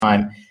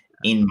time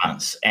in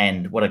months,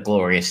 and what a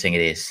glorious thing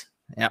it is.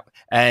 Yeah.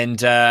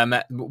 And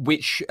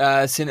which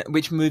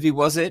movie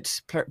was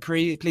it?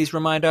 Please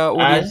remind our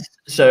audience.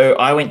 So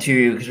I went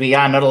to, because we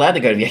are not allowed to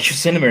go to the actual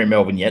cinema in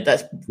Melbourne yet.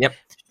 But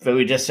we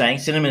were just saying,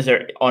 cinemas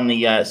are on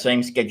the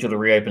same schedule to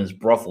reopen as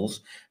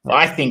brothels. Yep.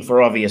 I think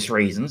for obvious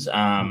reasons.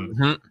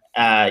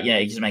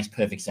 It just makes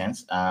perfect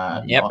sense.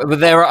 But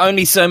there are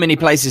only so many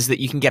places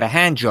that you can get a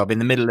hand job in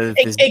the middle of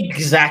this.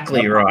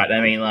 Exactly right. I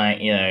mean,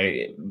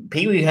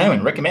 Pee Wee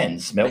Herman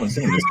recommends Melbourne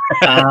cinemas.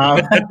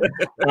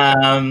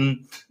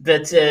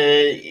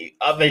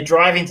 The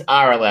drive-ins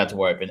are allowed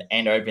to open,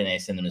 and open-air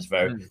cinemas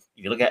vote. If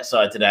you look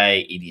outside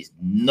today, it is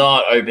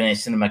not open-air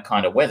cinema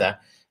kind of weather.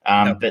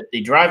 But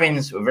the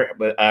drive-ins are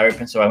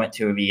open, so I went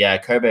to the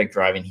Coburg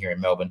drive-in here in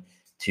Melbourne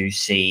to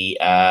see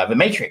The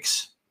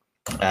Matrix.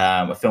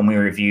 A film we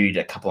reviewed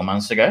a couple of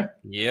months ago.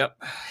 Yep.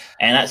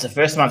 And that's the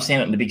first time I've seen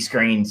it on the big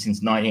screen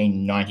since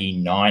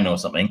 1999 or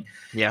something.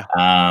 Yeah.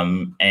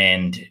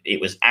 And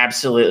it was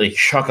absolutely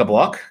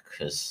chock-a-block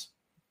because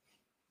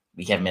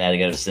we haven't been able to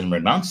go to the cinema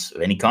in months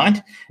of any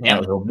kind. Yeah.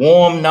 And it was a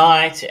warm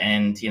night,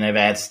 and they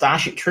had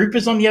Starship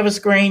Troopers on the other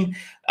screen.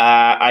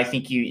 I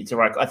think it's all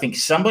right. I think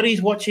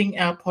somebody's watching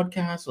our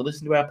podcast or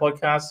listening to our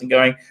podcast and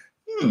going,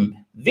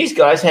 these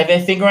guys have their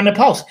finger on the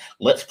pulse.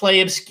 Let's play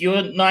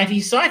obscure 90s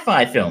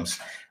sci-fi films.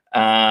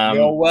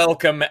 You're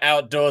welcome,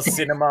 outdoor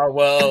cinema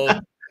world.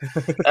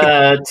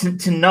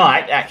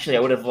 Tonight, actually, I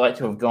would have liked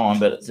to have gone,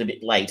 but it's a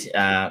bit late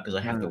because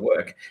I have to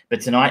work.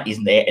 But tonight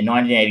is there a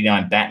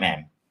 1989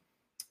 Batman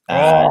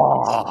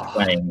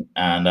playing,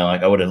 and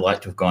I would have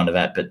liked to have gone to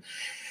that. But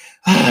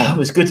it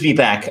was good to be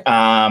back.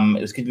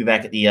 It was good to be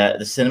back at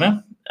the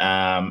cinema,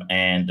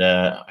 and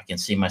I can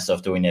see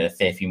myself doing that a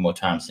fair few more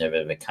times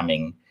over the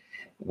coming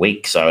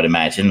weeks, I would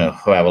imagine, or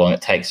however long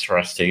it takes for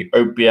us to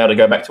be able to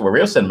go back to a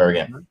real cinema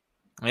again.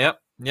 Yep.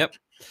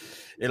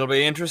 It'll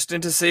be interesting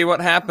to see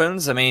what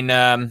happens. I mean,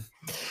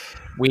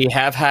 we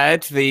have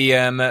had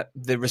the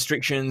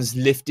restrictions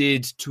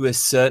lifted to a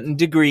certain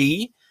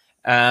degree,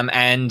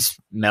 and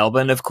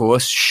Melbourne, of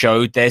course,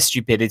 showed their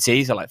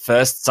stupidity. So,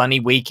 first sunny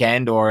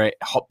weekend or a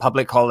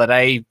public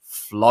holiday,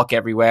 flock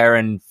everywhere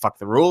and fuck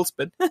the rules,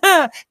 but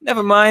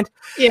never mind.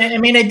 Yeah, I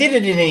mean, they did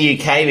it in the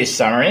UK this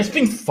summer, and it's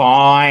been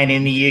fine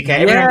in the UK.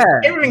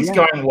 Everything's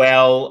going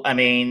well. I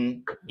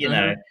mean,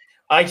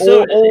 I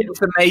saw all of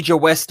the major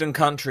Western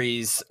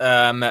countries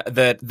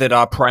that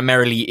are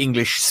primarily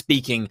English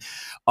speaking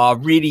are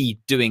really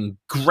doing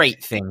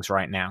great things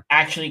right now.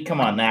 Actually,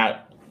 come on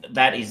now.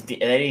 That is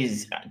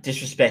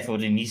disrespectful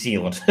to New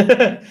Zealand.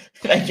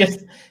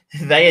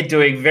 They are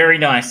doing very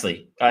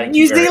nicely.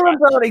 New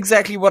Zealand's not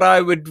exactly what I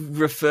would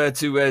refer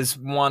to as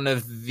one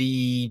of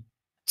the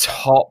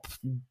top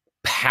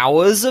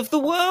powers of the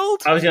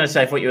world. I was going to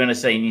say, if what you were going to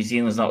say, New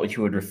Zealand's not what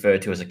you would refer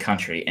to as a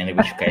country, and in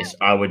which case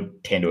I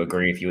would tend to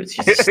agree with you. It's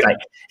just a state.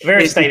 They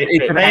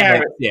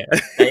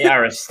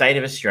are a state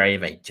of Australia.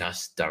 They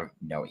just don't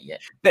know it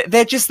yet.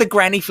 They're just the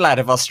granny flat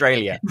of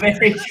Australia.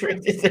 Very true.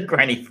 It's a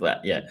granny flat,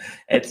 yeah.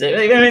 It's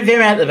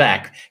them out the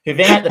back.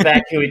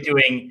 Who are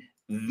doing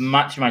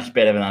much, much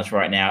better than us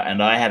right now.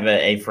 And I have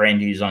a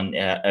friend who's on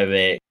over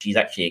there. She's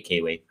actually a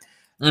Kiwi.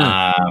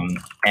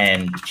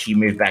 And she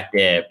moved back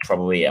there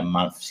probably a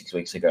month, 6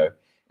 weeks ago.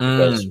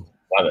 Because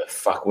why the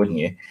fuck wouldn't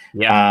you?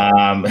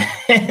 Yeah.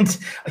 And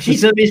she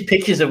saw these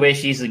pictures of where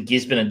she's in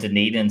Gisborne and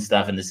Dunedin and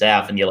stuff in the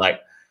south, and you're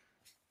like,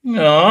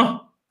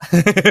 no.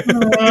 They're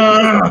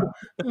allowed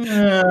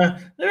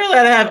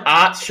to have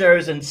art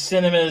shows and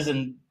cinemas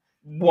and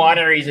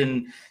wineries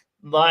and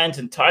lions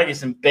and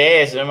tigers and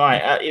bears. And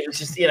it was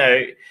just,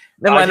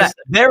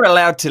 they're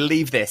allowed to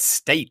leave their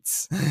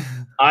states.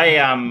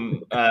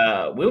 We'll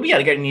be able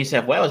to go to New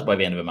South Wales by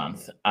the end of the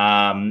month.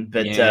 I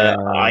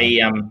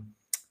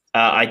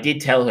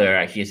did tell her,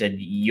 actually, I said,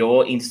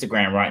 your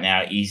Instagram right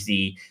now is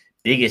the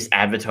biggest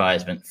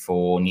advertisement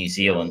for New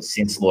Zealand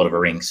since Lord of the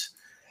Rings.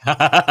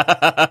 Because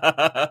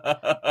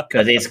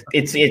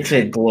it's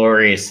a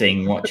glorious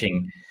thing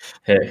watching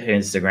her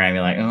Instagram.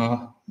 You're like,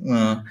 oh.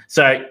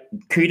 So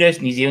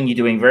kudos, New Zealand, you're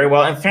doing very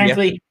well. And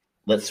frankly,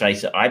 let's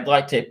face it, I'd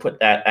like to put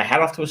a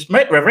hat off to us.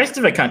 The rest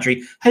of the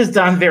country has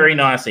done very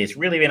nicely. It's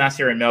really been us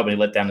here in Melbourne who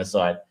let down the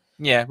side.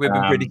 Yeah, we've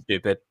been pretty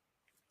stupid.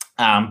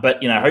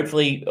 But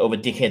hopefully all the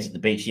dickheads at the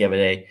beach the other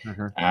day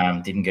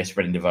didn't go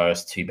spreading the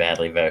virus too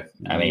badly, though.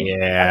 I mean,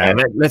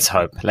 let's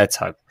hope. Let's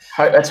hope.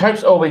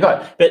 Hope's all we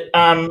got. But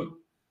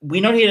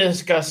we're not here to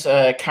discuss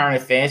current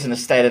affairs and the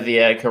state of the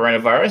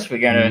coronavirus. We're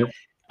going to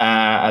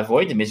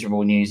avoid the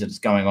miserable news that's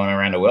going on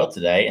around the world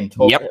today and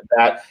talk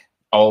about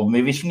old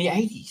movies from the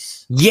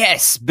 80s.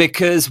 Yes,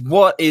 because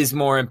what is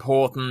more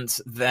important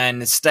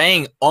than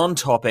staying on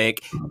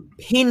topic,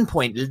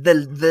 pinpoint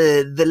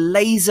the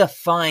laser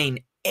fine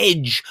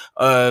edge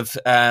of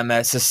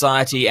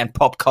society and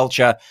pop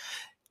culture?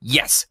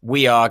 Yes,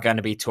 we are going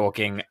to be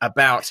talking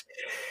about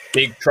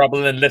Big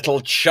Trouble in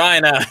Little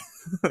China.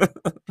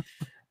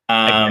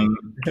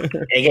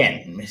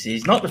 Again, this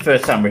is not the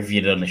first time we've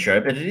reviewed it on the show,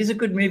 but it is a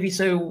good movie,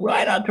 so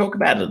why not talk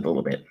about it a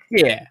little bit?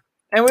 Yeah,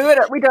 and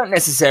we don't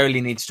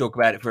necessarily need to talk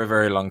about it for a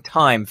very long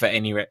time for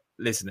any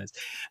listeners.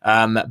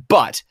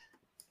 But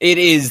it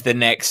is the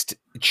next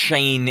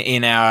chain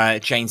in our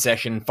chain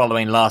session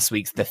following last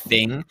week's The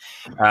Thing,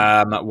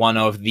 one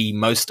of the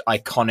most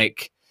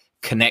iconic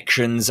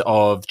connections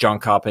of John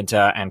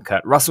Carpenter and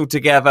Kurt Russell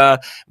together,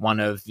 one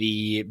of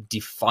the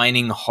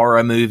defining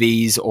horror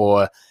movies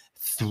or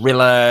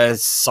thriller,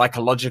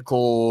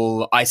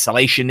 psychological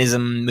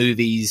isolationism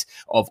movies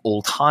of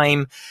all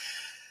time.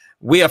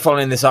 We are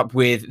following this up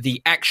with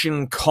the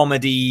action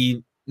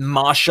comedy,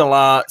 martial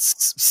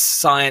arts,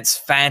 science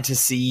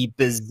fantasy,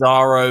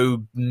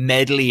 bizarro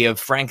medley of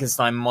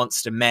Frankenstein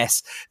monster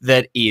mess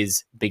that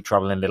is Big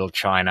Trouble in Little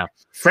China.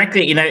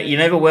 Frankly, you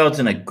know the world's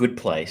in a good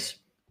place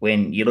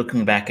when you're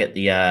looking back at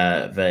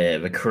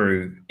the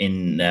crew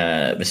in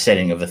the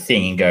setting of The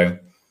Thing and go,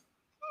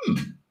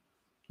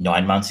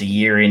 9 months a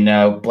year in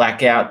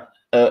blackout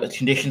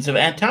conditions of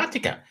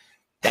Antarctica.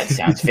 That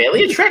sounds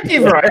fairly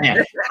attractive right now.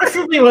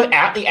 Preferably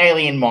without the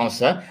alien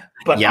monster,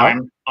 but yep.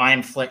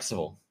 I'm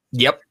flexible.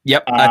 Yep.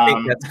 I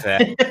think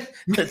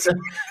that's fair.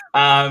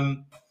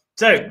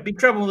 So Big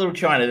Trouble in Little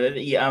China.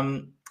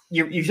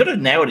 You sort of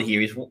nailed it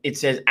here. It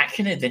says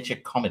action adventure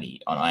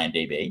comedy on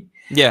IMDb.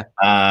 Yeah.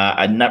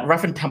 A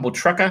rough and tumble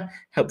trucker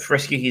helps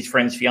rescue his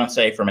friend's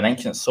fiancée from an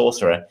ancient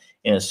sorcerer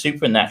in a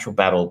supernatural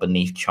battle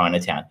beneath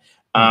Chinatown.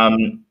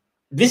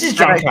 This is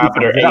John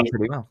Carpenter.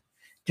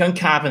 John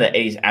Carpenter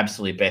is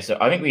absolutely best. So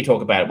I think we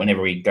talk about it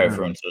whenever we go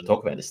through and sort of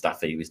talk about the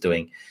stuff that he was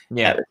doing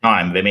at the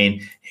time. I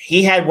mean,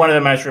 he had one of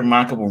the most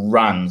remarkable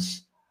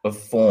runs of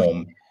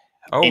form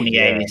in the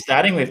 80s,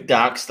 starting with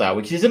Dark Star,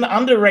 which is an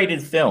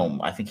underrated film.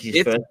 I think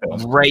his first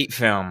film. Great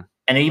film.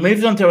 And he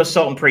moved on to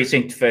Assault on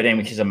Precinct 13,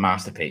 which is a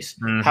masterpiece.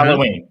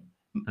 Halloween,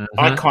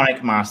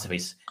 iconic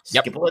masterpiece.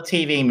 Skip all the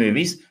TV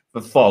movies. The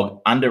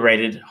Fog,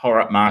 underrated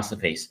horror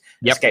masterpiece.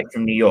 Escape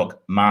from New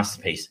York,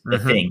 masterpiece. The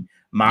Thing,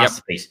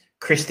 masterpiece.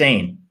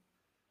 Christine,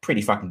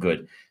 pretty fucking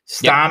good.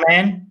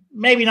 Starman,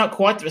 maybe not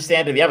quite to the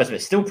standard of the others, but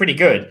still pretty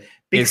good.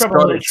 Big Trouble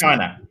in Little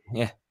China.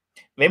 Yeah.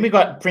 Then we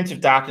got Prince of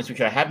Darkness,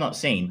 which I have not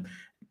seen,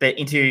 but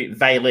into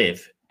They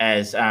Live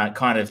as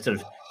kind of sort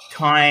of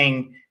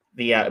tying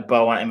the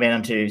bow on and then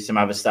onto some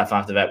other stuff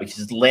after that, which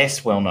is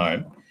less well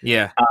known.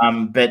 Yeah.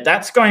 But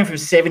that's going from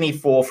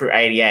 74 through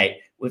 88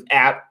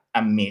 without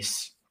a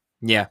miss.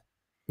 Yeah.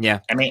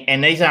 Yeah. I mean,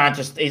 and these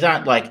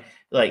aren't like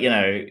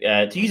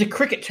to use a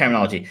cricket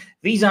terminology,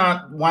 these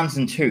aren't ones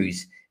and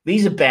twos.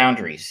 These are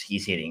boundaries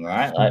he's hitting,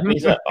 right? Like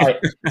these are,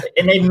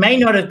 and they may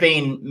not have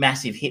been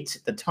massive hits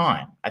at the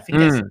time. I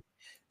think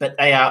but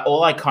they are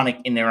all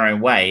iconic in their own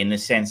way, in the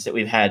sense that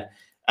we've had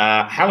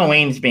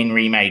Halloween's been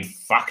remade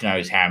fuck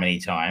knows how many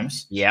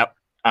times. Yep.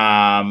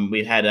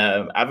 We've had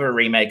a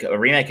remake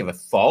of A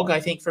Fog, I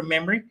think, from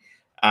memory.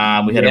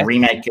 We've had a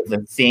remake of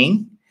The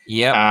Thing.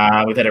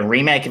 Yeah, we've had a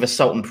remake of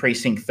Assault on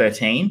Precinct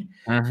 13,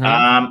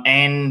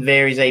 and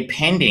there is a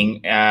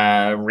pending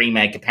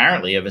remake,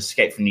 apparently, of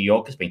Escape from New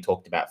York, has been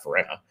talked about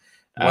forever.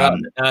 Well,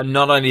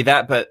 not only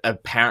that, but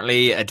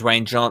apparently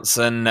Dwayne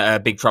Johnson,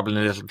 Big Trouble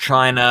in Little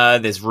China.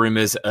 There's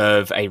rumors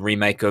of a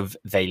remake of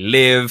They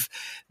Live.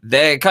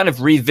 They're kind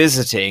of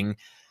revisiting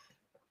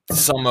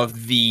some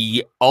of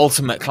the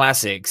ultimate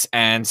classics,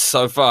 and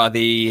so far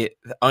the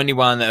only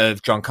one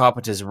of John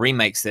Carpenter's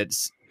remakes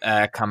that's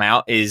come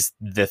out is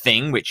The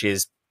Thing, which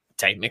is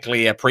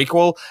technically a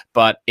prequel,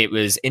 but it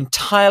was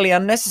entirely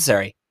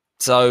unnecessary.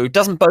 So it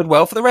doesn't bode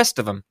well for the rest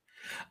of them.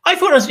 I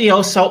thought the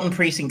old Assault on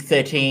Precinct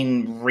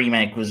 13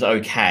 remake was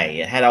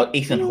okay. It had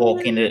Ethan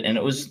Hawke in it, and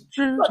it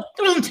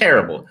wasn't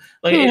terrible.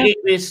 Like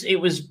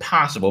it was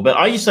passable. But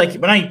I just like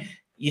when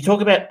you talk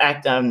about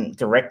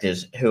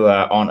directors who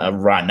are on a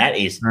run, that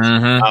is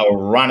a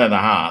run and a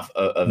half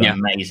of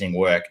amazing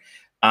work.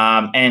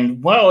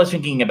 And what I was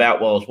thinking about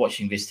while I was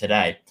watching this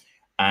today,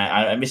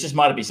 and this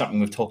might be something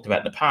we've talked about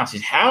in the past,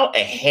 is how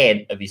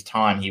ahead of his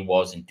time he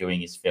was in doing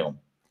his film.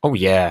 Oh,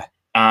 yeah.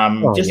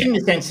 In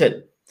the sense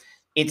that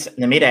it's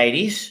the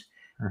mid-'80s,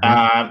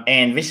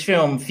 and this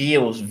film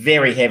feels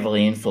very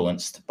heavily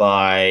influenced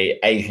by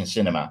Asian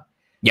cinema.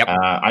 Yep.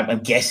 I'm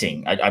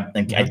guessing. I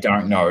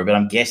don't know, but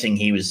I'm guessing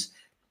he was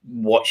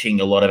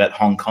watching a lot of that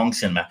Hong Kong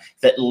cinema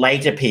that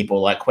later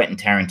people like Quentin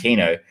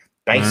Tarantino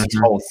based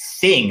his whole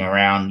thing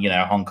around,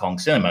 Hong Kong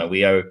cinema.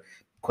 We owe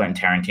Quentin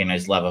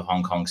Tarantino's love of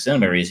Hong Kong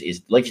cinema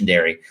is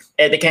legendary.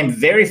 It became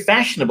very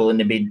fashionable in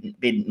the mid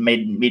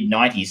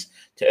 90s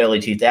to early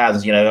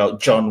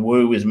 2000s. John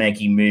Woo was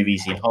making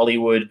movies in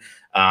Hollywood.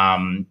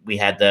 We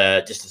had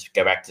just to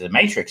go back to The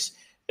Matrix.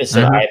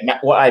 So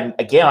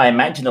I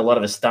imagine a lot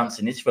of the stunts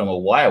in this film are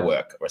wire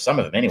work, or some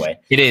of them anyway.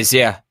 It is,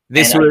 yeah.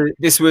 This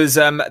was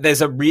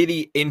there's a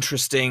really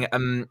interesting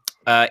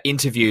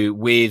interview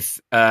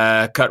with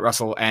Kurt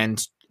Russell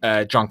and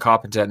John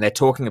Carpenter, and they're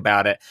talking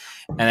about it,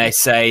 and they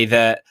say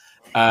that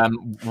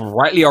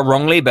rightly or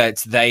wrongly, but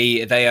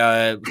they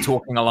are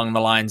talking along the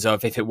lines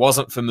of, if it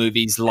wasn't for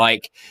movies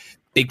like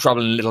Big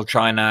Trouble in Little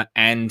China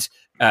and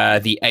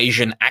the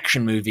Asian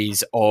action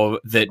movies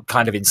that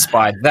kind of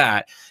inspired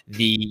that,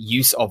 the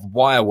use of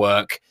wire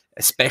work,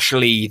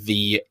 especially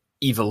the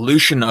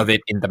evolution of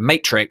it in The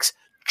Matrix,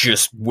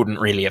 just wouldn't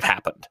really have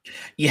happened.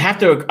 I have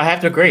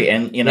to agree.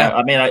 And,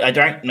 I mean, I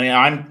don't,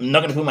 I'm not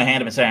going to put my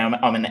hand up and say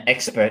I'm an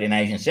expert in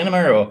Asian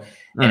cinema or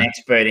an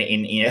expert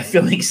in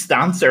filming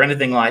stunts or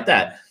anything like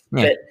that.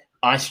 Yeah. But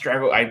I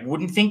struggle. I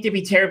wouldn't think to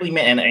be terribly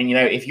and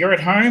if you're at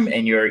home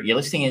and you're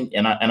listening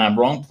and I'm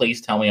wrong,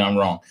 please tell me I'm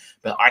wrong.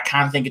 But I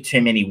can't think of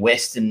too many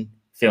Western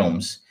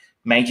films,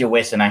 major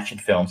Western action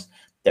films,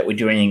 that were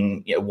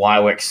doing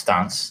wire work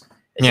stunts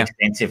as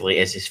extensively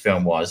as this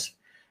film was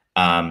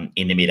in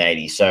the mid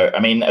 80s. So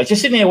I mean, I was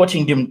just sitting there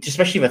watching them,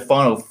 especially the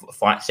final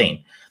fight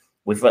scene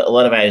with a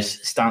lot of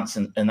those stunts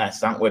and that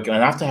stunt work. And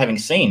after having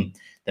seen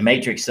The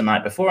Matrix the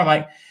night before, I'm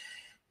like,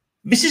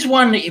 this is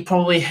one that you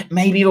probably,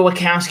 maybe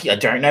Wachowski, I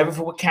don't know if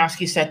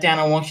Wachowski sat down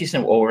and watched this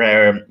or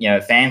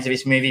fans of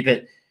this movie,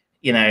 but,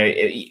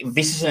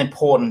 this is an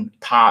important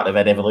part of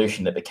that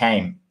evolution that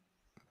became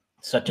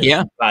such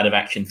a part of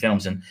action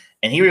films. And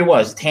here it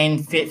was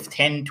 10,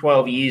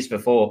 12 years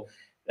before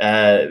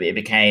it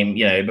became,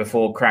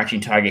 before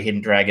Crouching Tiger,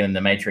 Hidden Dragon and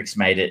The Matrix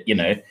made it,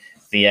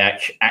 the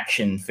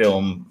action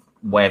film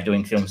way of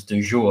doing films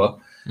du jour.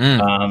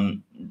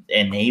 And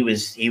he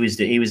was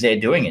there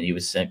doing it. He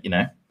was,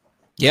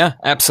 Yeah,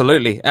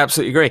 absolutely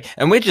agree.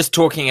 And we're just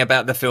talking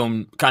about the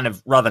film kind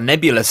of rather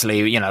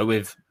nebulously.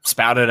 We've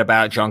spouted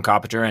about John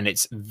Carpenter, and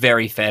it's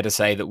very fair to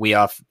say that we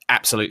are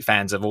absolute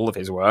fans of all of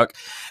his work.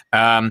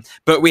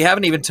 But we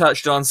haven't even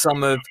touched on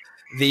some of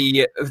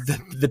the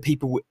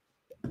people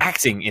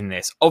acting in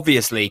this.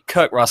 Obviously,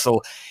 Kurt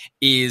Russell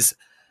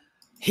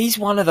he's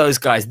one of those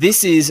guys.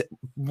 This is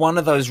one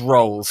of those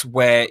roles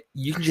where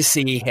you can just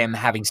see him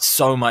having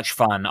so much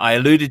fun. I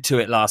alluded to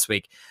it last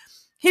week.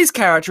 His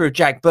character of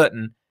Jack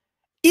Burton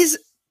is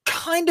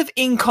kind of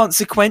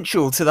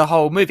inconsequential to the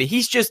whole movie.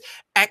 He's just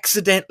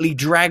accidentally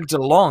dragged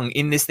along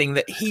in this thing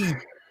that he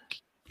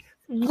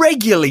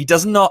regularly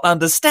does not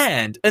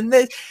understand. And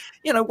there's,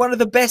 one of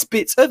the best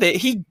bits of it,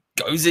 he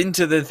goes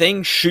into the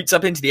thing, shoots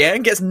up into the air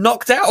and gets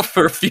knocked out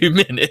for a few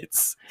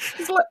minutes.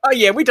 It's like, oh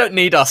yeah, we don't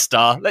need our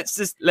star. Let's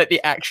just let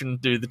the action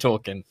do the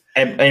talking.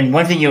 And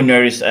one thing you'll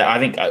notice, I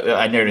think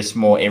I notice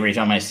more every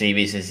time I see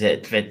this, is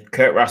that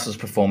Kurt Russell's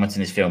performance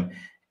in this film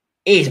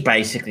is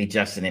basically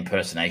just an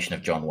impersonation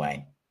of John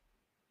Wayne.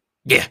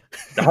 Yeah.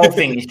 The whole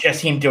thing is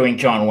just him doing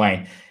John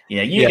Wayne.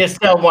 You just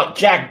tell what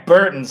Jack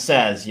Burton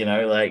says,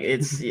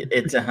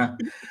 it's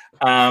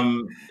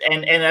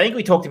and I think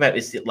we talked about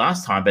this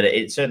last time, but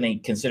it's certainly,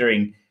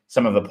 considering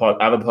some of the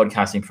other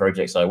podcasting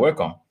projects I work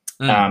on,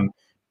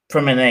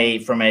 from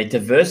a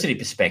diversity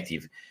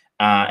perspective,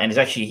 and it's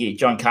actually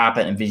John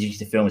Carpenter envisages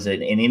the film as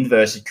an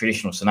inverse of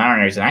traditional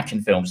scenarios in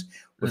action films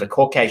with a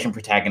Caucasian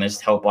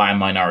protagonist helped by a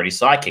minority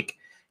sidekick.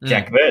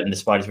 Jack Burton,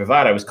 despite his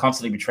bravado, was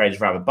constantly portrayed as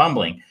rather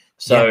bumbling.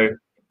 So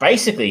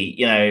basically,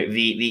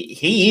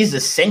 he is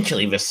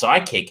essentially the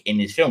sidekick in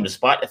this film,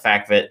 despite the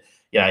fact that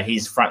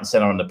he's front and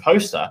center on the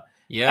poster.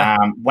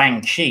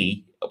 Wang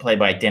Chi, played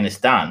by Dennis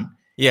Dunn,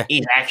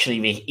 is actually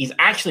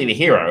the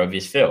hero of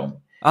this film.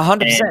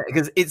 100%,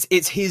 because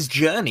it's his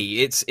journey.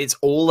 It's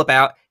all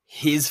about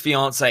his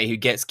fiancée who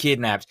gets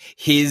kidnapped,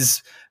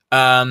 his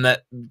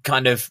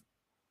kind of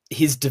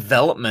his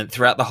development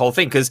throughout the whole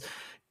thing, because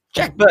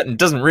Jack Burton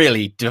doesn't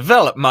really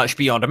develop much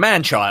beyond a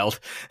man-child.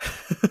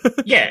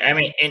 Yeah, I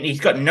mean, and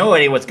he's got no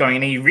idea what's going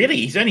on.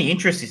 His only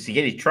interest is to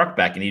get his truck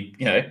back,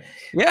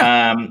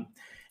 and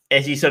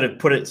as he sort of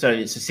put it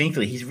so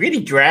succinctly, he's really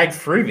dragged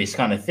through this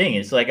kind of thing.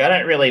 It's like, I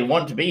don't really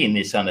want to be in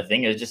this kind of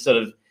thing. It's just sort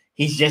of,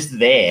 he's just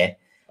there.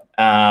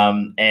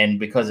 And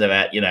because of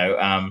that,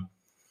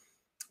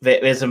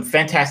 there's some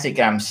fantastic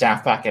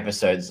South Park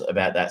episodes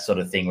about that sort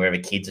of thing where the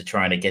kids are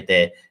trying to get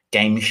their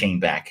game machine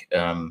back.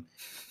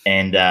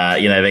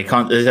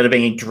 They're sort of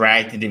being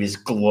dragged into this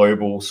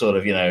global sort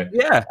of,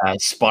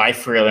 spy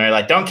thriller. And they're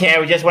like, don't care,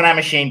 we just want our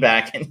machine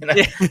back. And,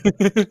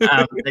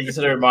 they just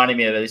sort of reminded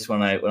me of this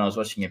when I was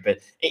watching it. But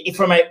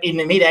in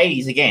the mid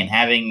 80s, again,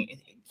 having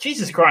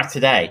Jesus Christ,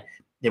 today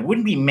there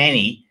wouldn't be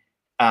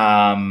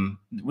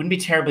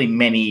terribly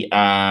many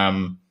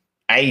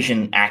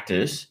Asian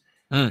actors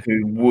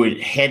who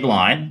would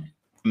headline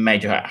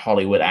major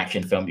Hollywood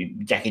action film.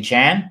 Jackie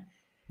Chan.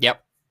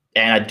 Yep.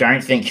 And I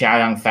don't think Chow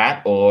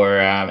Yun-fat or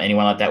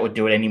anyone like that would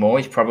do it anymore.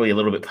 He's probably a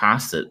little bit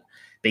past it.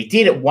 They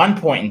did at one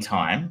point in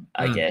time,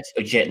 I guess,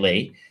 or Jet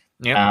Li.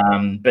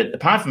 Yep. But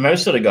apart from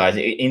most sort of guys,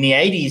 in the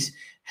 80s,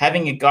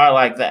 having a guy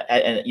like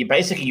that,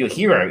 your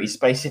hero is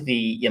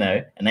basically,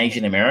 an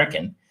Asian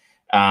American,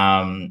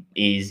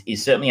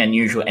 is certainly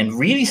unusual and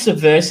really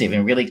subversive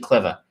and really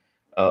clever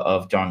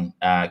of John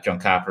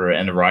Carpenter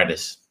and the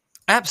writers.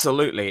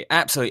 Absolutely.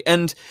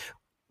 And,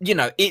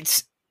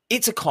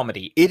 it's a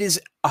comedy. It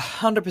is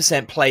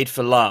 100% played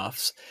for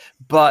laughs,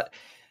 but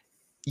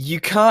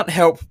you can't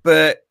help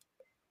but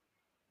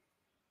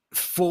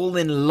fall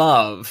in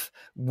love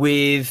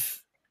with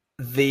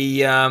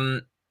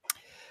the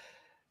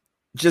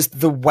just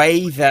the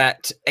way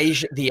that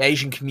the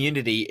Asian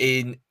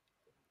community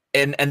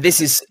and this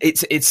is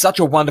it's such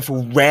a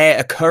wonderful rare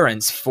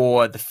occurrence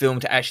for the film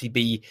to actually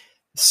be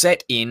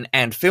set in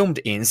and filmed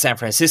in San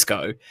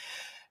Francisco,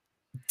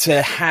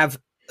 to have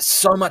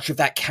so much of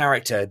that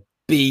character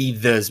be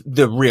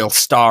the real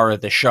star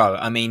of the show.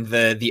 I mean,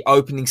 the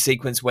opening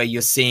sequence where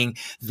you're seeing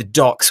the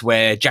docks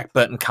where Jack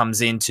Burton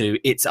comes into,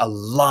 it's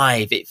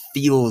alive. It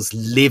feels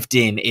lived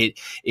in. It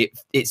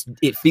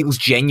feels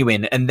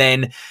genuine. And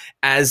then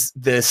as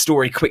the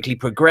story quickly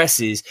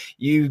progresses,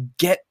 you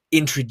get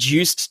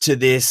introduced to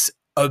this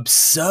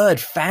absurd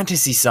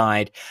fantasy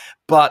side.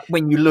 But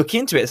when you look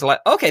into it, it's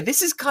like, okay,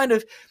 this is kind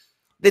of,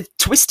 they've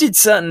twisted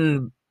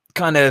certain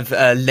kind of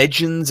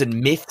legends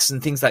and myths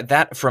and things like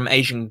that from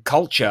Asian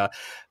culture,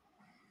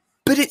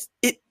 but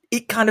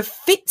it kind of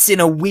fits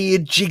in a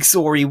weird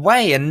jigsawy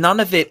way, and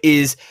none of it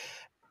is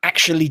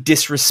actually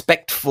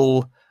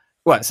disrespectful.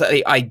 Well, so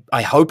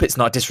I hope it's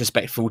not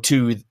disrespectful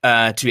to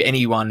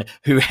anyone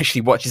who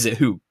actually watches it,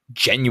 who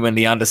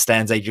genuinely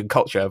understands Asian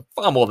culture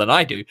far more than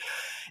I do.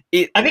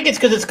 I think it's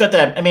because it's got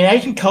that. I mean,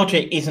 Asian culture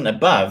isn't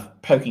above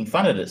poking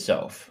fun at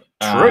itself.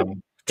 True.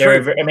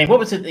 I mean, what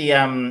was it?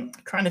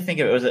 Trying to think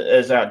of it.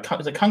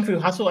 Was it Kung Fu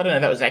Hustle? I don't know.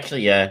 That was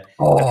actually a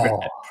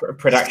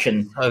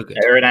production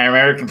or an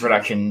American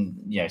production,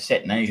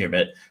 set in Asia.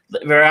 But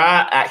there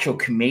are actual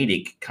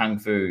comedic kung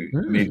fu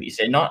movies.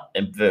 They're not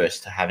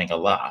averse to having a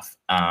laugh.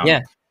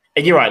 And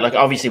you're right. Like,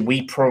 obviously,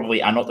 we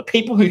probably are not the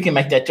people who can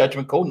make that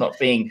judgment call, not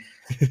being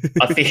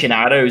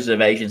aficionados of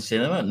Asian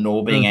cinema,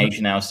 nor being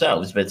Asian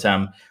ourselves. But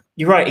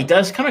you're right. It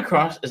does come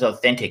across as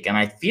authentic, and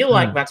I feel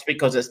like that's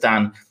because it's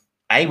done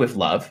with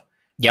love.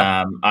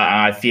 Yeah,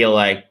 I feel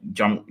like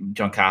John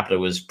Carpenter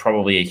was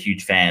probably a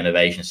huge fan of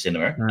Asian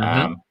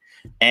cinema,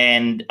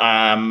 and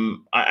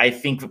I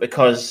think that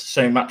because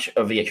so much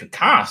of the actual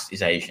cast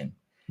is Asian,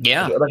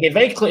 like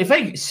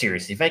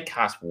if they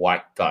cast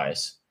white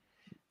guys,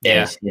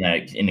 as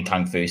in the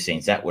kung fu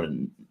scenes, that would have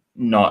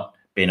not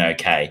been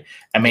okay.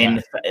 I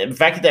mean, the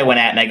fact that they went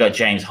out and they got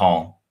James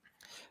Hong.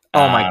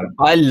 Oh my God.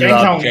 I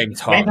love James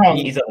Hong. James Hong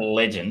is a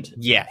legend.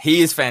 Yeah,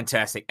 he is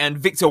fantastic. And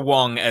Victor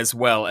Wong as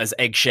well as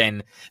Egg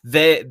Shen.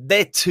 They're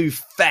two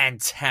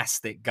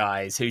fantastic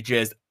guys who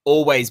just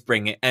always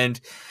bring it.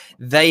 And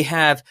they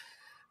have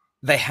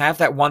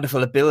that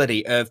wonderful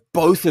ability of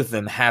both of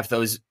them have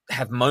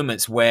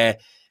moments where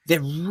they're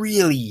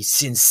really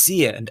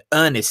sincere and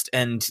earnest,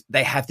 and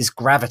they have this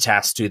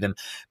gravitas to them.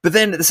 But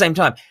then at the same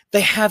time,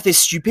 they have this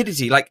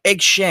stupidity. Like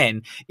Egg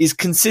Shen is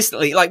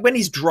consistently, like when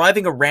he's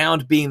driving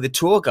around being the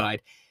tour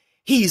guide,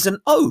 he's an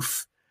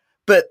oaf.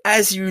 But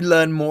as you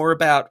learn more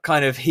about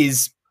kind of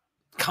his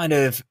kind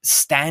of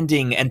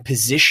standing and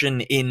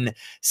position in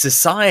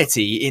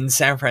society in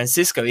San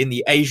Francisco, in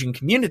the Asian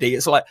community,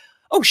 it's like,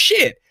 oh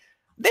shit,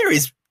 there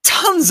is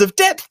tons of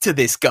depth to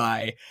this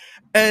guy.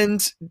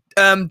 And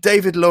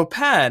David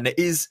Lopan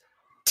is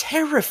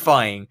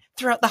terrifying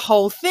throughout the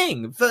whole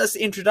thing. First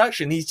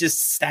introduction, he's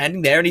just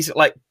standing there and he's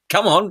like,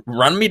 come on,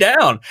 run me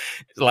down.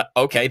 It's like,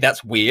 okay,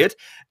 that's weird.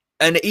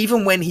 And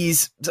even when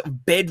he's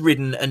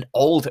bedridden and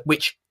old,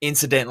 which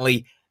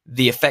incidentally,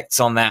 the effects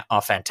on that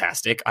are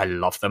fantastic. I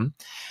love them.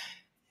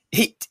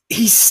 He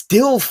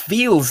still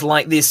feels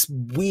like this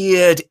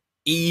weird,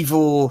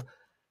 evil,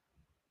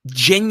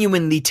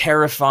 genuinely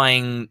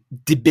terrifying,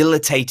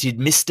 debilitated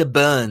Mr.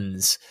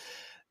 Burns,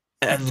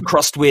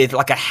 crossed with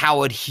like a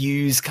Howard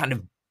Hughes kind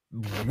of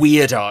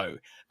weirdo,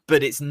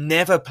 but it's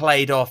never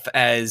played off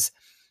as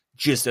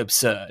just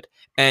absurd.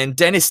 And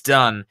Dennis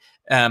Dunn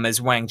as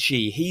Wang Chi,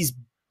 he's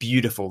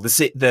beautiful.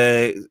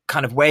 The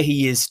kind of where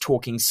he is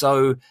talking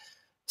so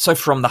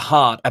from the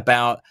heart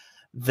about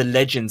the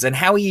legends and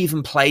how he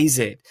even plays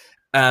it,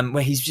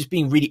 where he's just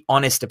being really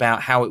honest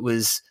about how it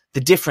was the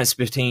difference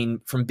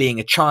from being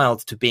a child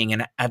to being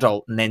an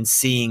adult, and then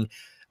seeing,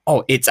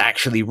 oh, it's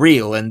actually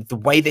real. And the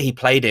way that he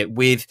played it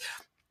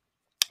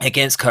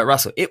against Kurt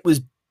Russell, it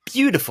was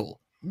beautiful,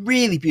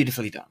 really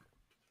beautifully done.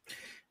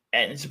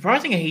 And it's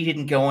surprising he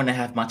didn't go on to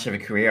have much of a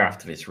career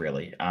after this,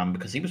 really,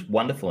 because he was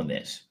wonderful in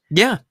this.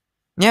 Yeah.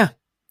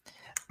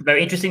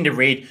 Very interesting to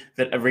read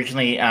that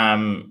originally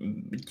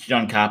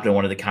John Carpenter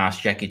wanted to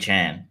cast Jackie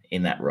Chan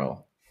in that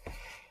role.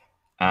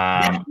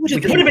 Which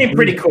would have been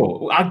pretty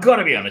cool. I've got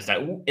to be honest,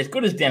 as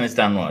good as Dennis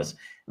Dunn was,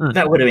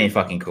 that would have been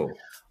fucking cool.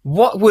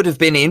 What would have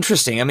been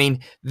interesting? I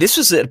mean, this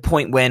was at a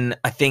point when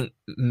I think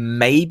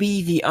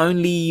maybe the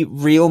only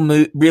real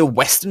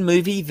Western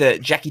movie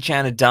that Jackie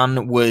Chan had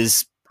done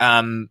was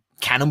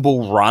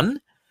Cannonball Run,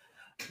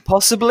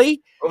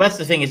 possibly. Well, that's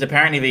the thing, is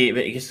apparently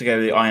just to go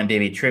to the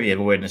IMDb trivia,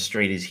 the word in the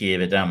street is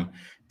here that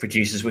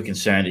producers were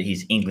concerned that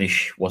his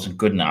English wasn't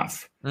good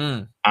enough.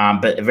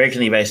 But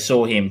originally they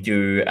saw him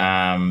do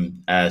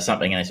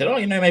something and they said,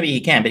 oh, maybe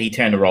he can, but he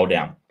turned the role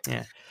down.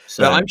 Yeah.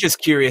 So I'm just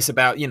curious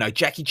about,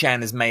 Jackie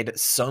Chan has made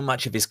so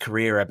much of his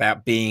career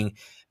about being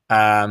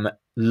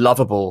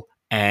lovable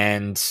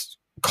and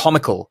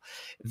comical.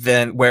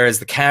 Whereas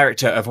the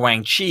character of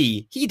Wang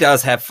Chi, he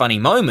does have funny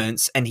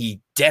moments and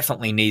he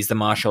definitely needs the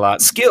martial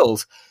arts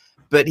skills,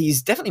 but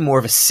he's definitely more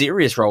of a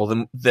serious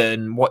role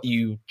than what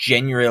you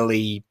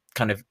generally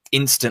kind of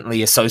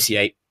instantly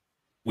associate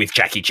with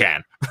Jackie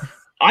Chan.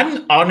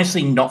 I'm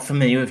honestly not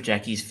familiar with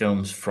Jackie's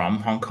films from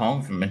Hong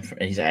Kong, from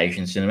his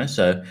Asian cinema.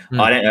 So Hmm.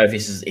 I don't know if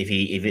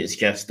if it's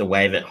just the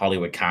way that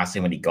Hollywood cast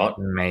him when he got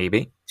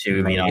Maybe.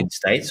 to the United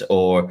States,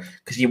 or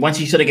because once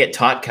you sort of get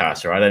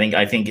typecast, right?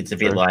 I think it's a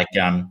bit Sure. like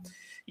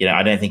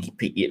I don't think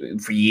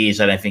for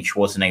years I don't think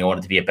Schwarzenegger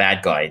wanted to be a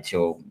bad guy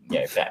until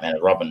Batman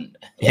and Robin.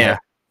 Yeah.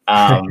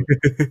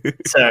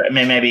 So I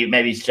mean,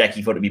 maybe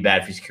Jackie thought it'd be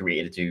bad for his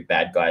career to do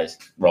bad guys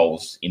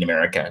roles in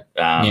America.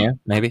 Yeah,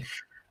 maybe.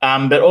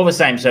 But all the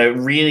same, so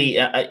really,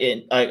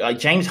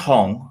 James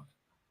Hong,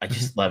 I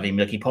just love him.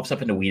 Like he pops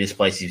up in the weirdest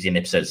places. He was in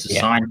episodes of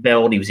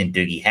Seinfeld. He was in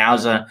Doogie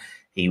Howser.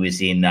 He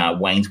was in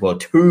Wayne's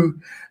World 2,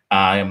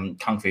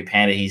 Kung Fu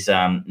Panda. He's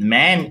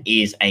man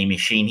is a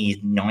machine. He's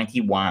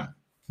 91.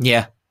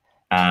 Yeah.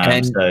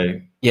 So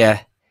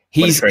yeah.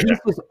 He's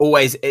just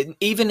always,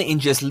 even in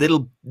just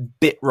little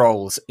bit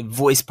roles,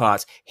 voice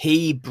parts,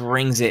 he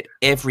brings it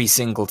every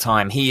single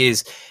time. He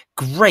is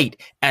great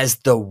as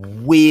the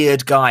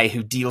weird guy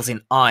who deals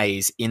in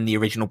eyes in the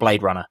original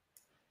Blade Runner.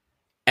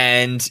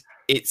 And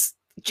it's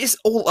just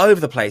all over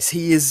the place.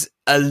 He is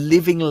a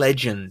living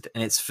legend,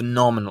 and it's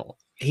phenomenal.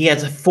 He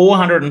has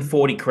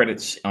 440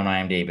 credits on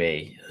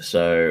IMDb.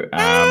 So,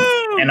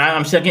 and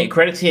I'm still getting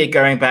credits here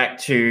going back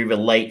to the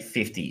late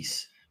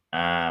 50s.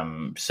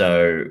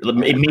 So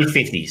mid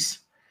 50s.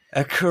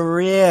 A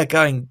career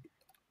going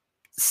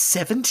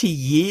 70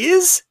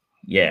 years?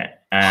 Yeah.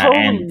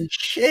 Holy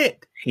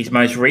shit. His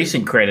most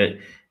recent credit,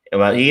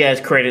 well, he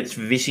has credits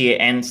for this year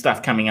and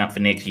stuff coming up for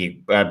next year.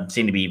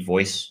 Seem to be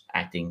voice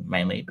acting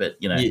mainly, but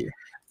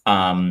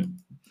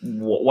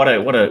what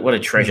a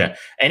treasure.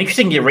 And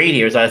interesting to read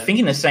here is I was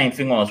thinking the same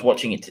thing while I was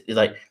watching it.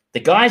 Like the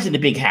guys in the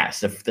big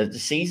hats, the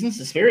seasons,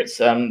 the spirits,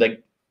 the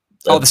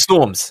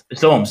Storms. The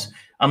Storms.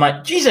 I'm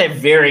like, geez,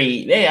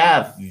 they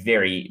are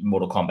very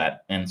Mortal Kombat.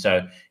 And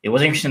so it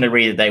was interesting to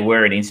read that they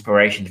were an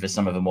inspiration for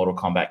some of the Mortal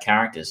Kombat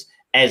characters,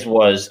 as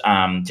was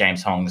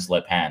James Hong's Lo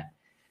Pan.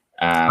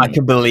 I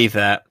can believe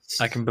that.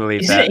 Isn't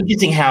it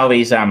interesting how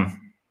these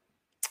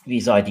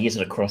ideas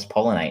sort of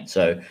cross-pollinate?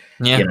 So,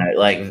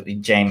 like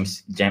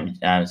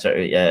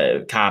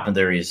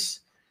Carpenter is,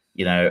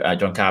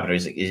 John Carpenter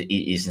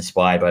is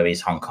inspired by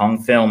these Hong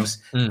Kong films,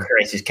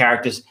 creates his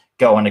characters,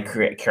 go on to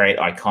create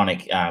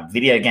iconic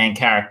video game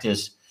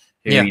characters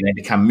who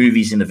become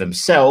movies in of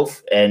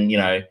themselves, and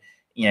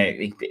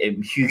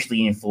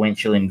hugely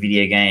influential in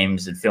video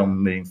games and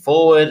film moving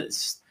forward.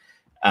 It's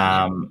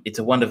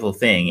a wonderful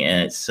thing,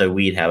 and it's so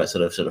weird how it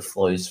sort of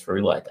flows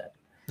through like that.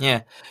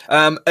 Yeah,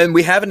 and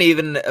we haven't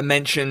even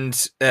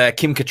mentioned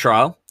Kim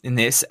Cattrall in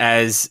this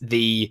as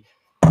the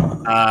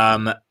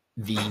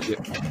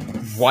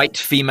white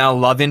female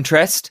love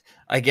interest,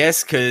 I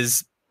guess,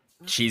 because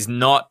she's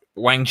not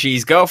Wang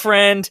Chi's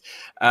girlfriend,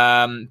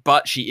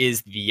 but she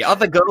is the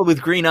other girl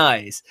with green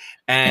eyes,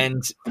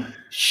 and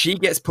she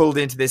gets pulled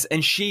into this,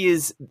 and she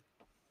is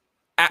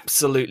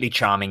absolutely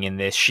charming in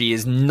this. She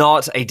is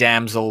not a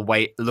damsel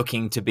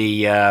looking to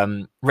be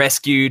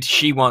rescued.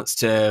 She wants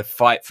to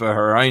fight for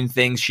her own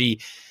things.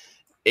 She,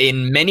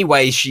 in many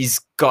ways, she's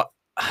got,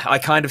 I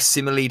kind of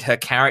similed her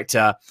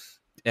character,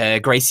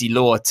 Gracie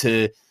Law,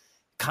 to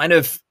kind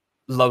of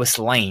Lois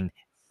Lane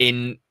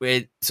in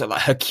sort of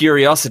like her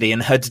curiosity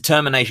and her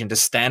determination to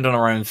stand on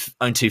her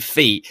own 2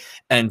 feet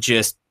and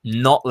just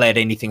not let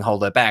anything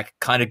hold her back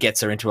kind of gets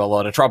her into a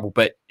lot of trouble.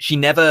 But she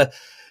never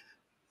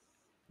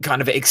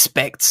kind of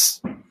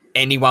expects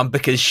anyone,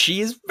 because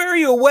she is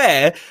very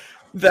aware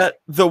that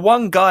the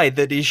one guy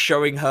that is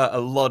showing her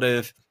a lot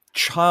of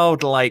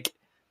childlike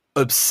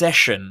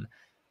obsession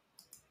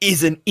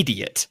is an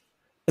idiot.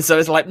 And so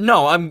it's like,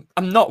 no, I'm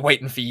not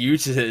waiting for you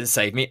to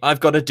save me. I've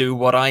got to do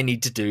what I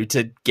need to do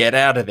to get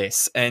out of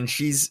this. And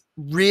she's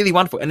really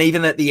wonderful. And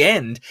even at the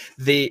end,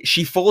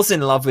 she falls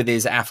in love with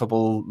his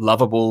affable,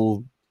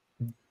 lovable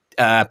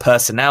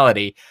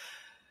personality,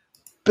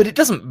 but it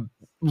doesn't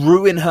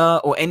ruin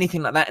her or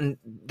anything like that. And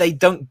they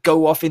don't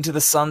go off into the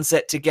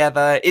sunset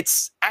together.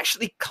 It's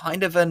actually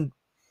kind of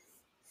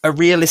a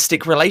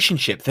realistic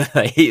relationship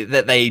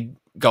that they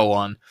go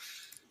on.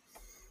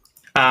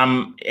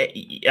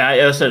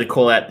 I also to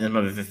call out some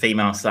of the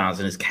female stars,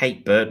 and it's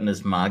Kate Burton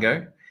as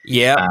Margot.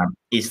 Yeah,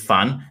 is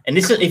fun. And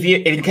this is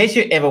in case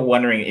you're ever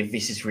wondering if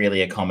this is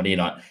really a comedy or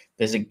not.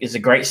 There's a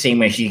great scene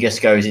where she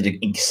just goes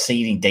into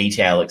exceeding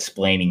detail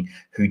explaining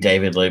who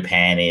David Lo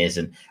Pan is,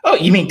 and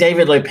you mean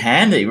David Lo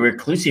Pan, the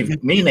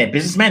reclusive millionaire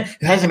businessman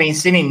who hasn't been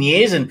seen in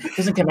years and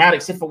doesn't come out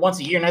except for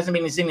once a year and hasn't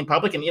been seen in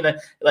public, and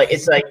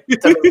it's like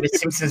something the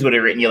Simpsons would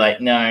have written. You're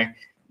like, no,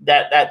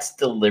 that's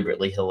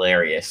deliberately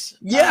hilarious.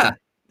 Yeah.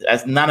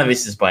 As none of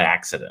this is by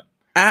accident.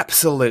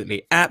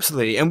 Absolutely.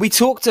 And we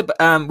talked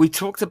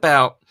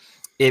about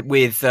it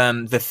with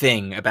The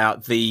Thing,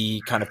 about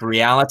the kind of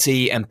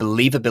reality and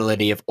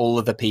believability of all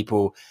of the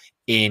people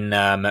in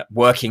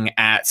working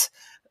at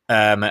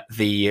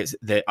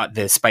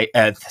the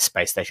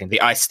space station,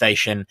 the ice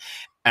station,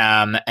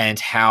 and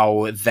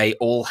how they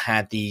all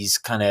had these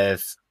kind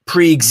of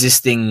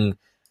pre-existing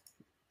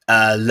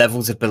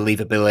levels of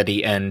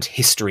believability and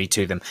history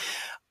to them.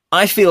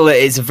 I feel that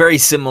it's a very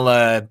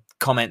similar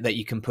comment that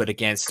you can put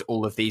against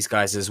all of these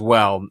guys as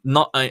well.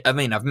 I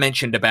mean, I've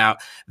mentioned about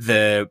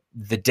the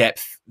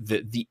depth,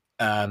 the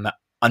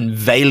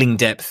unveiling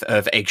depth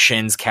of Egg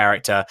Shen's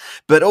character,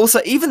 but also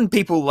even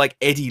people like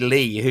Eddie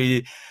Lee, who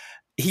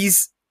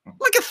he's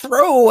like a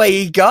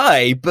throwaway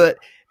guy, but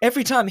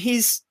every time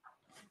he's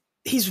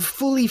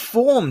fully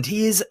formed.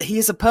 He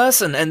is a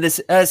person, and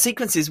there's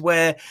sequences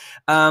where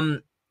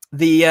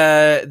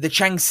the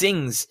Chang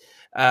Sings,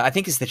 I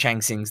think it's the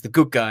Chang Sings, the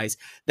good guys,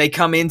 they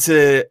come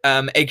into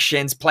Egg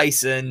Shen's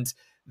place and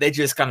they're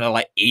just kind of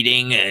like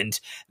eating, and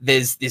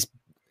there's this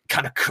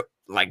kind of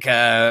like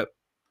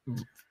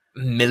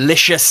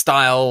militia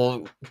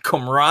style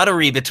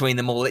camaraderie between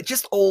them all. It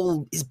just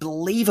all is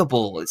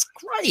believable. It's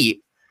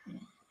great.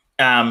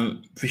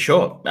 For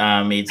sure.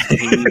 Just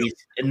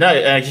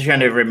trying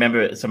to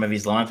remember some of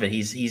his lines, but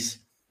he just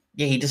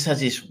has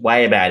this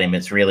way about him.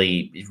 It's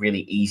really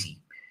easy.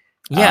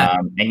 Yeah.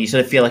 And you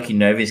sort of feel like you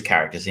know his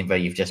characters, even though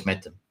you've just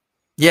met them.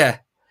 Yeah.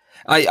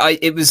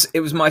 It was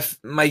my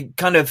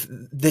kind of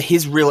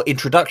his real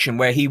introduction,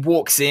 where he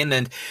walks in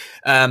and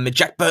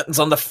Jack Burton's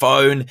on the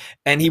phone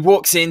and he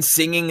walks in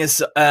singing a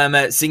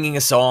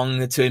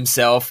song to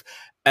himself,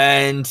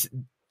 and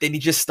then he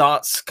just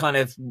starts kind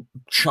of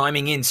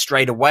chiming in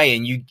straight away.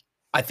 And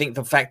I think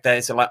the fact that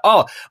it's like,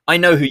 oh, I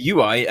know who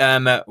you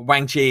are.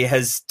 Wang Chi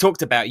has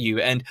talked about you,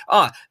 and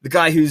the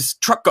guy whose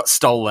truck got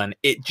stolen.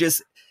 It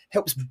just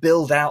helps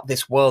build out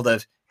this world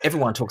of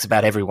everyone talks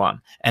about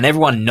everyone, and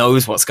everyone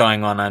knows what's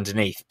going on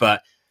underneath.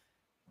 But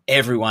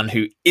everyone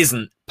who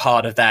isn't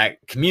part of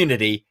that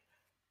community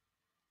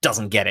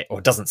doesn't get it,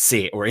 or doesn't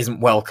see it, or isn't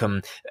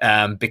welcome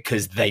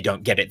because they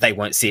don't get it. They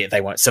won't see it.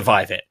 They won't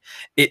survive it.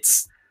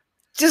 It's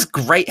just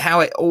great how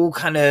it all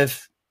kind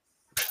of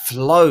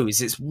flows.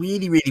 It's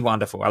really, really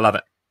wonderful. I love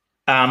it.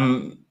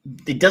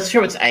 It does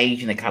show its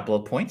age in a couple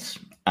of points,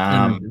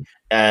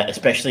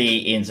 especially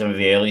in some of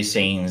the early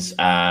scenes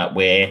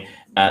where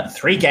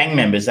 3 gang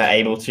members are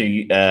able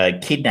to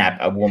kidnap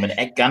a woman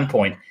at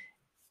gunpoint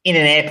in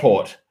an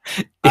airport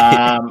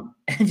and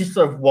just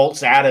sort of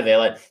waltz out of there.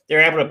 Like,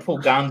 they're able to pull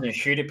guns and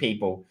shoot at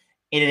people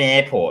in an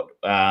airport.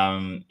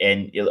 And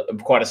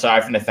quite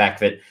aside from the fact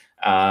that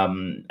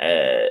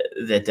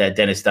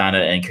Dennis Dana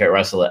and Kurt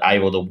Russell are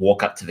able to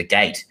walk up to the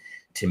gate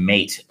to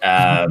meet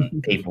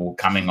people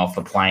coming off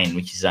a plane,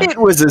 which is it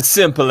was a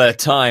simpler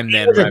time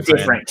then. It was a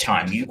different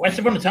time. Once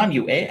upon a time,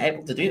 you were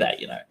able to do that.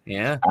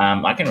 Yeah.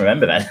 I can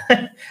remember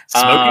that.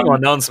 Smoking or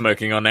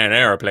non-smoking on an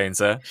airplane,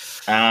 sir.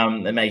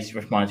 It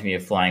reminds me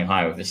of flying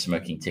high with a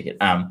smoking ticket.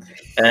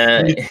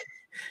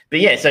 But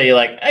yeah, so you're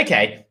like,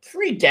 okay,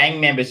 3 gang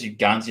members with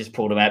guns just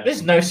pulled them out.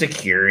 There's no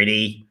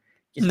security.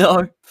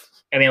 No.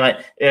 I mean,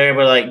 like, they're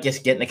able to, like,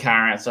 just get in the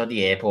car outside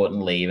the airport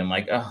and leave. I'm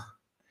like, oh,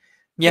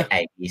 yeah,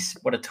 80s,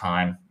 what a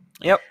time.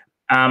 Yep.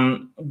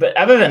 But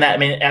other than that, I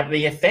mean,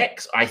 the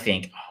effects, I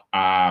think,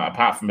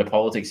 apart from the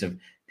politics of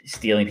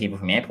stealing people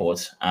from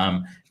airports,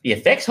 the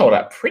effects hold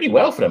up pretty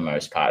well for the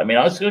most part. I mean,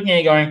 I was looking at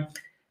it going,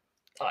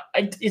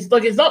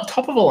 it's not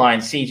top of the line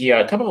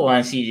CGI. Top of the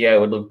line CGI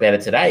would look better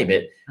today,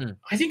 but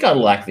I think I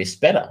like this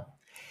better.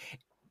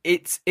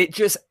 It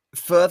just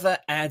further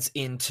adds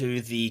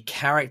into the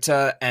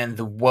character and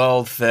the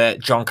world that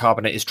John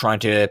Carpenter is trying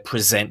to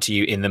present to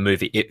you in the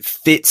movie. It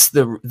fits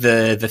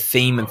the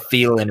theme and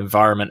feel and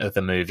environment of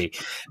the movie.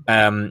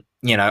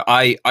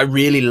 I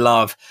really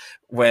love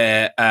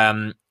where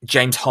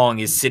James Hong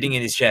is sitting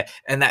in his chair,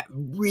 and that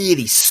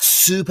really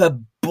super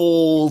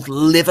bald,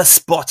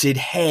 liver-spotted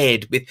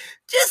head with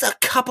just a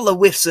couple of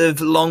whiffs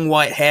of long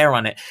white hair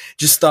on it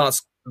just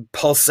starts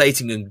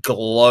pulsating and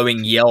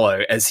glowing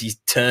yellow as he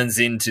turns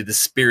into the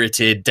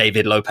spirited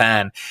David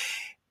Lopan.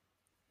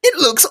 It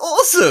looks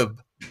awesome.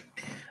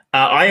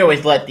 I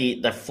always like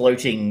the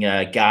floating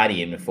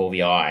guardian before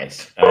the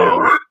eyes.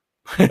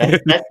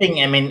 That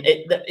thing, I mean,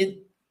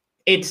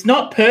 it's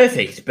not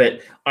perfect, but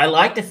I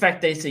like the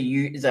fact that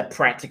it's a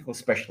practical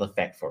special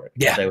effect for it.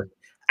 Yeah. So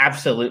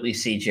absolutely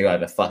CGI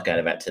the fuck out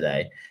of that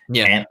today.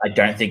 Yeah. And I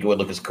don't think it would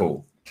look as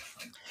cool.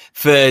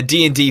 For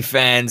D&D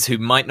fans who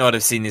might not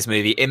have seen this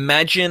movie,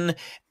 imagine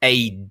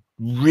a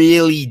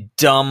really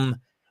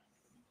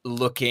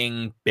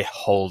dumb-looking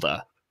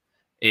beholder.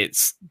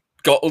 It's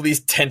got all these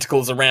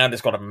tentacles around.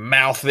 It's got a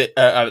mouth,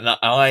 an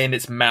eye in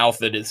its mouth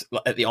that is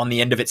on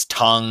the end of its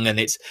tongue, and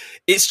it's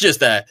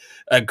just a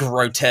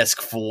grotesque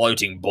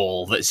floating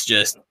ball that's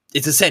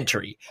it's a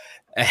sentry,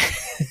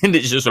 and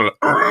it's just sort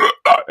of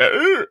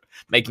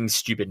making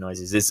stupid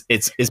noises.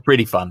 It's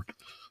pretty fun.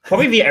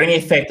 Probably the only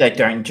effect I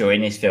don't enjoy in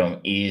this film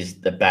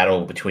is the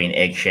battle between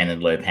Egg Shen and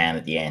Lopan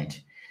at the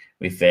end,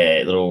 with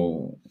their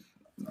little,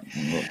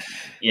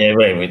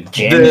 with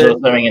gems or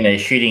something, and they're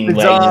shooting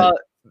lasers.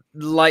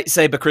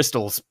 Lightsaber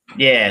crystals.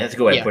 Yeah, that's a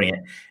good way of putting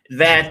it.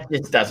 That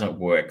just doesn't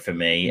work for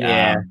me.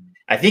 Yeah.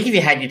 I think if you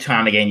had your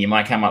time again, you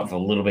might come up with a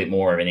little bit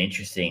more of an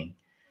interesting,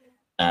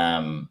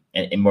 conclusion.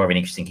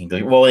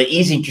 Well, it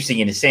is interesting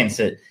in the sense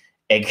that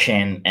Egg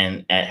Shen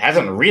and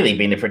hasn't really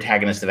been the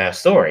protagonist of our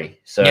story.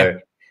 So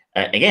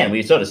again,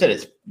 we sort of said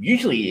it's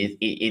usually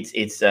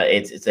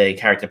it's a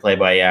character played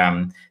by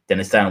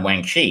Dennis Dale and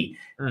Wang Chi,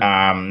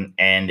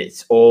 and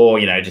it's all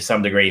to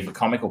some degree for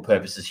comical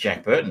purposes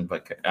Jack Burton,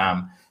 but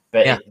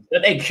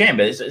Egg Shen,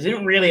 but it's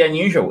really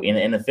unusual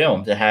in the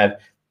film to have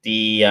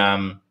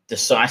the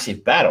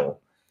decisive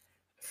battle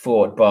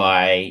fought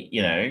by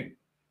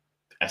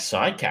a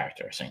side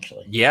character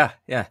essentially. Yeah.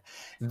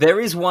 There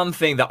is one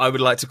thing that I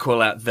would like to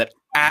call out that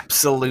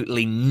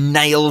absolutely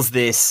nails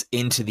this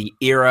into the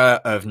era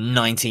of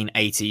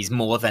 1980s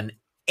more than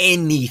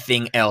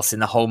anything else in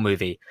the whole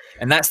movie.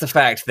 And that's the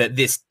fact that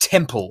this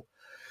temple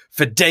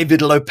for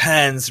David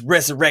Lopin's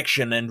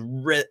resurrection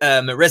and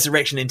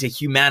resurrection into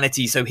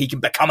humanity so he can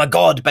become a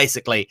god,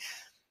 basically,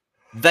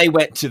 they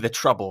went to the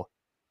trouble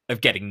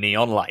of getting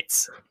neon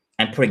lights.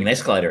 And putting an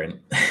escalator in.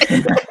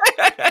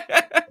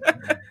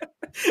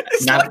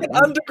 It's like an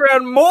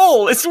underground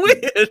mall. It's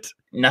weird.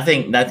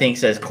 Nothing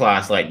says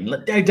class like, no,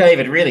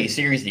 David, really,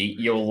 seriously,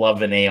 you'll love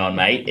the neon,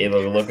 mate.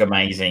 It'll look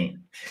amazing.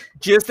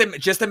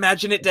 Just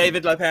imagine it,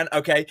 David Lopin.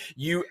 Okay,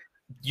 you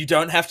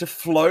don't have to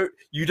float.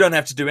 You don't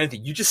have to do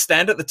anything. You just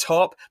stand at the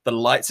top. The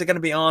lights are going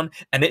to be on,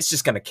 and it's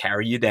just going to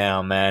carry you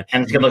down, man.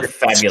 And it's going to look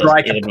fabulous.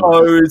 Strike a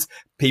pose.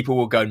 People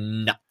will go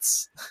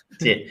nuts.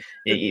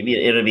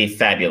 It'll be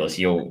fabulous.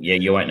 You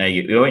won't know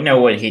you won't know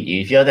what hit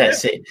you. If you're that,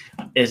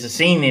 there's a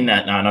scene in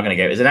that. No, I'm not going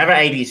to go. There's another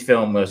 '80s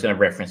film I was going to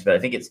reference, but I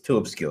think it's too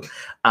obscure.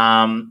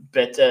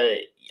 But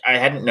I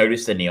hadn't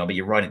noticed the neon. But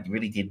you're right. It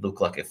really did look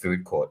like a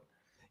food court.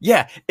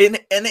 Yeah, and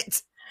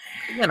it's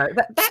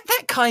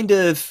that kind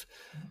of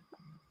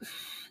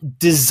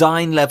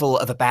design level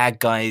of a bad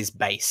guy's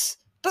base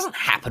doesn't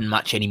happen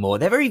much anymore.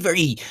 They're very,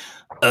 very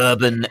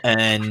urban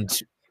and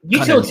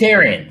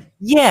utilitarian.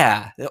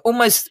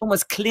 Almost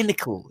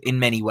clinical in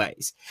many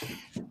ways.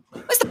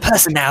 Where's the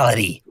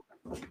personality?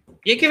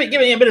 Yeah, give it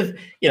a bit of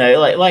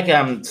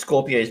like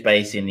Scorpio's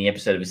base in the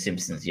episode of The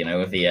Simpsons.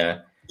 With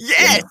the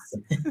yes.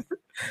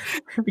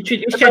 Which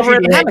country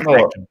do you have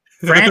more?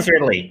 France or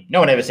Italy? No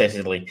one ever says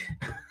Italy.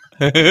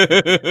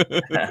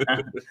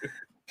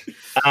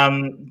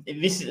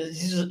 This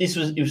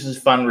was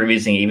fun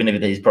revisiting, even if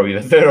it is probably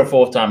the third or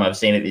fourth time I've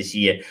seen it this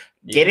year.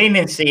 Get in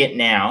and see it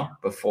now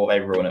before they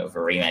ruin it with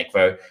a remake,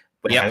 though.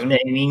 There hasn't been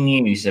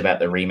any news about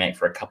the remake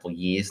for a couple of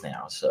years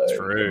now, so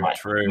true.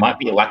 Might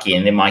be lucky,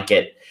 and they might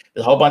get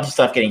there's a whole bunch of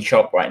stuff getting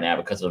chopped right now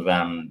because of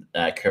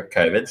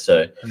COVID.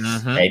 So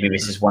maybe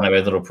this is one of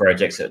those little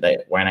projects that they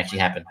won't actually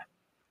happen.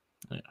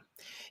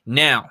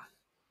 Now,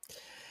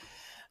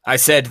 I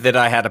said that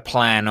I had a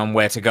plan on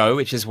where to go,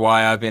 which is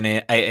why I've been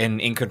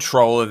in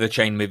control of the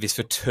Chain Movies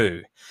for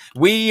 2.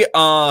 We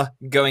are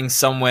going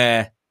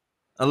somewhere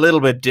a little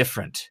bit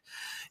different.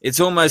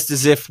 It's almost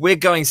as if we're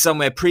going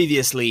somewhere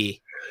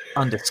previously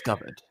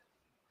undiscovered.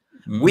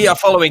 We are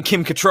following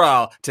Kim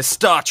Cattrall to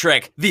Star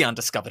Trek: The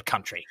Undiscovered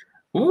Country.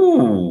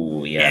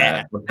 Ooh,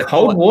 yeah. The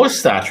Cold War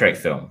Star Trek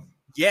film.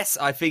 Yes,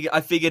 I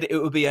figured it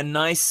would be a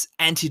nice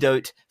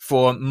antidote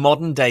for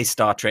modern day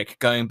Star Trek,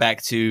 going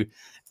back to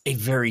a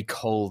very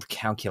cold,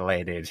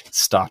 calculated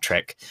Star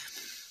Trek.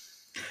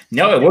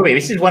 No, it will be.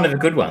 This is one of the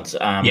good ones.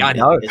 I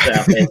know.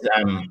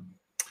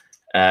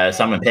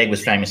 Simon Pegg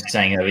was famous for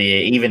saying the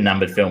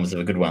even-numbered films are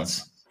the good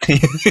ones.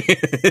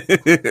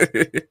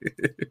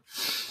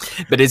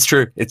 But it's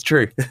true. It's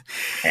true.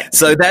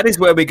 So that is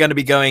where we're going to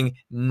be going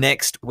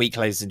next week,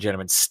 ladies and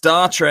gentlemen.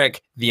 Star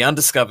Trek: The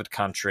Undiscovered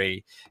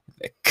Country.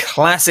 The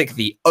classic,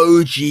 the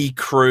OG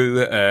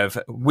crew of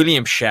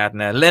William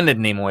Shatner, Leonard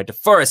Nimoy,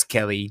 DeForest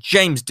Kelley,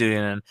 James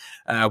Doohan,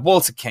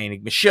 Walter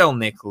Koenig, Michelle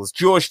Nichols,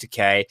 George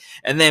Takei,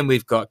 and then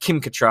we've got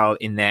Kim Cattrall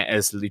in there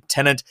as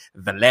Lieutenant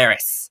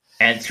Valeris.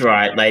 That's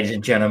right, ladies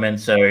and gentlemen.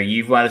 So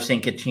you might have seen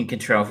Kim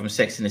Cattrall from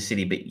Sex and the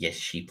City, but yes,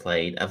 she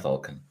played a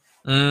Vulcan.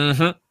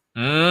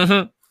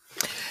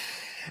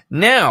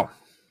 Now,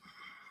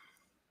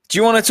 do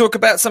you want to talk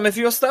about some of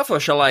your stuff, or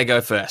shall I go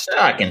first?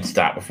 I can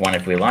start with one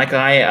if we like.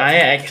 I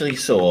actually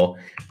saw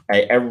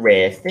a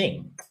rare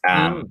thing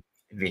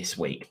this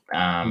week.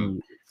 A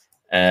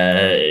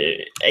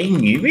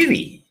new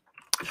movie.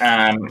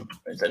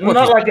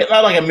 Not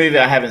like a movie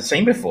I haven't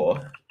seen before.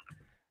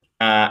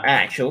 An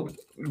actual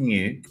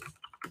new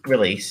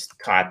release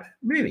type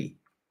movie.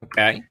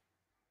 Okay.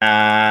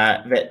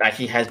 That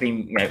actually has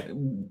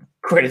been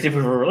credited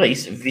with a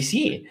release this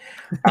year.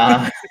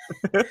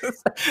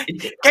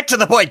 Get to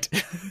the point.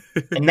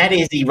 And that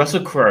is the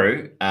Russell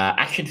Crowe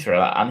action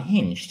thriller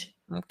Unhinged.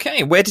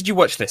 Okay, where did you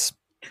watch this?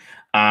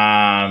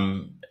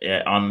 On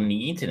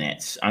the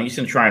internet. I'm just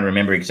going to try and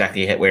remember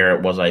exactly where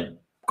it was. I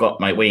got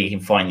where you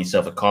can find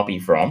yourself a copy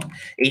from.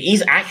 It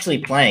is actually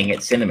playing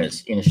at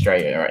cinemas in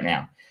Australia right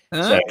now.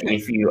 So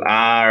if you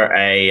are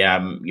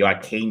you are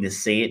keen to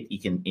see it, you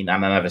can in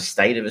another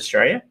state of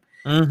Australia.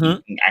 You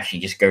can actually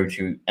just go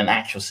to an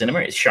actual cinema.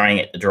 It's showing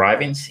at the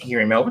drive-ins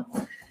here in Melbourne.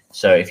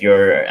 So if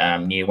you're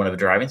near one of the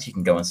drive-ins, you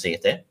can go and see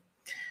it there.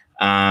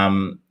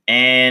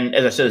 And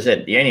as I sort of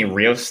said, the only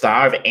real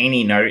star of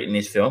any note in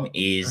this film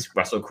is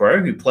Russell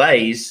Crowe, who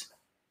plays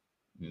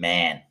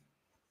Man.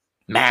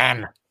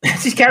 Man.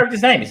 That's his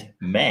character's name is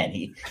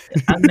Man.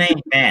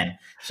 Unnamed man.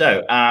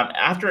 So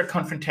after a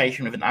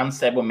confrontation with an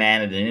unstable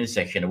man at an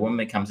intersection, a woman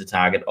becomes the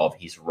target of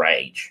his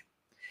rage.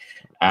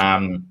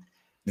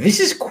 This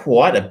is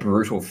quite a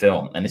brutal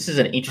film, and this is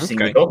an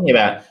interesting. Okay. We're talking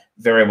about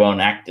very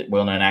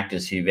well-known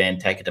actors who then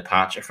take a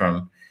departure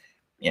from,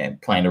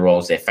 playing the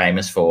roles they're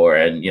famous for,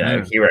 and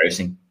heroes,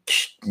 and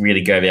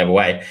really go the other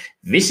way.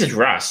 This is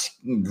Russ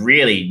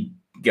really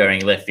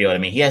going left field. I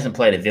mean, he hasn't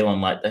played a villain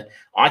like that.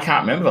 I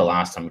can't remember the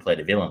last time he played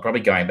a villain.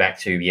 Probably going back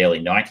to the early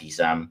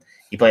 90s.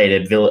 He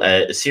played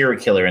a serial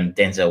killer in a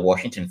Denzel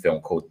Washington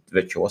film called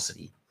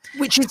Virtuosity,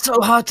 which is so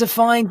hard to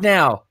find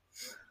now.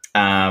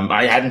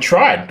 I hadn't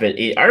tried, but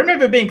I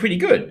remember it being pretty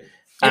good.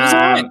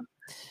 But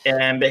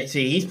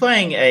see, he's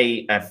playing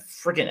a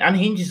freaking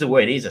unhinged is the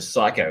word. He's a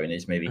psycho in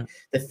this movie.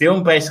 The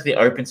film basically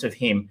opens with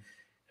him.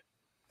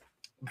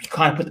 We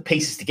kind of put the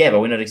pieces together.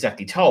 We're not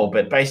exactly told,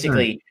 but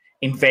basically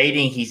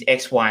invading his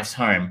ex-wife's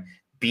home,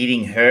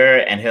 beating her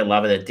and her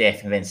lover to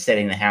death, and then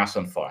setting the house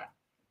on fire.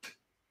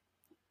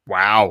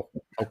 Wow.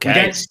 Okay. We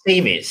don't see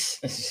this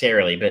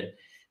necessarily, but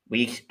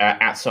we are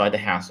outside the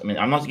house. I mean,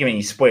 I'm not giving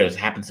you spoilers. It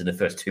happens in the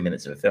first 2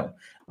 minutes of the film.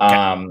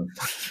 Okay.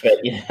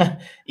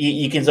 But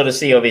you can sort of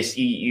see all this.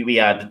 We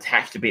are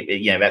detached a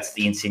bit. That's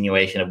the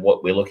insinuation of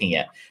what we're looking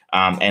at,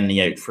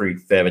 and through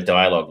further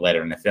dialogue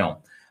later in the film.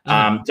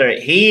 So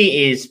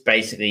he is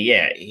basically,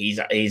 he's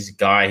a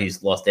guy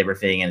who's lost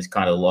everything and has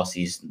kind of lost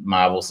his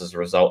marbles as a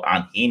result,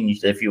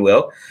 unhinged, if you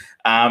will.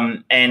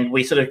 And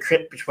we sort of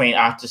crept between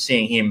after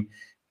seeing him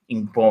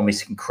perform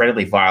this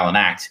incredibly violent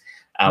act.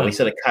 We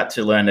sort of cut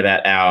to learn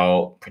about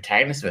our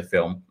protagonist of the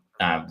film,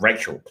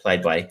 Rachel,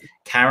 played by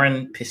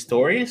Karen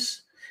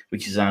Pistorius,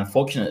 which is an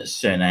unfortunate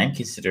surname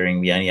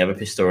considering the only other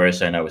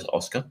Pistorius I know is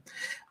Oscar.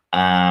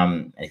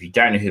 And if you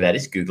don't know who that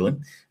is, Google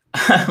him.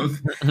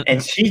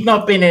 And she's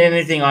not been in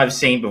anything I've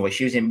seen before.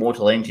 She was in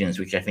Mortal Engines,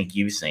 which I think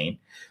you've seen.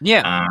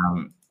 Yeah.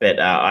 But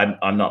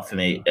I'm not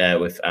familiar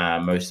with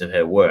most of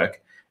her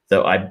work,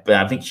 though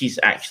I think she's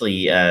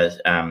actually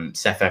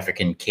South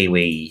African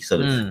Kiwi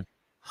sort of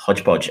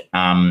hodgepodge.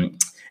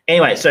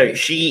 Anyway, so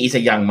she is a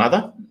young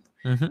mother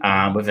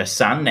with a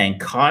son named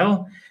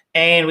Kyle,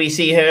 and we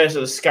see her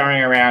sort of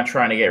scurrying around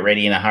trying to get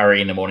ready in a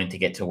hurry in the morning to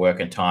get to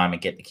work on time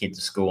and get the kids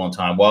to school on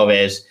time, while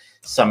there's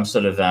some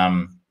sort of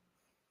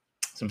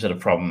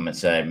problem.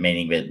 It's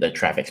meaning that the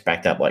traffic's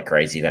backed up like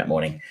crazy that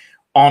morning.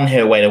 On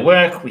her way to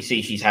work, we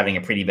see she's having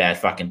a pretty bad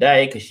fucking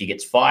day because she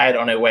gets fired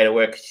on her way to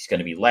work because she's going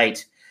to be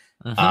late.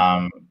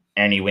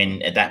 Only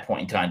when at that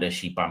point in time does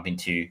she bump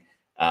into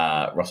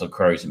Russell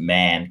Crowe's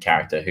Man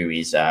character, who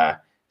is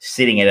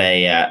sitting at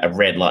a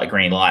red light,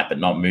 green light, but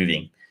not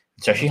moving.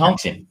 So she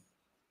honks him,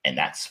 and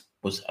that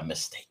was a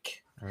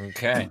mistake.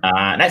 Okay.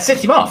 And that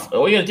sets him off.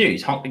 All you got to do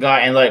is honk the guy,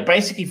 and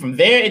basically from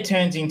there it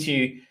turns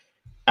into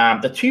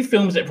the two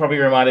films that probably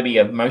reminded me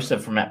of most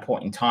of from that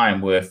point in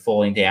time were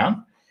Falling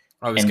Down.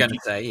 I was going to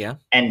say, yeah.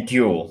 And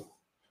Duel,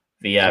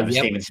 the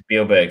Steven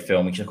Spielberg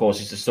film, which of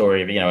course is the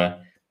story of a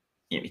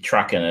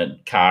truck and a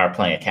car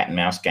playing a cat and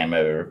mouse game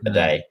over a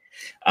day.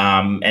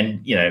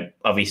 And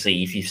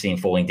obviously, if you've seen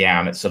Falling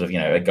Down, it's sort of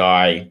a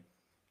guy,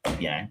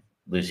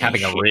 losing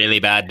having a really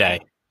bad day,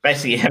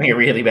 basically having a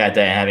really bad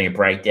day and having a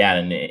breakdown,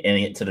 and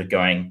it sort of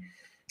going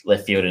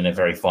left field in a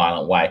very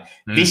violent way.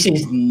 This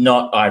is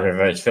not either of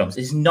those films.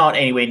 It's not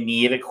anywhere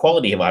near the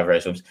quality of either of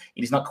those films.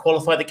 It is not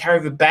qualified to carry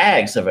the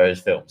bags of those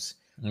films.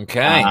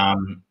 Okay.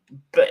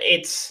 But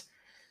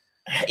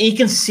you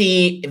can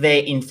see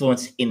their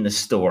influence in the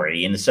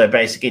story. And so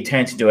basically it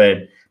turns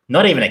into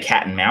not even a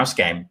cat and mouse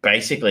game,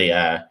 basically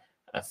a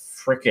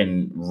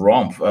freaking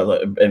romp,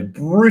 a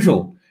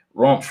brutal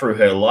romp through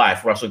her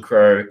life. Russell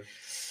Crowe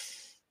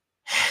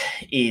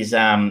is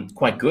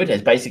quite good,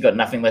 has basically got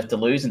nothing left to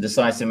lose, and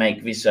decides to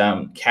make this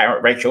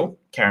Rachel,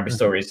 Karen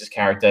Pistorius'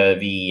 character,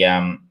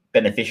 the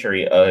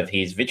beneficiary of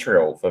his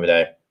vitriol for the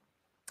day.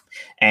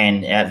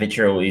 And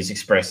vitriol is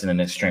expressed in an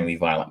extremely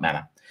violent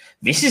manner.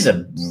 This is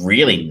a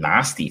really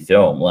nasty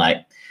film.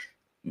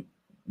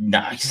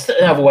 Just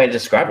another way to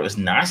describe it was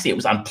nasty. It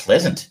was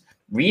unpleasant,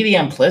 really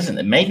unpleasant.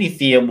 It made me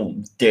feel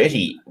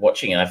dirty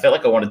watching it. I felt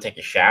like I wanted to take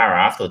a shower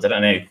afterwards. I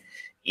don't know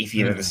if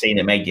you've ever seen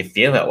it made you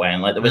feel that way.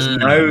 And there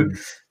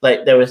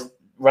was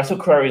Russell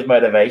Crowe's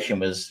motivation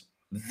was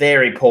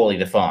very poorly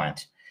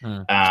defined.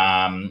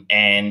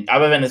 And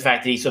other than the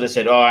fact that he sort of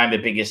said, "Oh, I'm the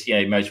biggest,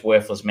 most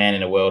worthless man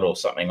in the world," or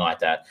something like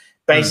that,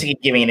 basically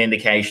giving an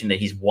indication that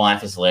his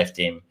wife has left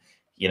him,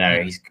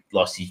 he's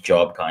lost his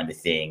job kind of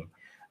thing.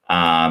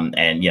 And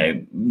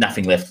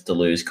nothing left to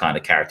lose kind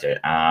of character.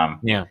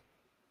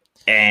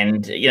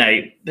 And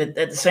but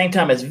at the same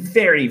time, it's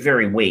very,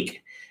 very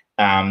weak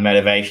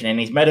motivation, and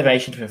his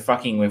motivation for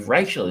fucking with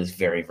Rachel is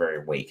very,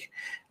 very weak.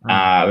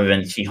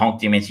 And she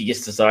honked him, and she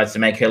just decides to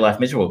make her life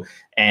miserable,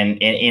 and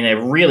in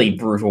a really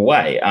brutal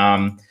way.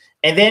 And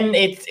then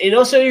it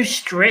also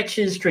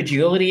stretches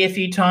credulity a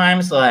few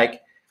times.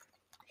 Like,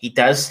 he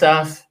does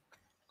stuff.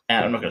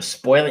 I'm not going to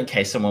spoil it in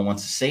case someone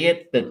wants to see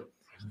it, but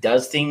he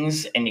does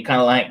things, and you're kind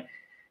of like,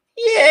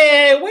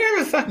 yeah, where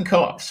are the fucking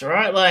cops,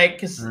 right? Like,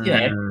 because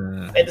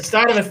At the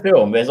start of the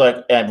film, there's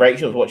like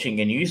Rachel's watching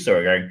a news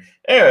story going,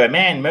 "Oh, a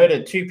man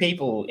murdered 2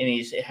 people in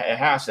his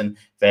house, and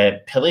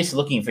the police are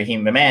looking for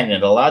him, a man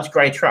in a large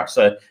grey truck.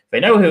 So they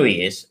know who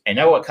he is and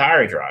know what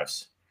car he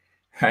drives."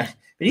 Right?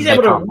 But he's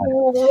able to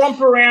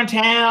romp around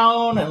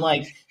town and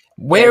like.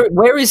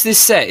 Where is this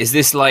set? Is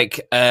this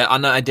like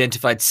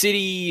unidentified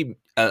city,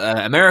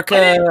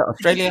 America,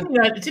 Australia?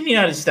 It's in the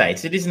United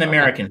States. It is an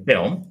American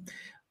film.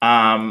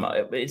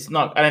 It's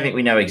not. I don't think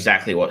we know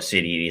exactly what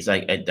city it is.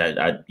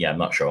 I'm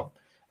not sure.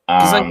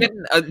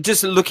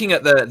 Just looking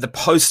at the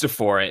poster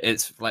for it,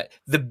 it's like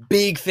the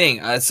big thing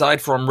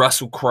aside from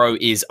Russell Crowe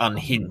is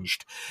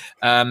unhinged.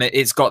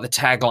 It's got the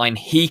tagline,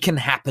 "He can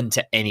happen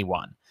to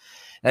anyone."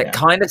 That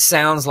kind of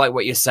sounds like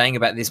what you're saying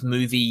about this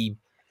movie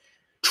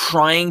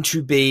trying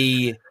to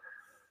be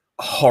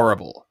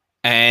horrible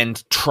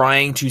and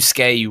trying to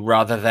scare you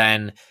rather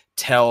than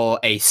tell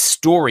a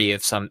story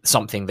of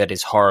something that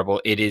is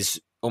horrible. It is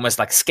almost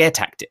like scare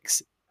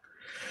tactics.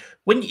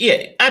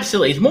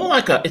 Absolutely. It's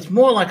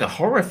more like a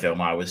horror film,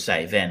 I would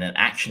say, than an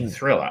action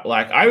thriller.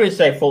 Like I would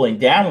say, Falling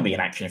Down would be an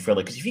action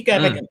thriller because if you go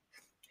back and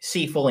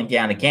see Falling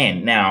Down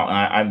again, now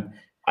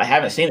I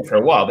haven't seen it for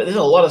a while, but there's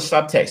a lot of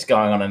subtext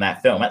going on in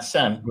that film. That's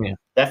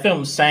that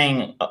film's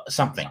saying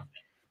something.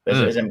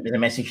 There's a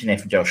message in there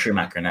from Joel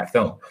Schumacher in that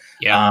film.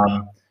 Yeah.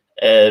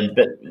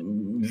 But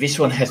this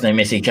one has no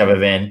message other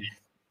than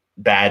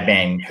bad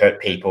men hurt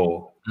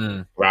people.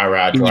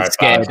 Rah, drive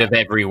scared of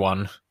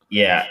everyone.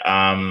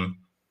 Yeah.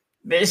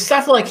 There's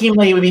stuff like him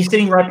where he would be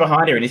sitting right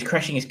behind her and he's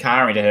crashing his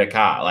car into her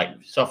car, like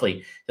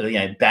softly,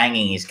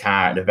 banging his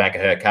car into the back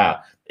of her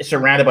car. It's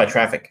surrounded by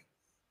traffic.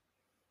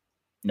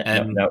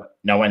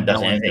 No one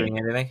does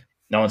anything.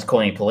 No one's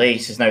calling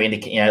police. There's no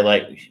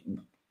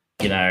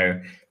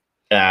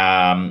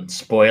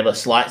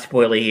slight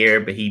spoiler here,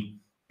 but he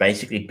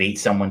basically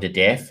beats someone to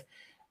death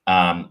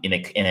in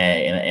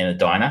a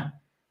diner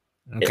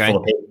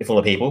full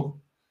of people,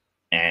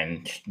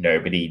 and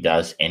nobody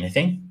does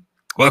anything.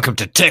 Welcome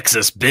to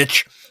Texas,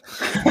 bitch.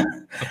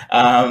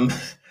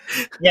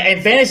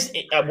 In fairness,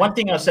 one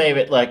thing I'll say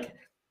about like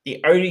the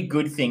only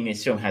good thing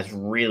this film has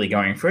really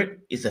going for it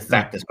is the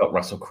fact it's got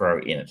Russell Crowe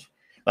in it.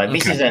 Like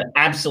this is an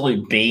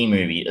absolute B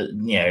movie,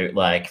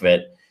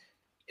 that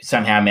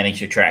somehow managed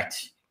to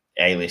attract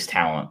A-list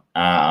talent.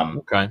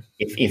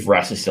 If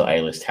Russ is still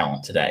A-list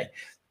talent today,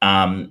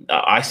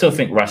 I still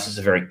think Russ is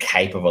a very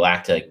capable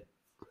actor,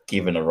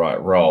 given the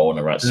right role and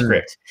the right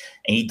script,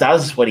 and he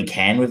does what he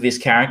can with this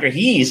character.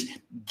 He is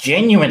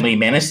genuinely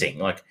menacing.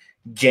 Like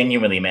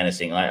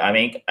I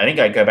think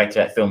I go back to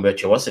that film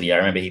Virtuosity. I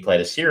remember he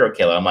played a serial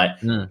killer. I'm like,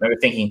 I remember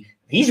thinking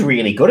he's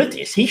really good at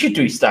this. He should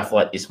do stuff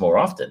like this more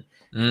often,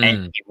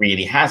 and he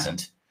really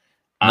hasn't.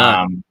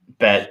 No.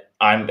 But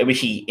I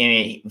wish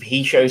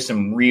he shows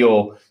some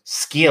real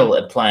skill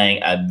at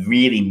playing a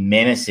really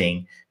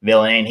menacing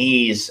villain. And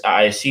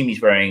I assume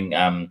he's wearing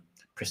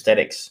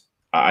prosthetics.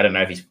 I don't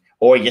know if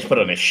or he just put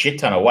on a shit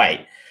ton of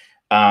weight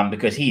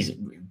because he's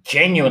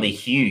genuinely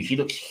huge. He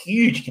looks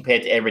huge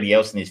compared to everybody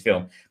else in this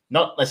film.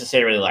 Not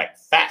necessarily like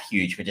fat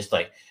huge, but just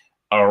like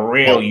a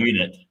real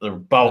unit,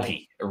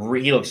 bulky.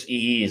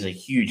 He is a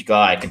huge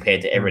guy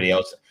compared to everybody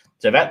else.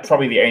 So that's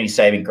probably the only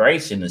saving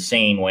grace in the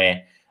scene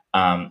where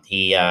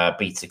he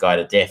beats the guy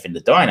to death in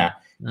the diner.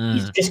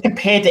 He's just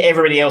compared to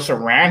everybody else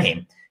around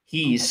him.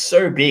 He is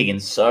so big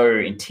and so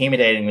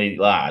intimidatingly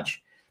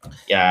large.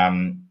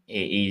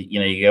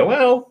 You go,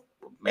 well,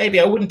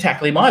 maybe I wouldn't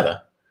tackle him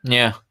either.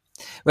 Yeah.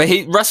 Well,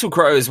 Russell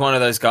Crowe is one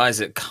of those guys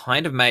that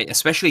kind of made,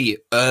 especially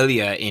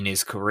earlier in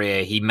his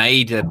career, he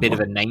made a bit of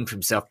a name for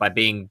himself by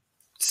being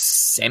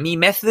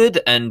semi-method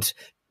and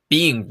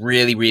being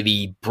really,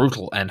 really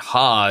brutal and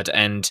hard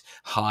and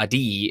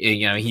hardy.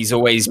 He's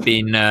always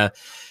been...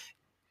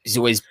 he's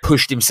always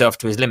pushed himself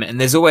to his limit.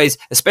 And there's always,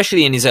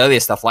 especially in his earlier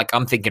stuff, like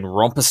I'm thinking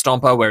Romper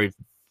Stomper, where he's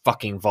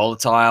fucking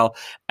volatile,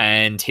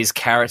 and his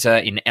character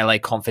in LA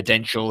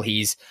Confidential,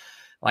 he's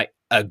like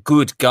a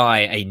good guy,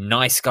 a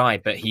nice guy,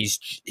 but he's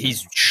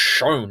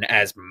shown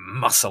as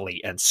muscly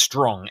and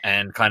strong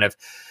and kind of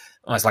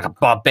almost like a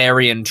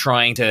barbarian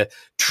trying to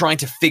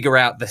figure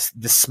out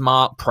the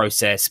smart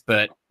process,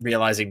 but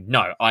realizing,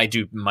 no, I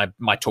do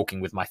my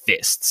talking with my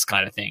fists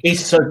kind of thing.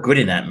 He's so good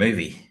in that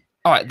movie.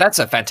 All right, that's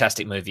a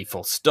fantastic movie,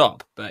 full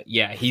stop. But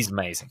yeah, he's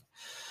amazing.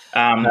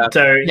 Look,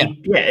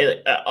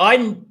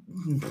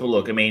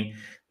 I mean,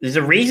 there's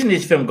a reason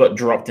this film got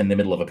dropped in the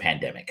middle of a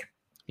pandemic.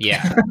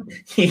 Yeah.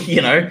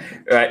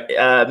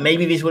 Right.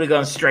 Maybe this would have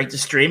gone straight to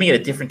streaming at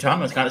a different time.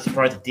 I was kind of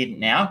surprised it didn't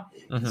now,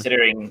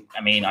 considering,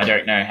 I mean, I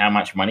don't know how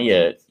much money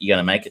you're going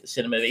to make at the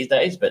cinema these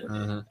days, but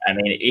I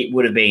mean, it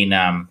would have been,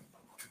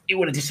 it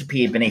would have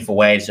disappeared beneath the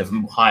waves of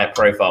higher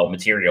profile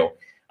material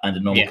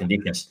under normal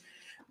conditions.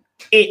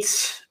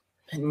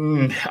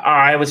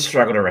 I would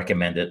struggle to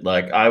recommend it.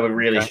 Like, I would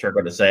really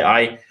struggle to say.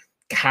 I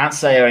can't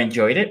say I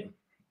enjoyed it.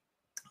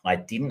 I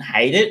didn't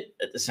hate it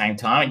at the same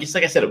time. Just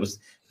like I said, it was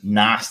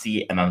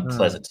nasty and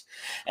unpleasant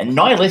and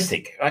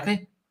nihilistic.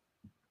 Okay.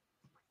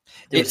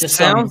 It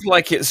sounds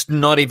like it's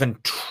not even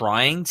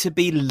trying to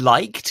be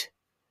liked.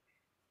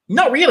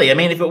 Not really. I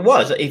mean, if it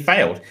was, it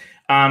failed.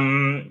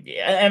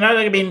 And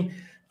I mean,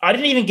 I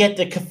didn't even get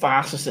the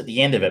catharsis at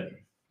the end of it.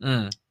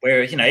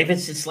 Whereas, if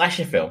it's a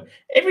slasher film,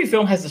 every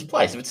film has this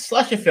place. If it's a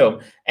slasher film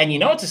and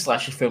it's a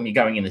slasher film you're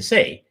going in to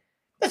see,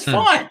 that's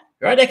fine,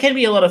 right? That can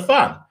be a lot of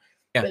fun.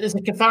 Yeah. But there's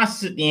a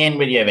catharsis at the end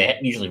where you have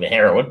usually the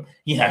heroine,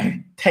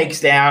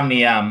 takes down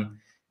the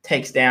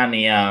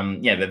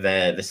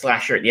the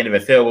slasher at the end of a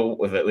film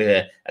with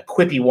a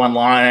quippy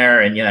one-liner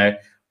and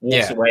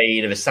walks away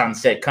into the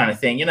sunset kind of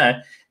thing,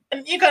 and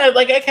you're kind of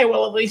like, okay,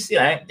 well, at least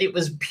it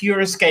was pure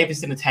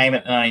escapist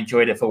entertainment and I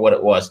enjoyed it for what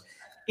it was.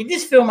 In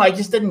this film, I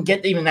just didn't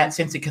get even that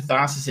sense of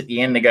catharsis at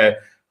the end to go.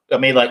 I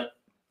mean, like,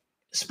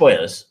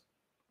 spoilers: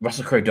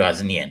 Russell Crowe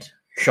dies in the end.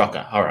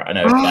 Shocker! All right, I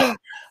know.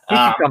 He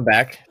can come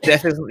back.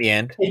 Death isn't the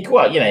end.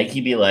 Well, he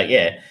could be like,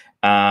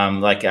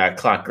 like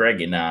Clark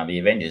Gregg in the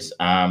Avengers.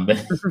 But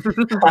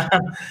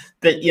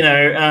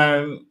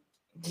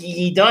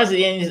he dies at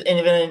the end,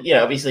 and then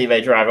obviously they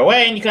drive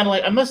away, and you kind of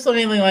like, I must have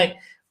been like,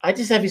 I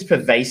just have this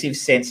pervasive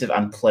sense of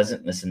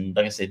unpleasantness, and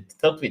like I said,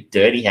 felt a bit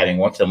dirty having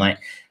watched it. I'm like,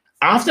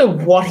 after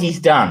what he's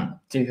done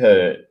to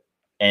her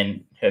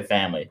and her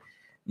family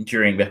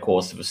during the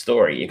course of the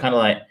story, you're kind of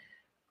like,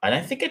 I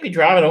don't think I'd be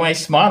driving away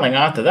smiling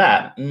after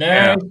that.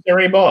 No,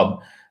 sorry,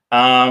 Bob.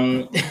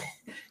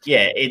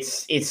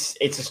 It's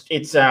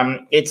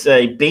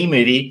a B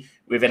movie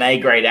with an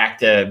A-grade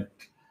actor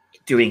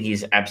doing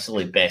his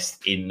absolute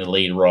best in the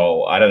lead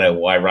role. I don't know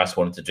why Russ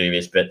wanted to do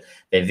this, but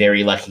they're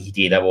very lucky he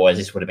did. Otherwise,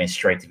 this would have been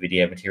straight to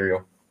video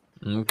material.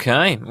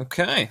 Okay.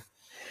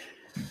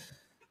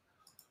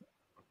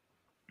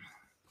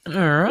 All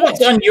right.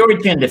 What's on your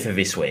agenda for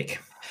this week?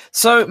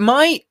 So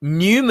my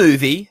new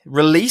movie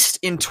released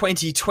in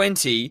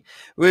 2020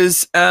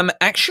 was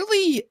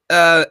actually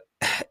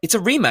it's a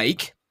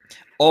remake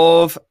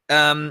of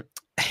a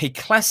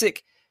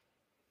classic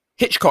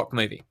Hitchcock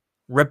movie,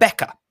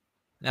 Rebecca.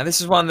 Now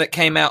this is one that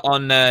came out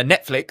on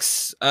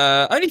Netflix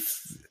only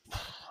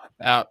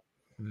about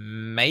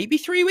maybe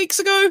 3 weeks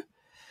ago,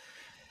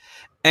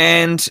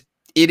 and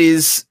it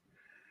is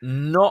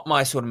not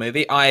my sort of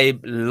movie. I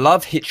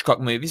love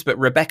Hitchcock movies, but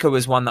Rebecca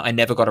was one that I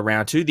never got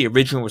around to. The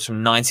original was from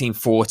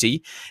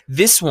 1940.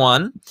 This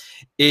one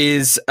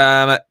is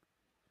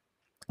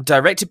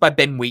directed by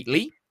Ben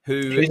Wheatley,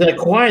 who's an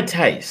acquired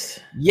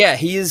taste. Yeah,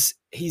 he's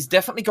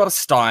definitely got a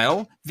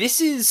style.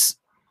 This is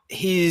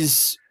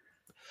his...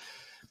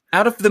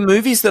 Out of the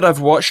movies that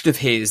I've watched of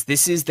his,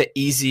 this is the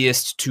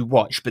easiest to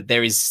watch, but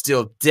there is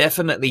still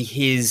definitely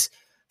his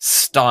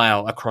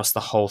style across the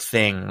whole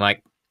thing.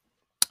 Like,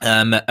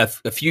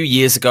 a few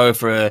years ago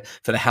for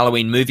the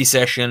Halloween movie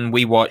session,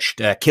 we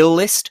watched Kill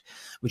List,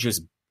 which was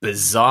a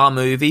bizarre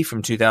movie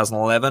from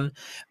 2011.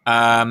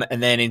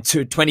 And then in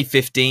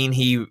 2015,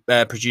 he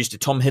produced a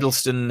Tom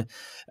Hiddleston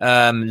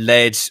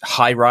led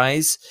High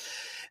Rise.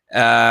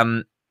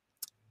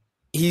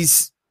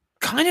 He's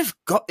kind of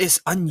got this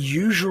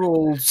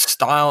unusual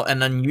style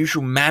and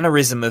unusual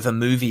mannerism of a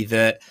movie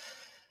that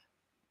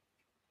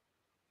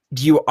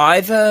you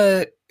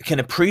either can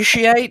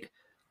appreciate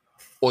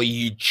or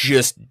you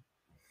just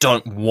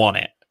don't want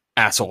it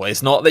at all.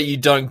 It's not that you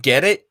don't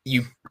get it,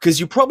 because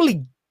you're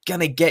probably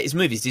gonna get his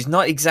movies. He's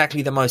not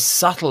exactly the most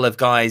subtle of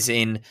guys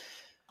in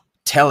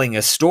telling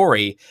a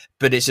story,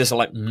 but it's just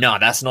like, no,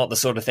 that's not the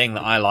sort of thing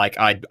that I like.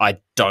 I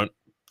don't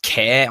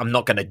care. I'm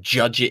not going to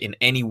judge it in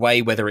any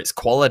way, whether it's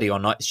quality or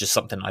not. It's just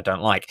something I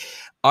don't like.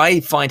 I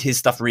find his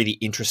stuff really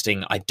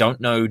interesting. I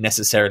don't know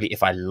necessarily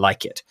if I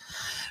like it,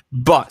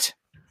 but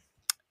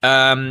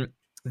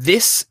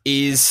this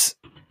is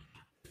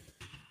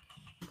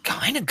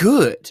kind of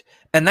good,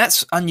 and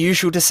that's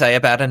unusual to say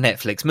about a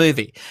Netflix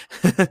movie.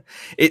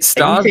 It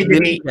stars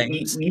Lily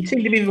James. You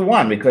seem to be the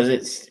one, because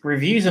its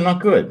reviews are not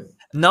good.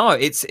 No,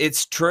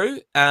 it's true,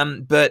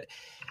 but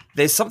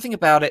there's something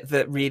about it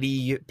that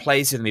really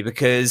plays with me,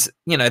 because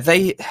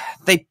they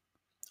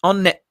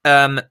on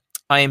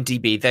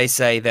IMDb they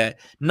say that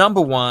number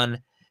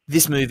one,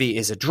 this movie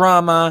is a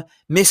drama,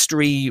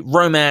 mystery,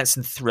 romance,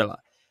 and thriller.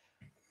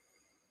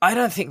 I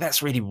don't think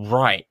that's really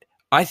right.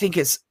 I think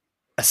it's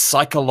a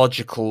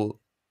psychological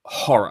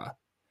horror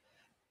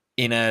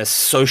in a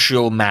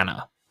social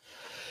manner,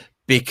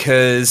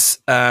 because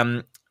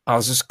I'll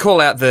just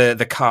call out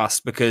the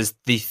cast, because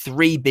the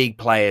three big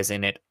players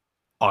in it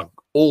are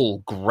all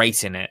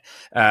great in it.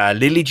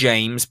 Lily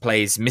James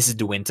plays Mrs.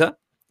 De Winter,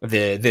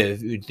 the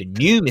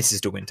new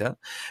Mrs. De Winter.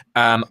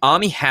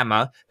 Armie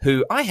Hammer,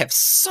 who I have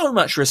so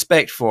much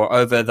respect for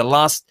over the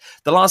last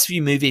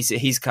few movies that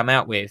he's come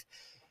out with.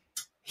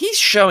 He's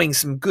showing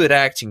some good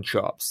acting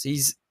chops.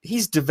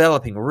 He's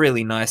developing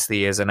really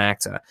nicely as an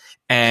actor.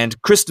 And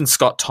Kristen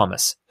Scott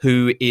Thomas,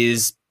 who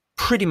is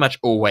pretty much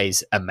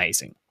always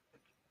amazing.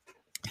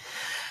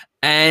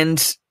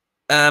 And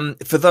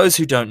for those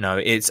who don't know,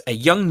 it's a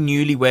young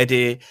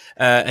newlywed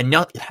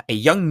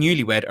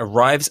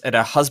arrives at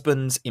her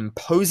husband's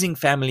imposing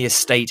family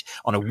estate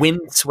on a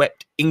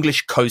windswept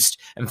English coast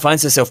and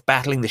finds herself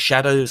battling the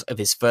shadows of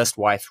his first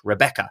wife,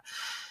 Rebecca,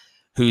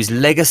 whose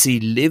legacy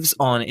lives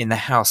on in the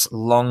house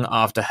long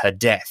after her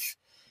death.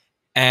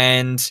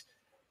 And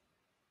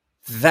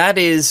that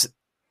is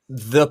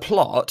the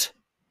plot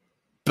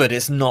but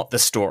it's not the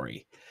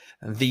story.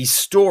 The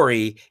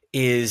story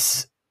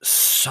is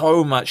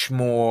so much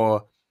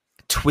more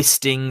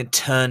twisting,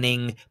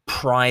 turning,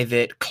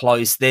 private,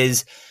 close.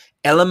 There's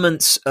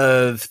elements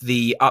of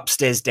the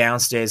upstairs,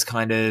 downstairs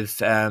kind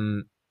of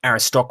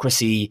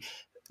aristocracy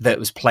that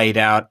was played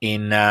out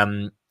in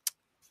Downton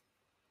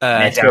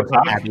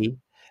Abbey,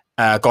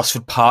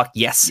 Gosford Park.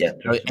 Yes, yeah,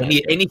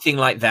 anything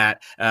like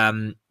that.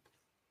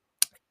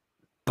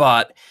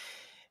 But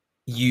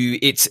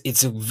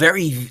it's a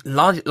very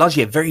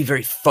largely a very,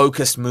 very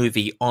focused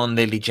movie on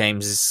Lily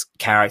James's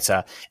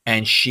character,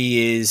 and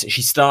she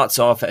starts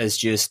off as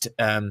just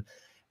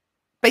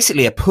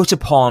basically a put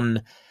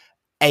upon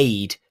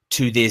aide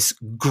to this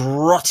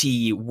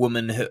grotty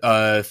woman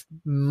of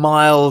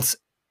mild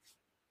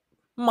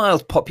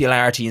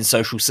popularity in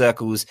social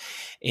circles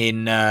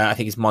in I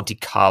think it's Monte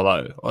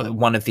Carlo, or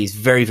one of these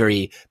very,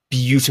 very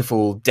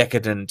beautiful,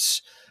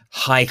 decadent,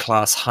 high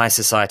class, high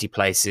society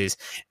places,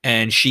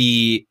 and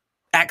she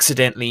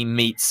accidentally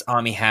meets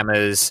Armie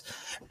Hammer's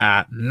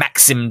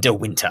Maxim de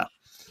Winter.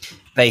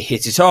 They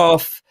hit it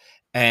off,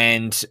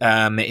 and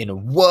in a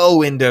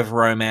whirlwind of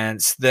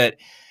romance that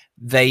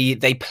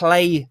they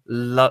play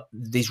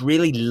these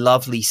really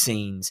lovely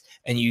scenes,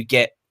 and you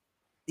get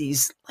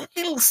these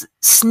little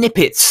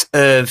snippets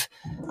of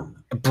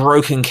a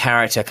broken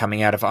character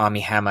coming out of Armie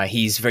Hammer.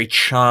 He's very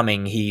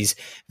charming, he's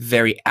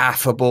very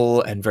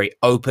affable and very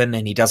open,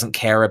 and he doesn't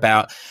care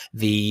about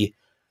the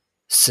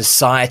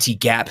society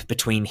gap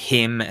between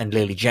him and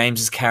Lily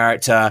James's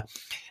character.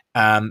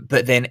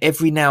 But then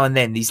every now and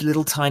then these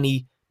little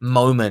tiny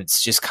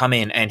moments just come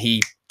in, and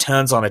he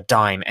turns on a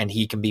dime, and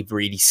he can be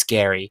really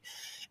scary.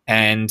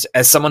 And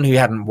as someone who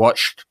hadn't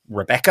watched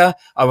Rebecca,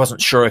 I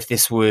wasn't sure if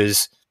this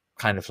was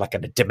kind of like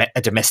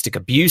a domestic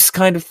abuse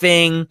kind of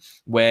thing,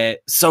 where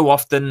so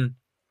often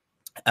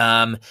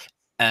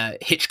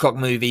Hitchcock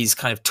movies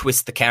kind of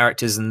twist the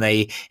characters and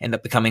they end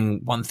up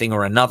becoming one thing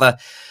or another.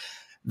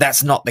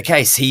 That's not the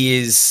case.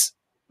 He's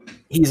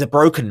a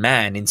broken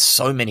man in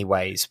so many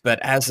ways, but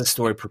as the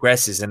story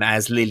progresses and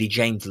as Lily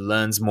James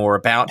learns more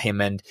about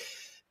him, and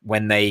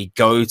when they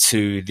go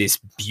to this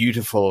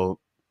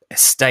beautiful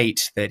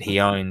estate that he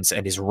owns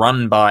and is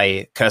run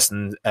by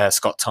Kirsten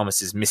Scott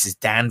Thomas's Mrs.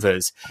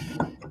 Danvers,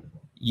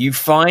 you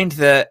find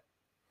that,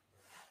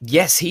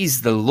 yes,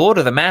 he's the lord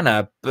of the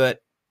manor,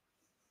 but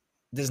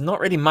there's not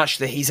really much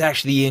that he's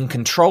actually in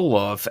control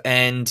of,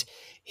 and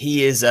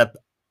he is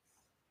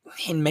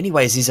in many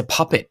ways, he's a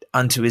puppet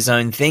unto his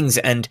own things,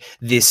 and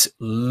this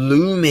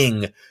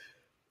looming,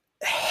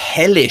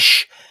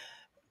 hellish,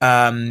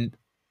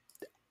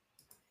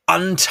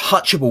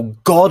 untouchable,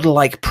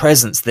 godlike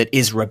presence that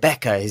is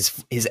Rebecca,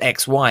 his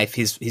ex-wife,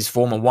 his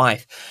former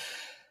wife.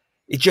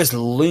 It just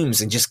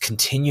looms and just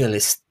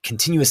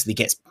continuously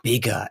gets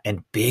bigger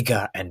and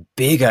bigger and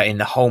bigger in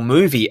the whole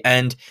movie,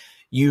 and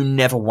you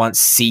never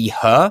once see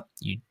her.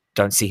 You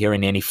don't see her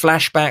in any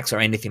flashbacks or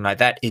anything like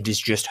that. It is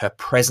just her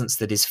presence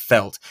that is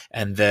felt,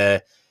 and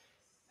the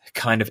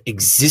kind of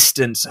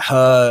existence,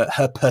 her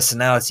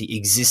personality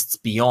exists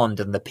beyond,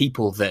 and the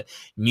people that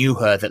knew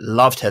her, that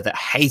loved her, that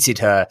hated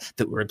her,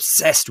 that were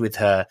obsessed with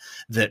her,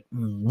 that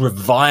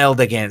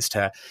reviled against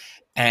her.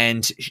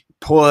 And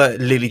poor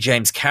Lily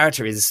James'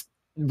 character is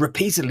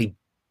repeatedly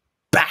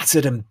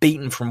battered and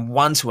beaten from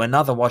one to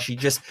another, while she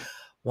just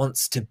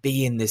wants to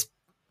be in this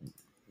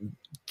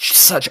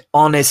such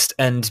honest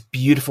and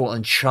beautiful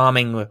and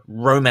charming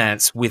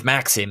romance with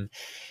Maxim.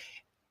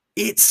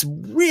 It's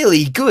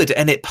really good,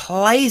 and it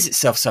plays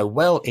itself so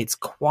well. It's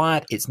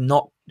quiet. It's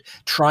not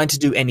trying to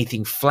do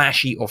anything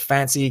flashy or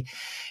fancy.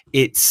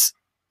 It's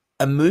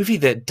a movie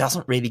that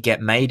doesn't really get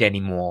made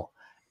anymore,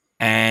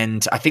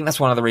 and I think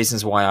that's one of the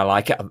reasons why I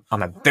like it.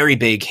 I'm a very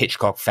big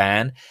Hitchcock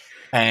fan.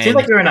 And seems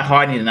like you're in a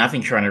hiding to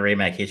nothing trying to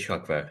remake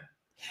Hitchcock, though.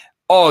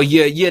 Oh,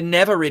 you're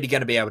never really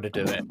going to be able to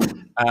do it.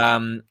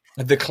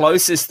 The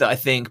closest that I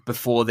think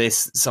before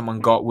this someone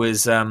got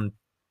was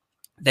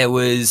there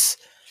was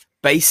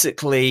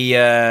basically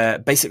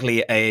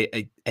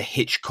a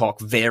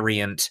Hitchcock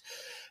variant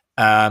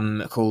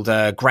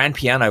called Grand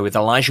Piano with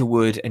Elijah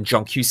Wood and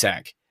John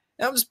Cusack.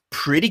 That was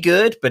pretty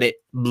good, but it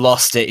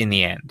lost it in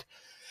the end.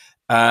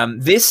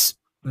 This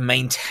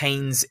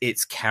maintains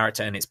its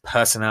character and its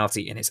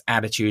personality and its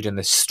attitude and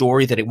the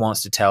story that it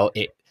wants to tell.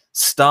 It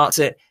starts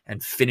it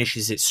and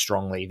finishes it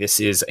strongly. This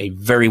is a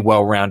very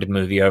well-rounded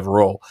movie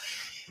overall.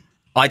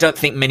 I don't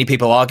think many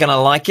people are going to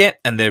like it,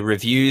 and the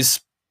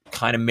reviews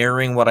kind of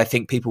mirroring what I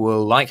think people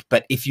will like.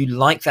 But if you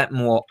like that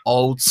more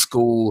old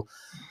school,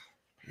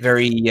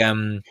 very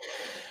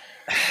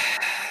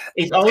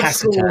it's old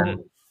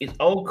school. It's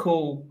old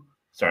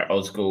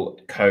school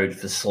code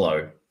for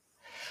slow.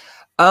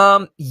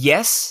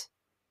 Yes,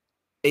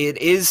 it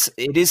is.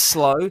 It is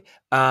slow.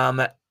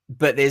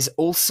 But there's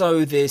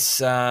also this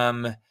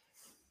kind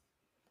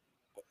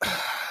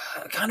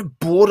of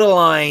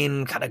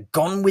borderline, kind of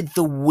Gone with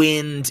the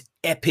Wind,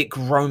 epic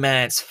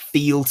romance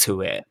feel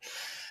to it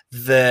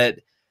that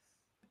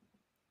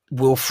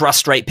will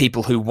frustrate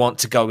people who want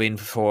to go in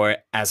for it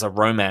as a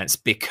romance,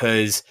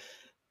 because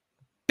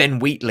Ben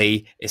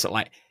Wheatley is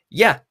like,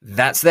 yeah,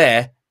 that's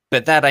there.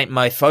 but that ain't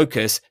my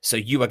focus, so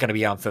you are going to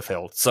be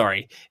unfulfilled.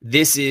 Sorry.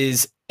 This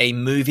is a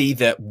movie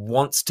that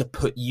wants to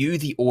put you,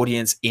 the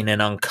audience, in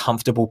an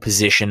uncomfortable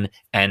position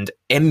and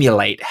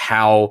emulate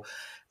how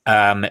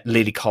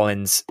Lily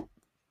Collins'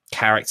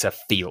 character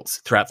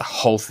feels throughout the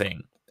whole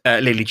thing.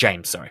 Lily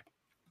James, sorry.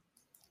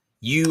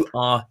 You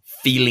are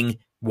feeling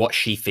what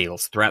she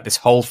feels throughout this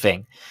whole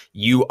thing.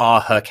 You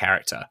are her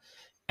character,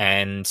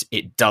 and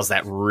it does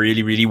that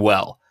really, really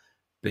well.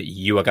 But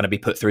you are going to be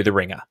put through the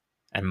ringer,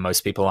 and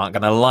most people aren't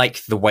going to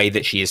like the way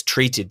that she is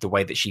treated, the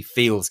way that she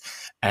feels.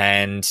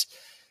 And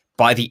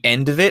by the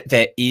end of it,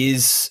 there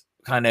is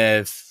kind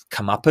of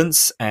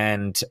comeuppance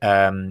and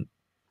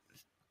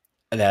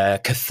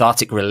the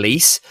cathartic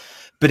release,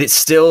 but it's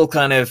still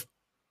kind of,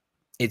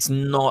 it's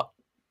not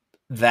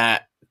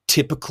that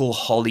typical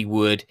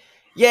Hollywood,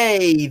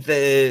 yay,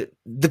 the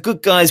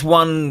good guys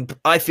won,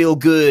 I feel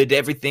good,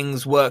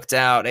 everything's worked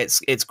out,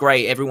 it's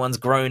great, everyone's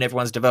grown,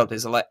 everyone's developed.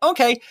 It's like,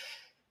 okay,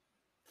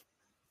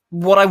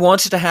 what I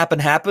wanted to happen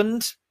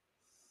happened,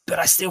 but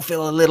I still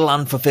feel a little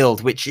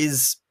unfulfilled, which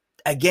is,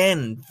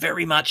 again,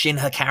 very much in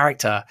her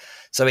character.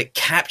 So it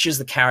captures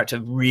the character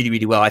really,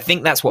 really well. I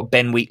think that's what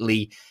Ben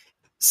Wheatley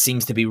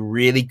seems to be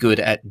really good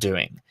at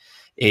doing,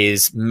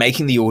 is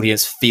making the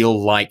audience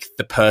feel like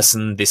the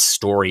person this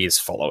story is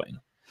following.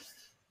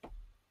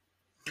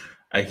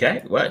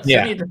 Okay, well, it's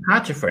only a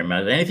departure for him.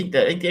 I think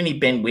the only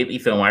Ben Wheatley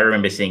film I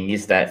remember seeing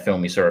is that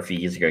film we saw a few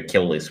years ago,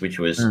 Kill List, which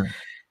was,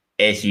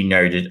 as you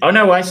noted. Oh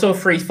no, I saw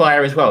Free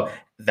Fire as well.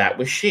 That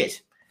was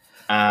shit.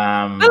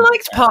 I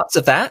liked parts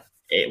of that.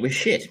 It was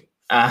shit.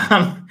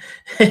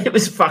 It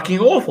was fucking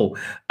awful.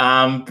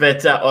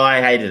 But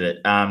I hated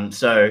it.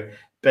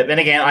 But then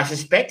again, I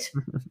suspect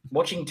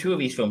watching two of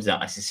his films now,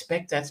 I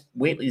suspect that's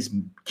Wheatley's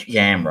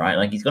jam, right?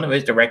 Like he's one of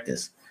those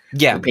directors.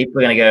 Yeah, people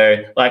are going to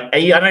go like,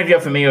 I don't know if you're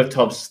familiar with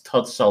Todd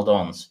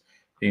Saldons,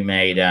 who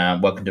made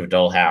Welcome to the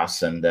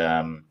Dollhouse and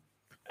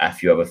a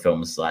few other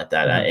films like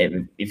that.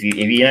 If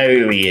you know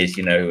who he is,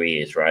 you know who he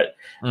is, right?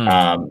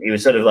 He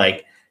was sort of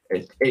like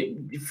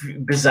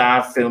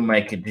bizarre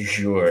filmmaker du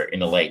jour in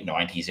the late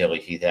 90s, early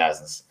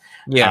 2000s.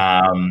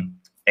 Yeah.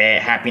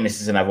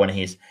 Happiness is another one of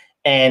his.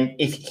 And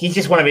if he's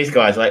just one of these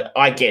guys, like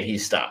I get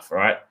his stuff,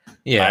 right?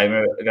 Yeah. I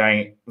remember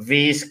going,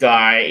 this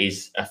guy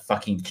is a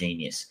fucking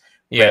genius.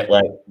 Yeah. But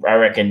like I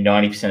reckon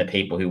 90% of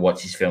people who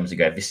watch his films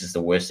go, this is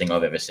the worst thing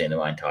I've ever seen in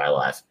my entire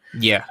life.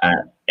 Yeah.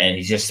 And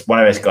he's just one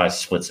of those guys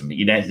who splits them.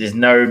 You know, there's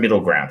no middle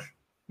ground.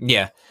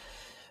 Yeah.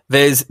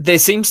 There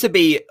seems to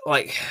be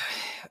like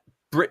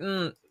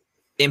Britain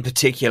in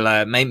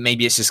particular,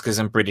 maybe it's just because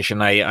I'm British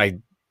and I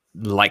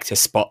like to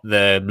spot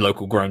the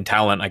local grown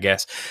talent, I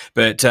guess.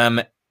 But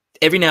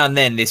every now and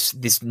then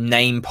this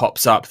name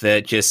pops up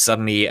that just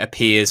suddenly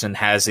appears and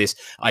has this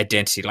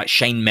identity, like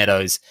Shane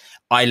Meadows.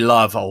 I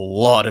love a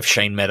lot of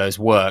Shane Meadows'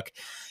 work,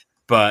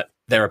 but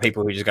there are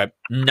people who just go,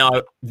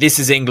 no, This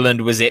Is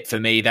England was it for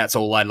me. That's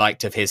all I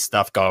liked of his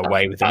stuff. Go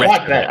away with the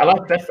rest. I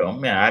like that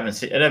film. Yeah, I haven't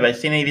seen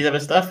any of his other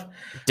stuff.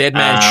 Dead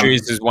Man's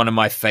Shoes is one of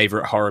my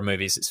favorite horror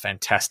movies. It's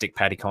fantastic.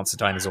 Paddy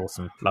Considine is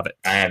awesome. Love it.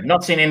 I have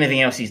not seen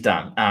anything else he's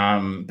done.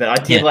 But I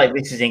did like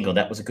This Is England.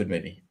 That was a good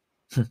movie.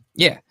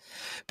 Yeah.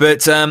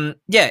 But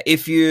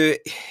if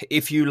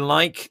you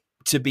like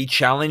to be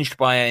challenged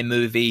by a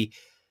movie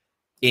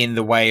in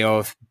the way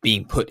of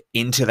being put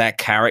into that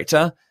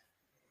character,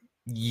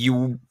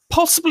 you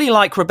possibly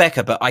like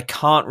Rebecca, but I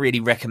can't really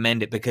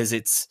recommend it because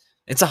it's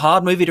a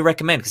hard movie to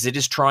recommend because it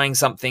is trying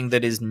something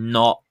that is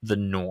not the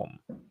norm.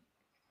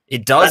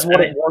 It does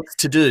what it wants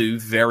to do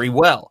very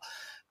well,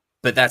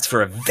 but that's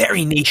for a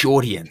very niche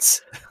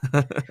audience.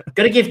 Got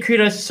to give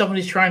kudos to someone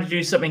who's trying to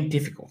do something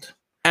difficult.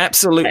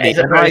 Absolutely.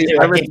 And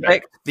I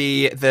respect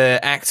the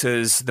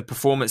actors, the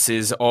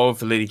performances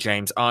of Lily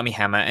James, Armie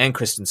Hammer, and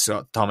Kristen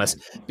Scott Thomas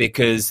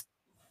because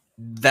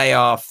they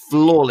are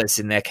flawless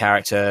in their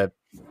character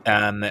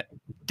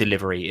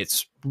delivery.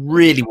 It's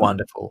really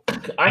wonderful.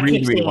 I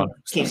keep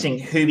seeing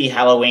Hubie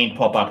Halloween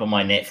pop up on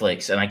my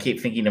Netflix, and I keep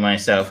thinking to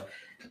myself,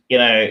 you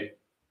know,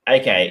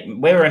 okay,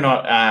 whether or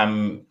not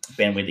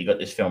Ben Wheatley got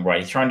this film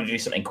right, he's trying to do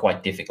something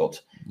quite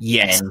difficult.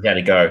 Yes. And he's got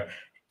to go.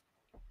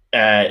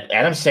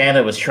 Adam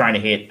Sandler was trying to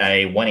hit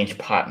a 1-inch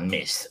part and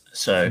miss.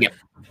 So,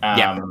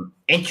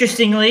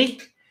 interestingly,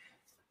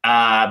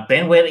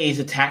 Ben Wheatley is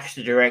attached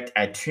to direct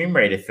a Tomb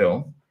Raider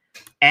film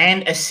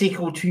and a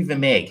sequel to The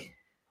Meg.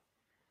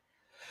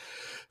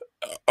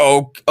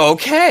 Oh,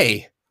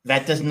 okay.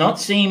 That does not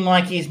seem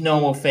like his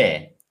normal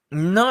fare.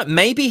 No,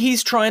 maybe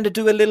he's trying to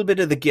do a little bit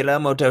of the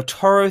Guillermo del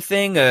Toro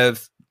thing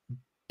of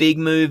big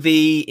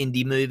movie,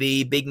 indie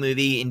movie, big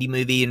movie, indie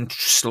movie, and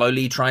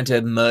slowly trying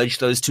to merge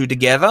those two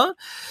together.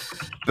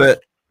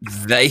 But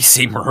they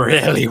seem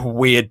really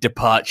weird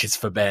departures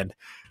for Ben.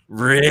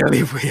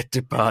 Really weird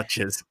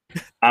departures.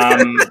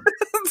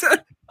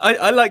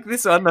 I like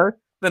this one, though.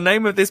 The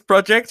name of this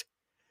project?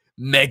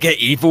 Mega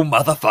Evil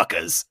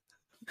Motherfuckers.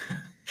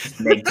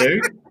 Meg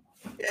 2?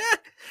 Yeah.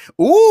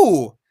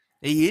 Ooh,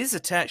 he is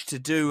attached to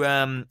do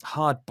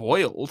Hard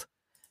Boiled.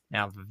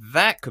 Now,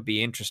 that could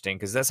be interesting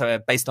because that's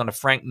based on a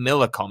Frank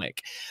Miller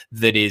comic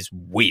that is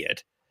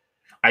weird.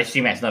 I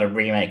assume that's not a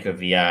remake of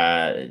the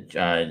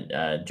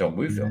John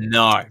Woo film.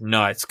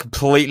 No, it's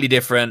completely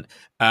different.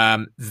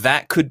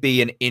 That could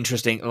be an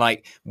interesting,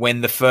 like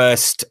when the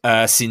first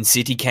Sin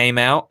City came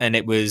out, and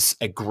it was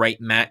a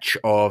great match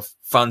of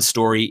fun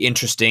story,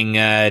 interesting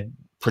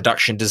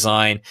production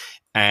design,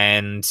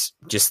 and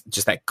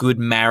just that good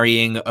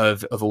marrying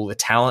of all the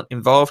talent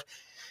involved.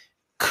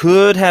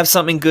 Could have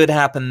something good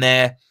happen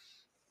there,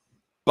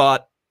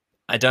 but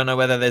I don't know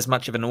whether there's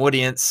much of an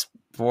audience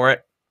for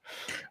it.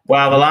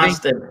 Well, the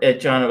last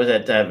John, it was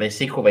the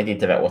sequel they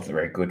did to that wasn't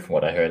very good, from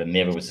what I heard, and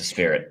never was the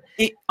spirit.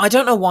 I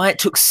don't know why it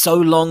took so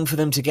long for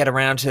them to get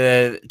around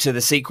to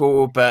the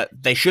sequel, but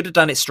they should have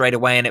done it straight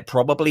away, and it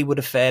probably would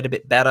have fared a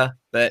bit better.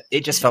 But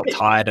it just felt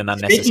tired and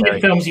unnecessary. Speaking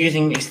of films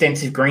using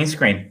extensive green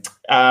screen,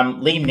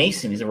 Liam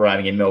Neeson is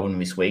arriving in Melbourne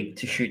this week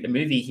to shoot the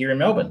movie here in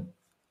Melbourne.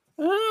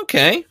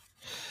 Okay.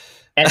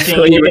 And I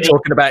thought you were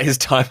talking about his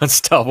time on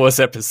Star Wars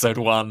Episode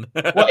 1.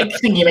 Well,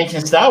 interesting you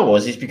mentioned Star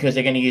Wars is because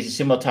they're going to use a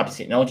similar type of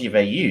technology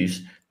they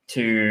use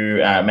to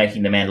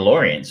making The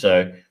Mandalorian.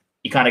 So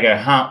you kind of go,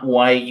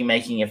 why are you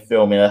making a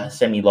film in a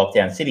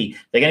semi-lockdown city?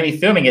 They're going to be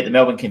filming at the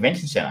Melbourne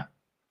Convention Centre.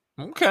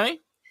 Okay.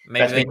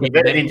 Maybe they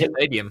converted into a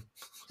stadium.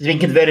 It's been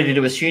converted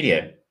into a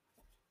studio.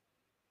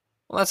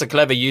 Well, that's a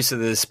clever use of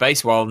the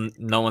space while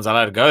no one's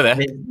allowed to go there.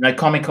 There's no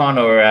Comic-Con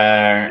or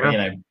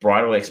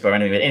Bridal Expo or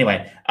anything. But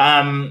anyway,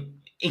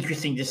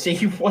 interesting to see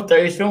what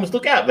those films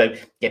look out. Though,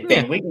 get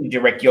Ben Wheatley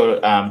direct your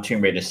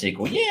Tomb Raider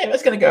sequel. Yeah,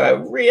 that's going to go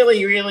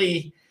really,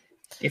 really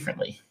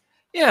differently.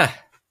 Yeah,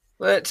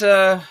 but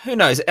who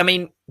knows? I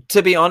mean,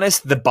 to be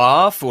honest, the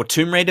bar for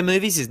Tomb Raider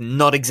movies is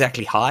not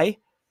exactly high.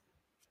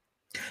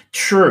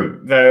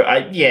 True, though.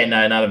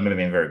 None of them have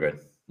been very good.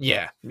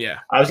 Yeah.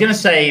 I was going to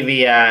say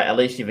the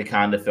Alicia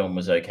Vikander film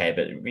was okay,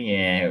 but it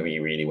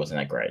really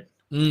wasn't that great.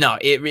 No,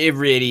 it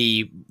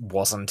really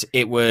wasn't.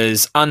 It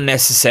was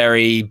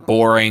unnecessary,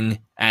 boring,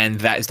 and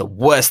that is the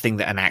worst thing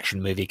that an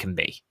action movie can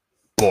be.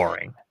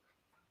 Boring.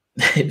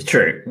 It's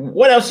true.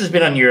 What else has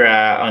been on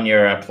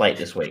your plate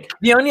this week?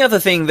 The only other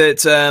thing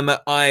that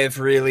I've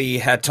really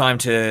had time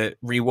to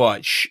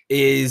rewatch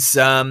is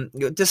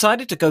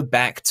decided to go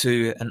back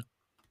to an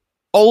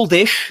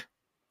oldish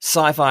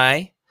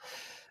sci-fi,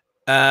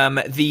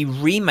 the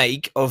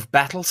remake of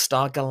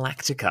Battlestar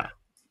Galactica.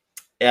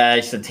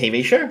 It's a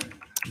TV show?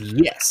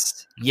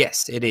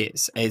 Yes, it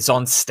is. It's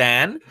on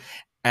Stan,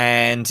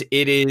 and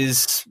it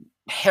is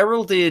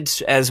heralded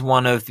as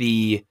one of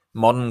the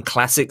modern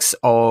classics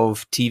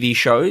of TV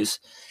shows.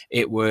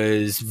 It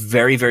was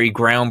very, very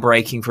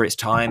groundbreaking for its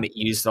time. It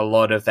used a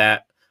lot of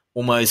that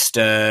almost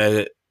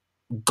gonzo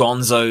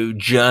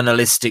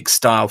journalistic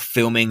style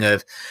filming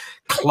of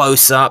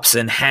close-ups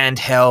and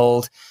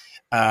handheld.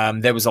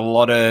 There was a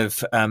lot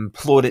of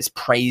plaudits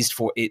praised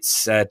for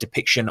its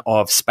depiction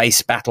of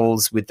space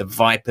battles with the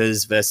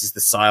Vipers versus the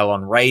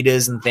Cylon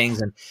Raiders and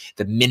things, and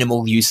the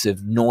minimal use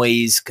of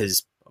noise,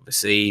 because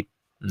obviously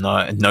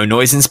no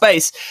noise in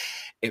space.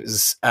 It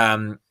was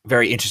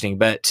very interesting.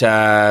 But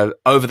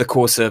over the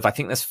course of, I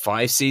think there's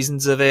 5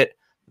 seasons of it,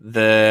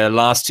 the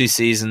last 2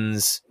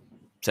 seasons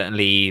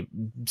certainly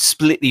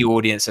split the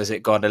audience as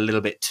it got a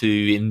little bit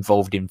too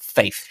involved in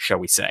faith, shall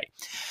we say.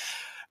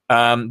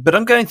 But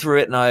I'm going through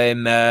it, and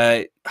I'm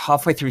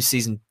halfway through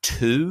season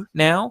 2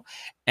 now.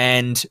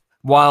 And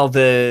while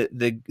the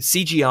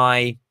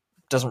CGI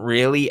doesn't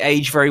really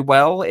age very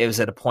well, it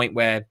was at a point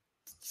where,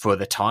 for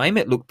the time,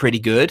 it looked pretty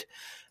good.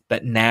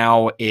 But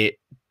now it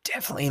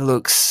definitely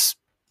looks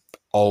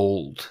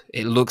old.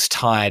 It looks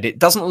tired. It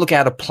doesn't look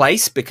out of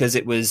place because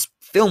it was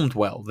filmed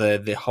well.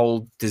 The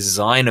whole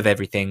design of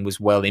everything was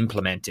well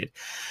implemented.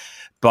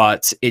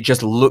 But it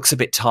just looks a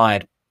bit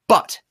tired.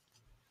 But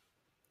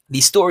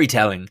the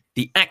storytelling,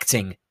 the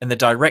acting, and the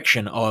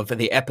direction of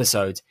the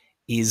episodes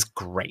is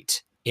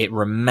great. It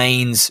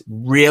remains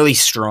really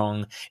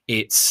strong.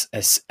 It's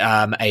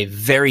a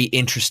very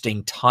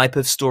interesting type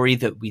of story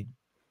that we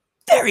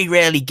very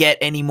rarely get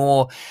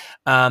anymore.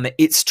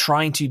 It's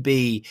trying to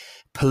be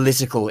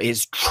political.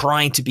 It's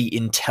trying to be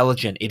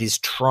intelligent. It is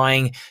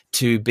trying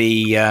to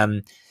be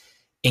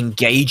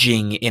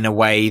engaging in a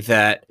way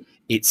that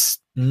it's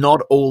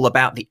not all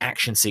about the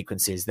action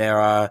sequences. There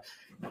are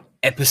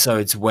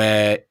episodes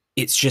where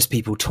it's just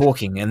people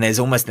talking, and there's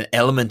almost an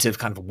element of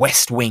kind of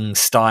West Wing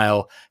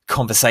style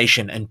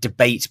conversation and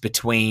debate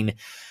between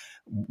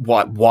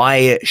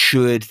why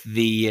should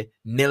the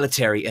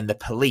military and the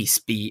police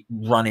be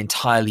run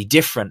entirely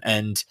different.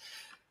 And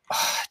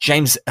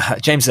Edward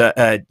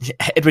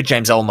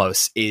James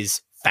Olmos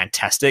is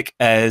fantastic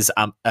as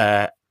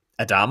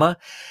Adama.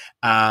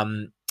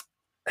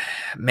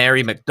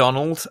 Mary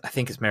McDonald, I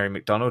think it's Mary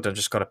McDonald. I've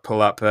just got to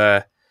pull up.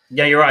 Yeah,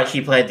 you're right.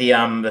 She played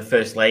the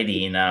first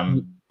lady in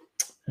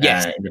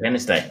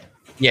Independence Day.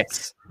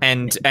 Yes,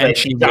 and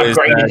she was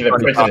upgraded to the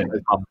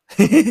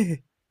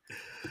president.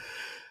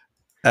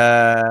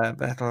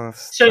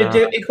 So,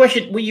 the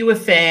question: were you a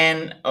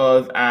fan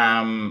of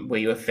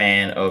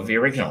the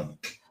original?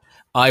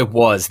 I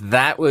was.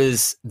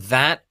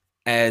 That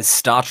as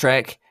Star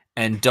Trek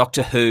and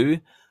Doctor Who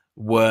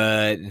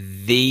were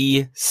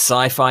the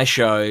sci-fi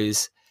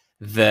shows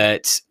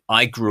that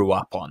I grew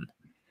up on.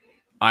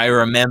 I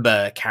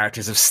remember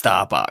characters of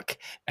Starbuck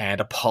and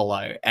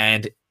Apollo,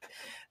 and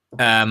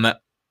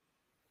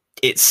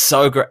it's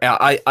so great.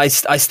 I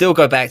still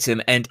go back to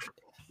them, and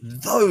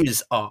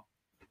those are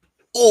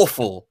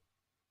awful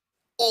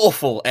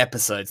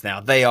episodes now.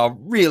 They are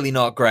really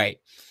not great,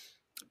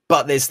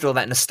 but there's still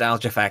that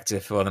nostalgia factor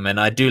for them, and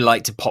I do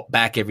like to pop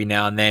back every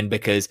now and then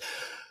because,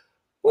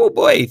 oh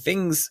boy,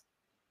 things.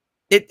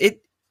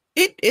 It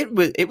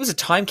was a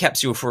time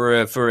capsule for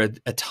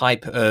a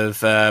type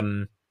of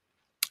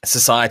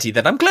society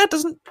that I'm glad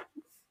doesn't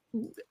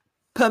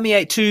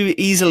permeate too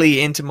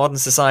easily into modern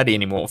society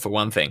anymore, for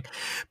one thing.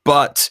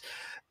 But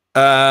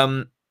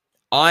I,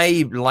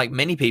 like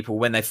many people,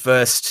 when they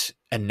first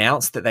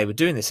announced that they were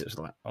doing this, it was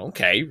like,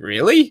 okay,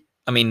 really?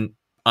 I mean,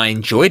 I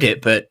enjoyed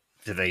it, but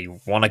do they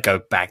want to go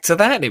back to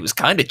that? It was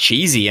kind of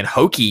cheesy and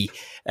hokey,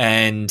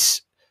 and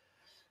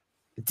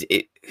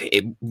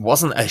it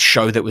wasn't a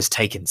show that was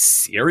taken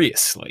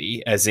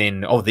seriously, as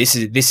in, oh, this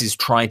is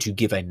trying to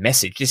give a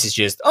message. This is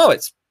just, oh,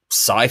 it's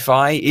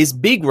sci-fi is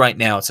big right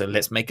now, so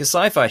let's make a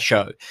sci-fi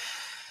show.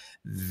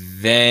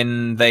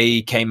 Then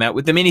they came out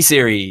with the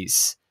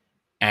miniseries,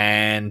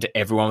 and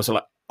everyone was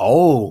like,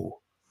 oh,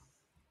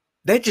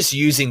 they're just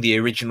using the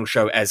original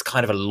show as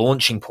kind of a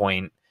launching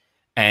point.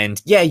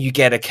 And yeah, you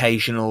get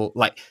occasional,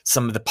 like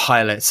some of the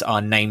pilots are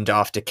named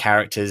after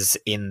characters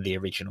in the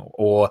original,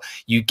 or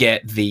you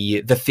get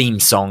the theme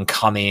song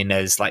come in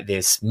as like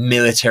this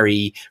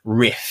military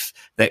riff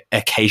that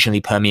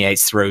occasionally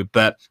permeates through.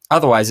 But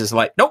otherwise it's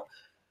like, nope,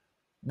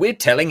 we're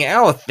telling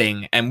our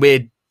thing, and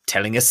we're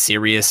telling a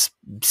serious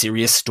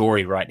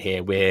story right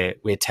here.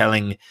 We're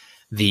telling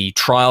the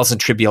trials and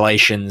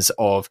tribulations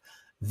of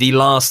the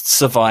last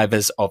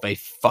survivors of a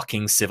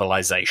fucking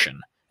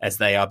civilization as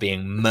they are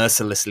being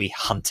mercilessly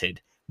hunted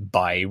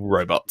by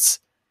robots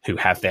who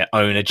have their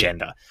own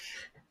agenda.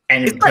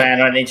 And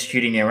plan on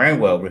instituting their own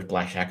world with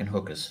blackjack and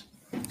hookers.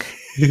 But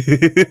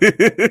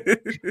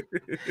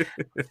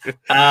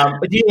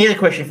here's a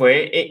question for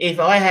you.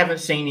 If I haven't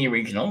seen the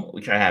original,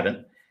 which I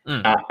haven't,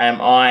 am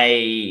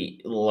I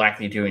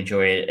likely to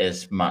enjoy it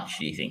as much,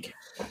 do you think?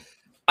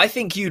 I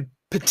think you'd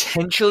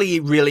potentially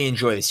really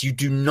enjoy this. You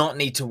do not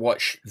need to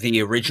watch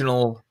the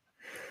original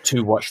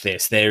to watch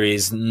this.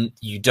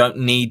 You don't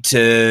need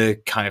to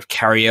kind of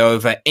carry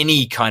over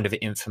any kind of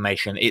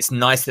information. It's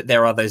nice that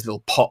there are those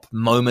little pop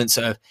moments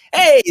of,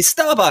 hey,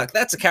 Starbuck,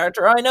 that's a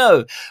character I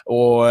know,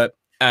 or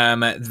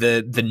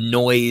the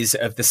noise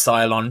of the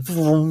Cylon,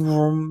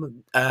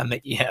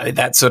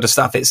 that sort of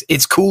stuff.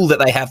 It's cool that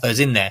they have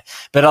those in there,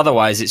 but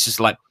otherwise it's just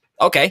like,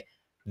 okay,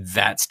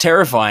 that's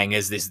terrifying.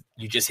 As this,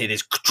 you just hear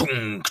this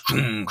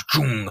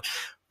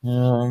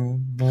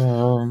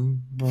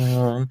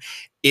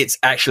it's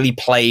actually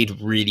played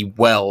really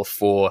well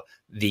for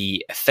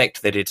the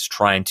effect that it's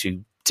trying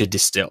to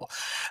distill.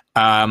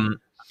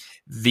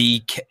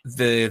 The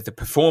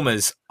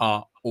performers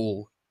are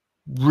all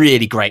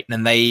really great,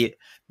 and they,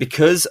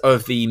 because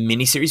of the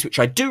miniseries, which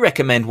I do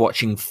recommend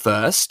watching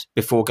first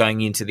before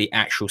going into the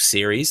actual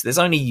series. There's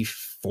only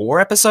 4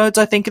 episodes,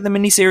 I think, in the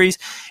miniseries.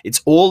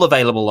 It's all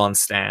available on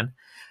Stan.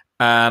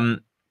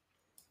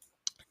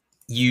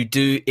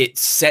 It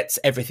sets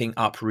everything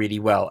up really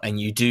well, and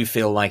you do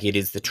feel like it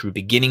is the true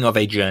beginning of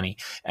a journey.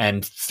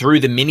 And through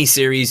the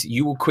miniseries,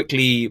 you will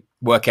quickly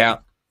work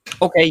out,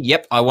 okay,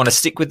 yep, I want to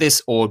stick with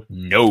this, or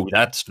no,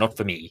 that's not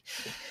for me.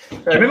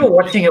 I remember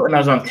watching it when I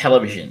was on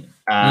television,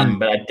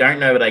 but I don't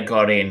know what I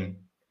got in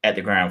at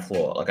the ground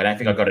floor. Like, I don't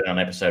think I got it on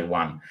episode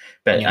 1.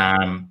 But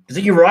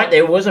because you're right,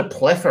 there was a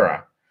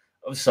plethora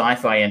of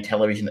sci-fi and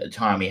television at the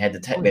time. We had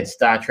we had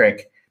Star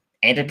Trek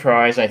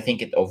Enterprise, I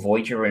think, or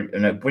Voyager,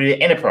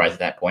 Enterprise at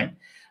that point.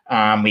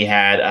 We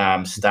had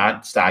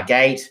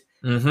Stargate,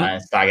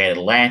 Stargate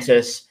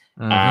Atlantis,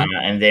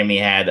 and then we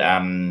had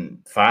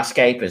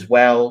Farscape as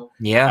well.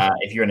 Yeah.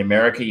 If you're in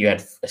America, you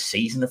had a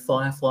season of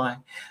Firefly.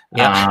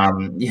 Yeah.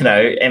 And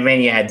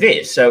then you had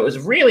this. So it was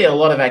really a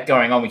lot of that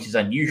going on, which is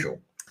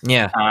unusual.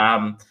 Yeah.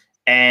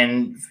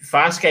 And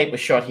Farscape was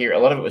shot here. A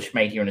lot of it was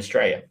made here in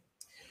Australia.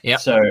 Yeah.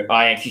 So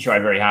I actually tried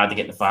very hard to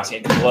get the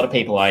Farscape, because a lot of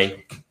people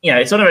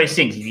it's one of those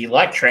things. If you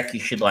like Trek, you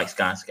should like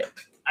Farscape.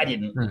 I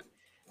didn't,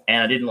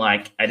 and I didn't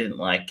like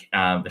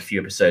the few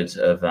episodes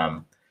of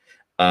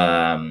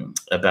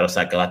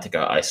Battlestar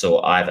Galactica I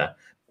saw either.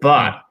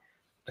 But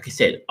like I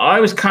said, I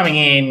was coming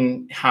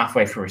in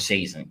halfway through a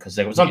season because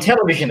it was on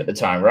television at the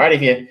time, right?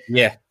 If you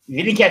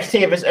didn't catch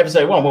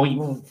episode 1,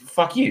 well,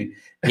 fuck you.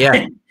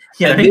 Yeah.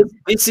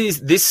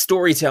 This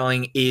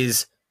storytelling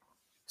is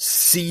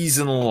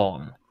season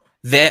long.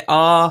 There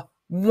are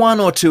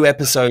 1 or 2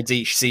 episodes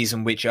each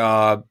season which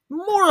are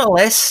more or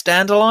less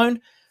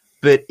standalone,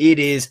 but it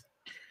is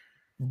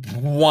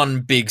one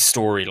big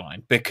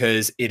storyline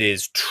because it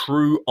is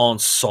true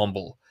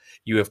ensemble.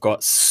 You have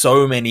got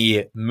so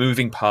many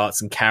moving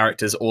parts and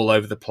characters all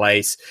over the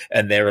place,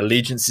 and their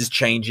allegiance is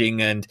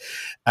changing, and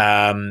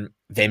them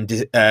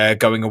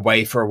going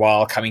away for a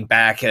while, coming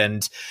back,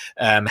 and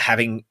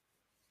having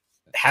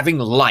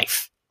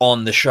life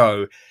on the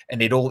show,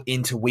 and it all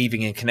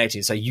interweaving and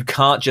connecting. So you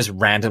can't just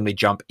randomly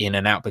jump in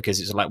and out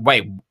because it's like,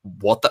 wait,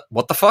 what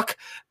the fuck?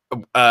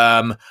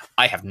 I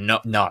have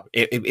no.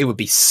 It would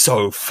be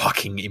so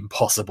fucking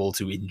impossible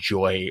to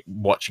enjoy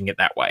watching it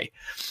that way.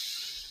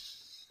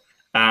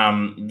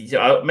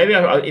 Maybe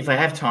if I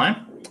have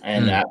time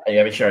and the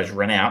other shows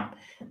run out,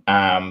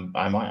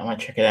 I might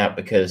check it out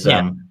because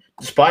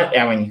despite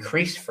our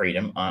increased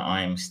freedom,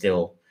 I am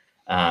still.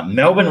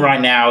 Melbourne right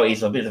now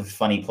is a bit of a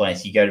funny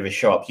place. You go to the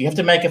shops, you have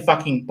to make a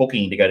fucking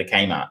booking to go to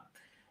Kmart.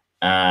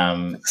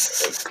 I'm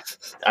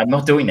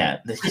not doing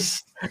that.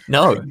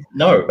 No,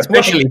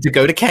 especially to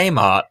go to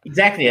Kmart.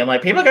 Exactly. I'm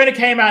like, people are going to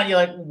Kmart, and you're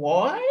like,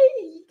 why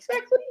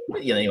exactly?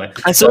 But, anyway,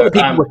 I saw that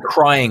people were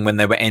crying when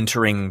they were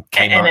entering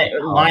Kmart. And they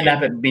lined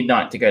up at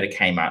midnight to go to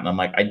Kmart, and I'm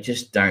like, I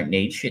just don't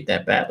need shit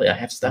that badly. I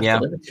have stuff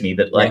delivered to me,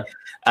 but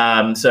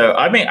so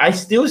I mean,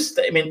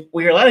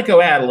 we're allowed to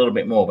go out a little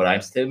bit more, but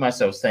I'm still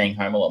myself staying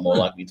home a lot more,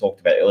 like we talked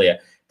about earlier,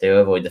 to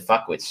avoid the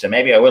fuckwits. So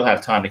maybe I will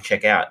have time to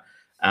check out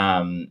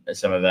some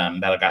of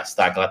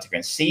Battlestar Galactica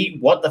and see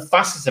what the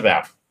fuss is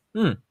about.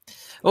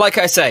 Like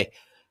I say,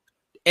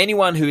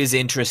 anyone who is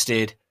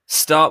interested,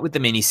 start with the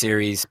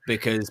miniseries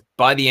because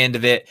by the end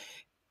of it,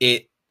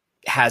 it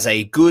has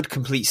a good,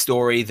 complete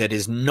story that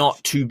is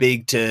not too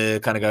big to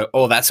kind of go,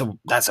 oh, that's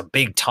a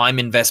big time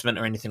investment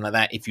or anything like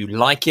that. If you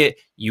like it,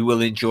 you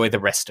will enjoy the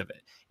rest of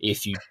it.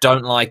 If you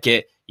don't like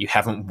it, you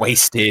haven't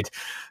wasted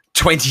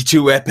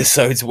 22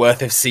 episodes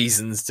worth of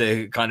seasons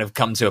to kind of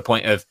come to a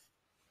point of,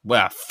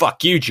 well,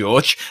 fuck you,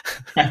 George.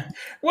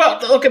 Well,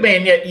 look,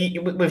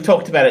 we've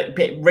talked about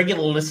it.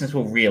 Regular listeners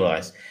will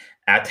realize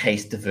our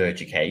tastes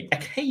diverge, okay?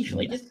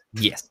 Occasionally.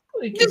 Yes.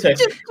 Just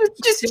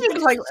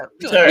like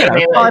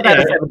 5 out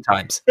of 7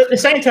 times. But at the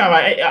same time,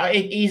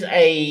 it is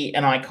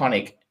an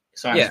iconic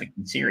science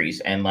fiction series,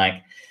 and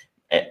like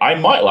I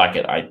might like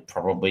it. I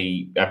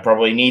probably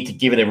need to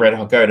give it a red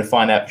hot go to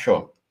find out for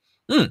sure.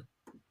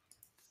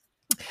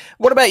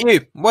 What about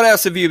you? What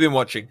else have you been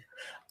watching?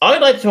 I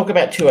would like to talk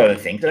about 2 other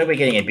things. I know we're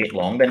getting a bit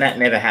long, but that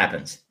never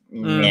happens.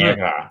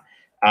 Never.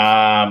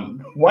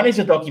 One is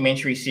a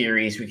documentary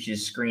series which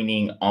is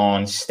screening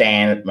on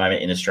Stan at the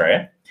moment in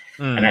Australia.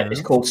 And that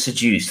is called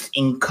Seduced,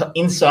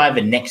 Inside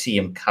the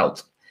NXIVM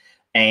Cult.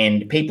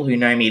 And people who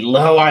know me,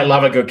 I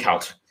love a good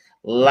cult.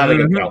 Love a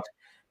good cult.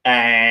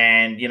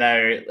 And,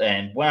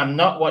 and when I'm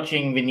not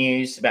watching the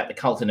news about the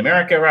cult in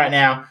America right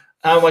now,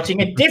 I'm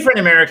watching a different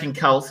American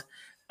cult.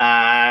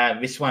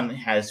 This one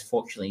has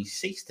fortunately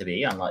ceased to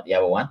be, unlike the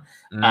other one.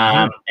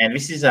 And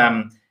this is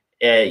some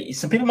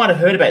people might have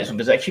heard about this one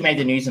because it actually made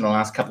the news in the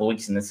last couple of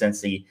weeks in the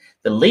sense the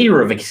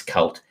leader of this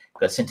cult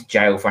got sent to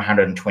jail for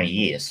 120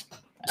 years.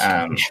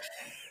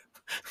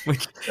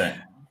 Which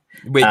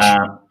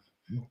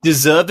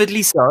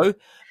deservedly so,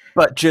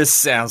 but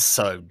just sounds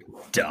so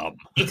dumb.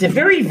 It's a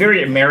very,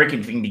 very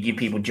American thing to give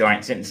people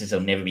giant sentences they'll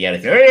never be able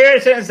to do. Oh,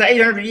 sentence to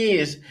 800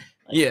 years.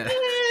 Yeah.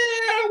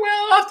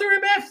 Well, after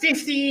about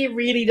 50, it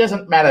really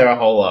doesn't matter a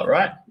whole lot,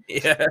 right?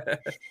 Yeah.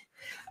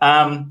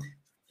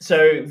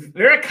 So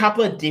there are a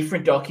couple of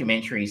different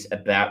documentaries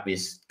about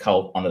this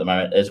cult on at the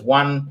moment. There's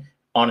one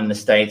on in the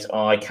States.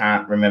 I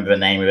can't remember the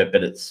name of it,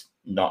 but it's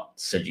not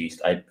Seduced.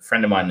 A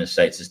friend of mine in the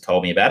States has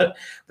told me about it.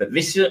 But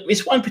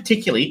this one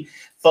particularly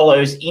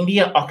follows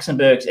India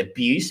Oxenberg's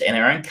abuse and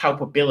her own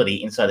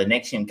culpability inside the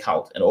NXIVM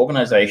cult, an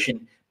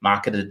organization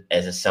marketed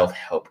as a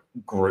self-help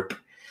group.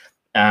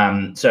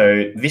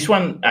 So this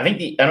one, I'm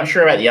not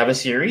sure about the other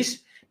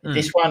series.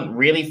 This one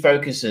really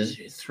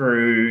focuses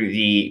through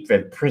the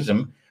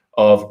prism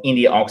of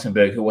India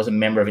Oxenberg, who was a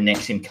member of a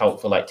NXIVM cult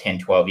for like 10,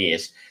 12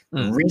 years.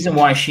 The reason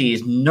why she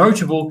is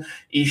notable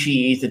is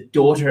she is the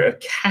daughter of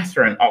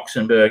Catherine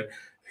Oxenberg,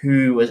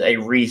 who was a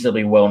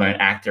reasonably well-known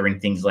actor in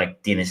things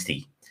like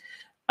Dynasty.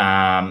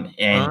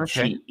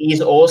 She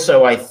is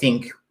also, I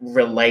think,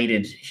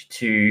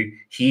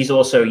 she's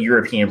also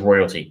European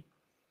royalty.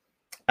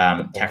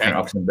 Catherine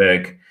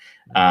Oxenberg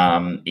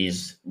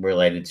is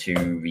related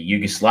to the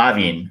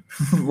Yugoslavian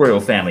royal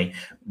family,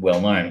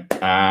 well-known.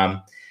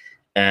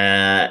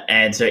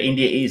 And so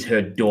India is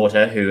her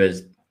daughter, who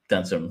has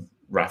done some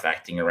rough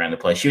acting around the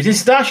place. She was in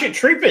Starship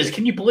Troopers.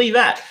 Can you believe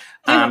that?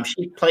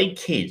 She played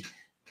Kid.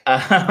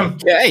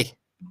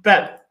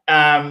 But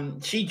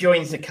she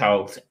joins the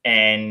cult,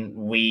 and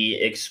we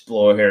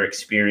explore her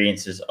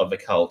experiences of the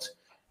cult.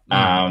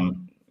 Through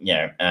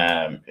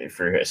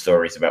her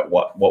stories about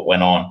what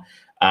went on.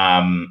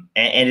 And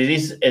it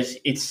is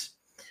it's.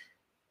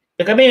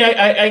 Look,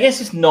 I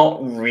guess it's not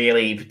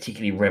really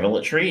particularly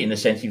revelatory in the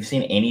sense you've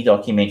seen any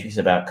documentaries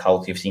about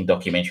cult. You've seen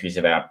documentaries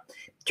about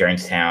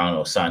Jonestown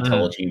or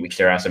Scientology, which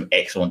there are some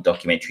excellent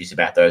documentaries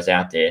about those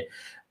out there.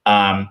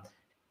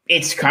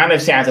 It's kind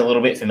of sounds a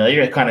little bit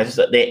familiar. It kind of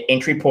just their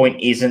entry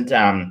point isn't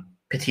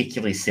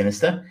particularly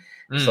sinister.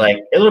 It's like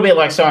a little bit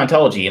like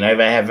Scientology.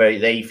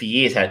 They for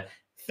years had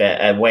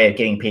a way of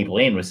getting people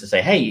in was to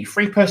say, "Hey,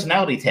 free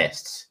personality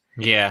tests."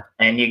 Yeah,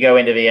 and you go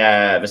into the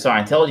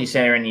Scientology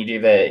Center and you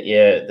do the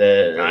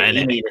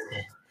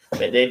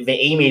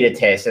E-meter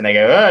test, and they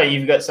go, "Oh,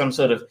 you've got some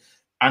sort of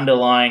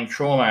underlying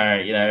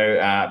trauma,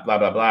 blah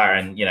blah blah,"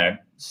 and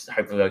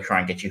hopefully they'll try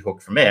and get you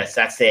hooked from there.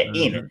 So that's their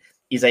in,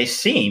 is they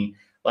seem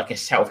like a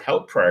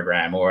self-help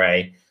program or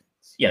a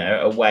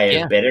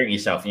way of bettering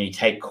yourself, and you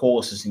take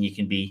courses and you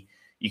can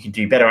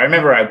do better. I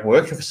remember I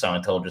worked with a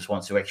Scientologist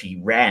once who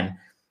actually ran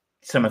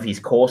some of his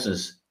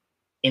courses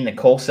in the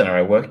call center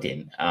I worked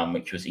in,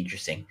 which was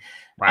interesting.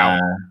 Wow.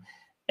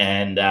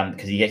 And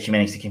because he actually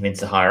managed to convince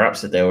the higher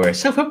ups that they were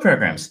self-help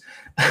programs.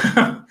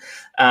 So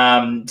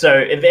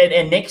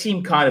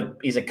NXIVM kind of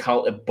is a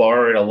cult that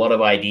borrowed a lot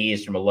of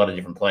ideas from a lot of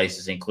different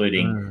places,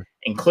 including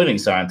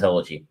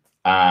Scientology.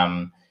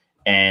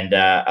 And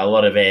a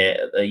lot of it,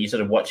 you're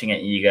sort of watching it,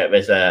 and you go,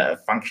 there's a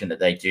function that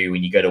they do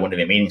when you go to one of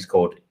their meetings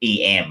called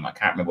EM. I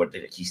can't remember what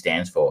it actually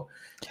stands for.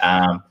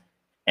 I'm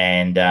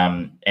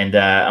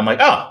like,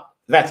 oh,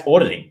 that's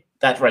auditing.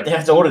 That's right.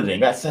 That's auditing.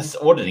 That's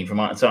auditing from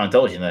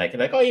Scientology. And they're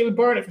like, oh, yeah, we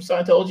borrowed it from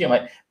Scientology. I'm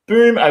like,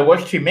 boom, I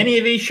watched too many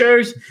of these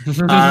shows.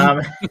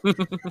 I've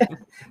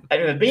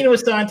never been to a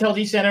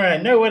Scientology center, and I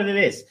know what it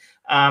is.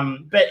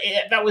 But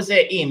that was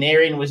their in.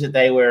 Their in was that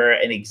they were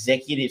an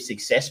executive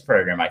success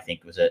program, I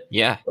think, was it?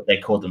 Yeah. What they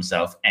called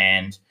themselves.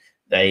 And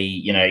they,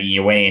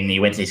 you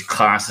went to these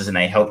classes and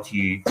they helped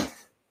you,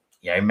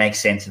 make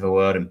sense of the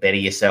world and better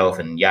yourself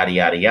and yada,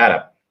 yada,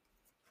 yada.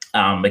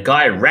 The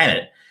guy who ran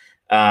it,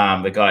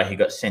 the guy who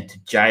got sent to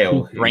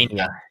jail,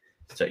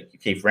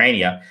 Keith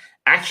Rainier,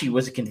 actually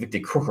was a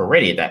convicted crook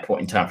already at that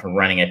point in time from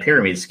running a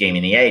pyramid scheme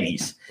in the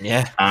 80s.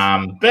 Yeah.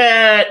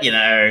 But,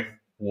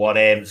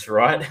 whatevs,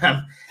 right?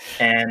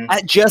 And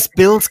that just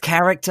builds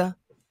character.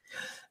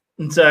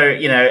 And so,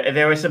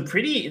 there were some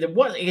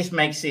what I guess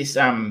makes this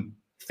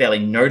fairly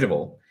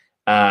notable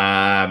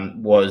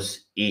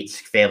was it's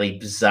fairly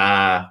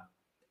bizarre,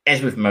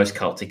 as with most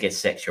cults, it gets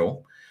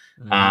sexual.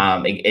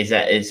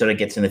 It sort of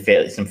gets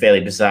into some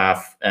fairly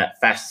bizarre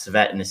facets of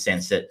that, in the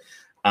sense that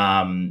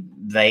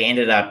they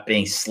ended up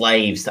being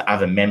slaves to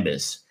other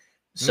members.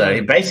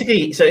 So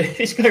basically,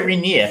 this guy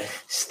Rainier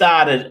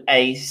started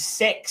a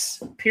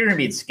sex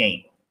pyramid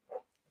scheme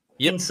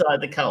inside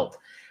the cult,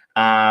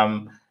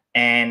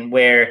 and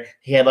where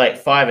he had like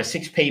 5 or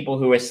 6 people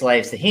who were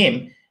slaves to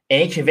him,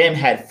 and each of them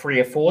had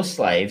 3 or 4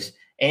 slaves,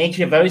 and each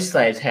of those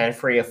slaves had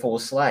 3 or 4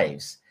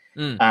 slaves.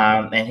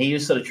 And he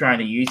was sort of trying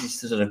to use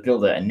this to sort of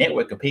build a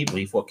network of people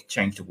he thought could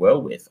change the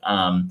world with.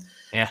 And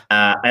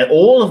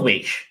all of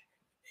which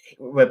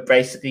were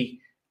basically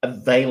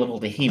available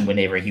to him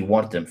whenever he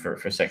wanted them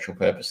for sexual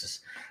purposes.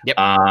 Yep.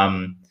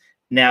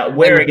 Now,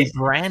 where it is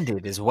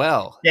branded as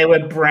well. They were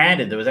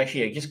branded. There was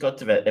actually, I just got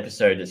to that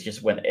episode that's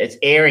just when it's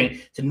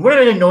airing. It's one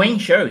of the annoying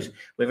shows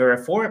where there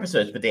are 4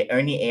 episodes, but they're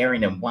only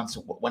airing them one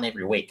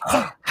every week.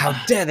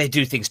 How dare they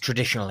do things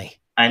traditionally?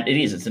 And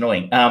it's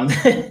annoying. So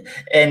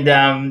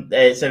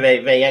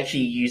they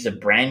actually use a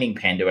branding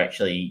pen to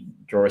actually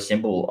draw a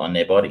symbol on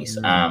their bodies,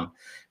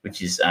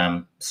 which is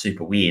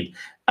super weird.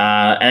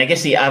 And I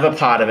guess the other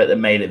part of it that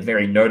made it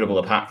very notable,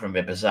 apart from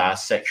the bizarre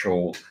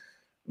sexual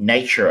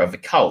nature of the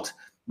cult,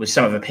 was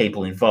some of the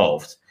people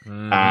involved,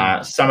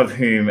 some of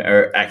whom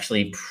are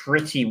actually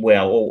pretty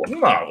well, or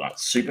not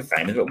super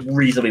famous, but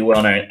reasonably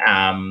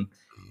well-known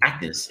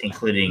actors,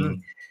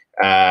 including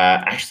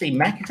Ashley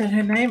Mack, is that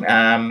her name?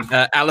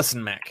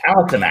 Alison Mack.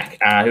 Alison Mack,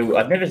 who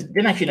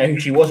didn't actually know who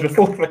she was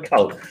before the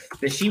cult,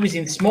 but she was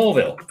in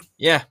Smallville.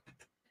 Yeah.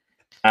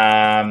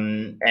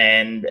 And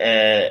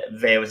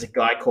there was a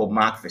guy called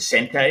Mark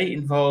Vicente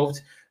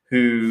involved,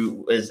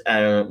 who was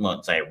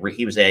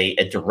he was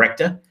a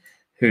director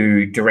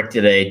who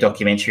directed a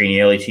documentary in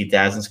the early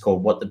 2000s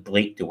called "What the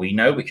Bleak Do We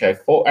Know," which I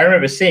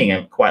remember seeing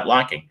and quite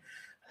liking.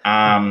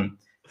 And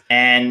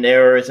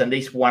there was at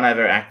least one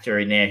other actor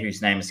in there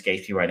whose name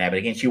escapes me right now, but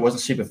again, she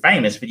wasn't super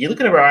famous. But you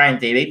look at her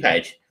IMDb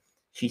page,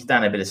 she's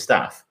done a bit of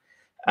stuff.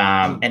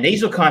 And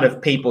these were kind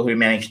of people who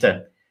managed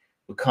to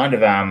were kind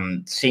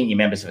of senior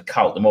members of a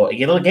cult. The more,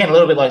 again, a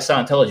little bit like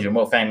Scientology, the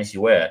more famous you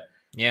were,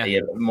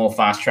 the more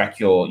fast track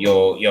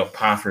your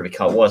path through the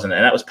cult was. And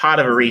that was part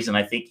of a reason,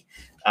 I think.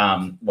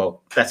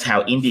 That's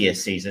how India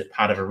sees it.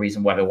 Part of a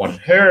reason why they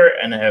wanted her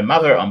and her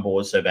mother on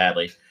board so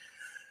badly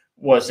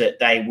was that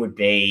they would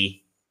be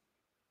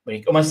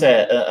almost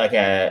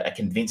a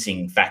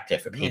convincing factor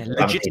for people.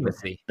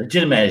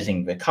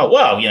 Legitimizing the cult.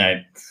 Well,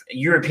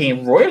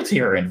 European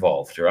royalty are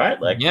involved,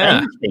 right? Like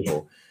famous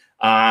people.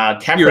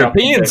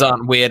 Europeans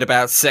aren't weird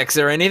about sex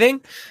or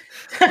anything.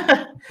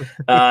 No.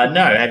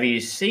 Have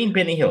you seen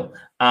Benny Hill?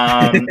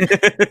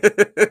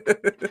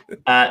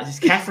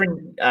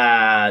 Catherine,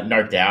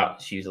 no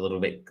doubt, she was a little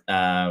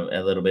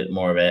bit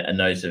more of a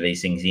nose of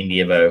these things.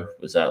 India, though,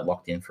 was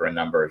locked in for a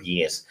number of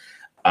years.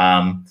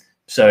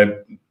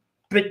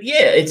 But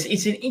yeah,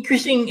 it's an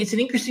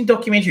interesting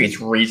documentary. It's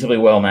reasonably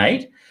well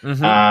made.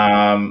 As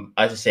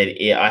I said,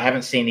 I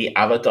haven't seen the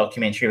other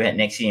documentary about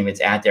NXIVM.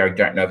 It's out there. I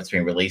don't know if it's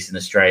been released in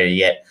Australia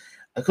yet.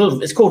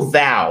 It's called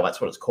Vow.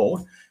 That's what it's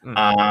called.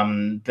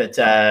 But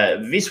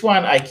this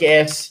one, I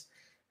guess,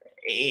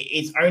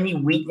 its only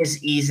weakness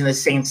is in the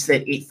sense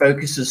that it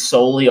focuses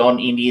solely on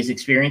India's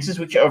experiences,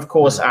 which of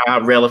course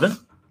are relevant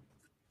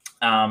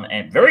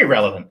and very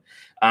relevant.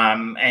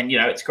 And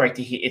it's great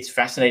to hear. It's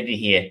fascinating to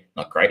hear.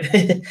 Not great.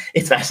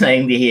 It's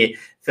fascinating to hear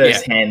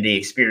firsthand the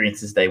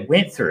experiences they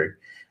went through.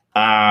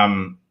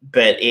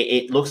 But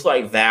it looks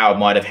like Val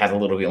might have had a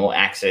little bit more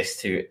access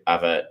to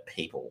other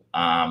people.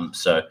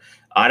 So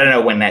I don't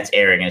know when that's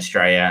airing in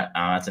Australia.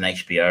 It's an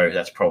HBO.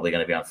 That's probably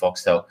going to be on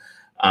Foxtel.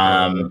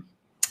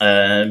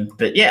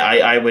 But yeah,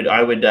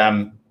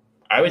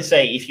 I would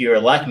say if you're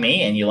like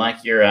me and you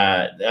like your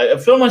a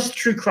film that's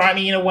true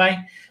crimey in a way,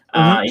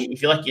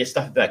 if you like your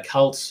stuff about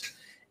cults,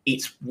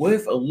 it's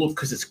worth a look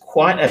because it's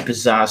quite a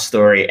bizarre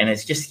story, and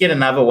it's just yet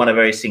another one of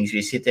those things where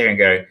you sit there and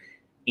go,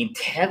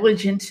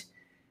 intelligent,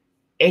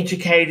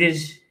 educated,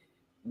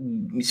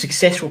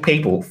 successful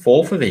people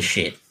fall for this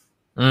shit.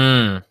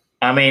 I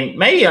mean,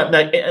 maybe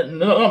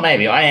not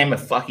maybe. I am a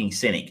fucking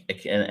cynic,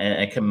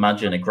 a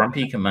curmudgeon, a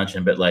grumpy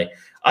curmudgeon, but like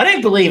I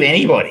don't believe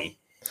anybody.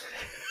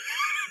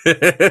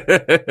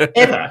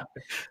 Ever.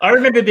 I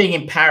remember being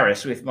in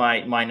Paris with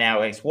my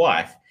now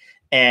ex-wife,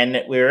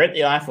 and we were at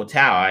the Eiffel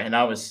Tower, and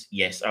I was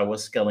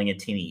sculling a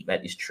tinny.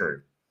 That is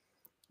true.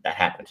 That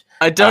happened.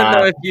 I don't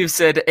know if you've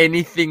said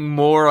anything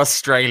more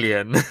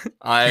Australian.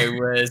 I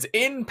was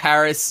in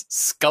Paris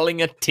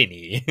sculling a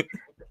tinny.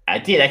 I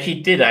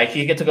actually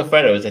took a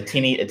photo. It was a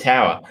tinny, a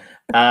tower.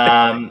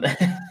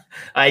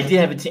 I did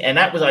have and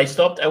that was, I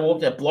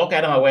walked a block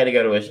out of my way to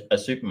go to a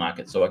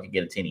supermarket so I could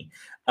get a tinny.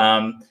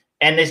 And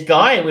this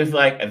guy with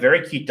like a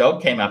very cute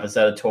dog came up and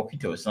started talking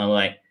to us. And I'm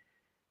like,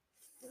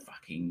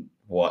 fucking,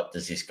 what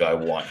does this guy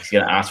want? He's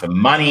going to ask for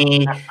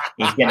money.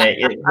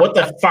 What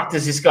the fuck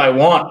does this guy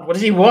want? What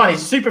does he want?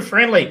 He's super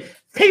friendly.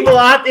 People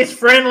aren't this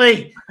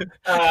friendly.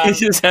 You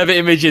just have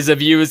images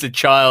of you as a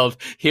child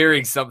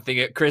hearing something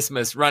at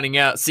Christmas, running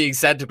out, seeing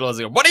Santa Claus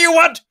and going, what do you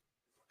want?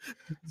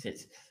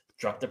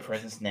 Drop the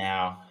presents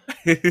now.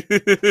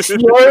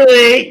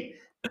 Slowly.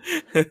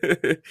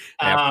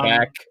 Now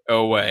back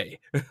away.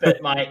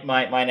 But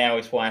my now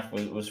ex-wife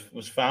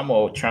was far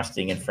more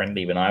trusting and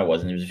friendly than I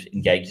was, and he was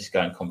engaged this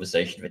guy in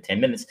conversation for 10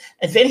 minutes,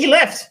 and then he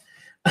left.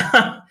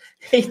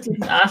 He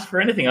didn't ask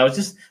for anything. I was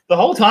just the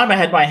whole time I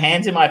had my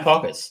hands in my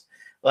pockets,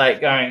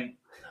 like going,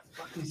 the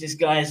fuck is this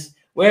guy's?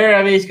 Where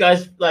are these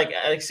guys like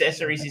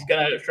accessories? He's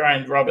going to try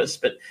and rob us.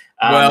 But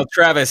well,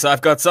 Travis, I've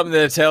got something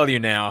to tell you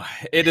now.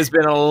 It has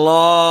been a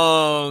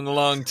long,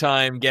 long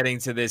time getting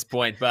to this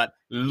point, but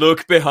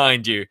look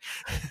behind you.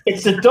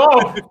 It's a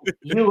dog.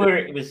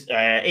 It was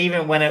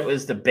even when it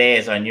was the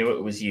bears, I knew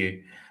it was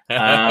you.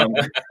 So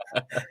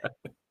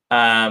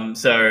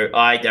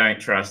I don't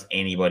trust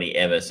anybody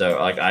ever. So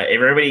like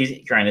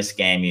everybody's trying to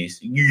scam you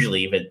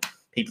usually, but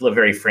people are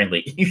very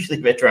friendly. Usually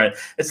they're trying.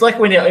 It's like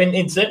when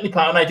in certainly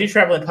part, and I do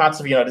travel in parts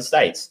of the United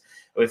States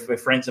with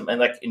friends, and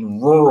like in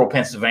rural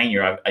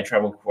Pennsylvania, I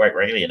travel quite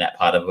regularly in that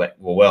part of the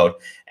world.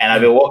 And I've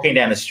been walking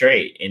down the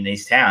street in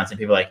these towns, and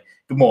people are like,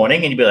 "Good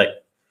morning," and you'd be like,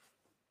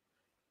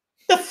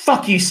 "The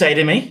fuck you say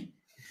to me?"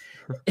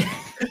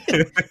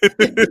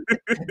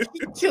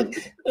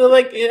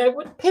 Like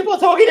people are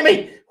talking to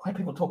me. Why are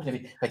people talking to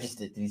me?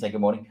 Did he say good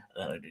morning?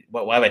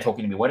 Why are they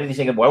talking to me? Why did he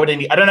say good? Why would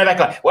he? I don't know that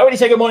guy. Why would he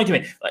say good morning to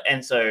me?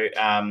 And so,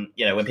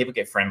 when people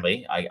get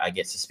friendly, I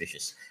get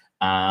suspicious.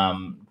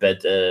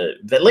 But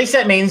at least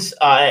that means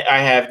I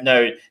have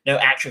no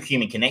actual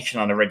human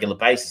connection on a regular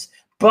basis.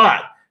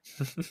 But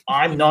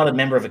I'm not a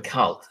member of a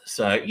cult,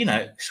 so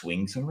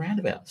swings and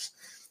roundabouts.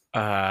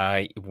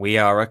 We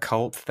are a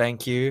cult,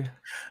 thank you.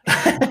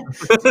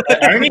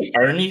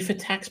 only for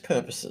tax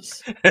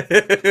purposes.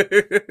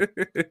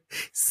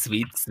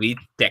 Sweet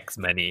tax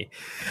money.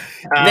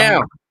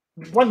 Now,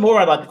 one more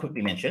I'd like to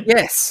quickly mention.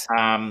 Yes.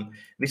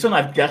 This one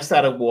I've just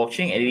started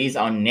watching. It is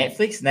on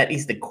Netflix, and that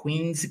is The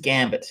Queen's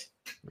Gambit.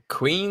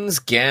 Queen's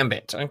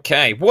Gambit.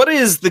 Okay. What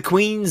is The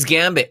Queen's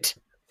Gambit?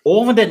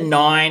 Orphaned at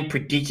 9,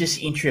 prodigious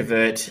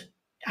introvert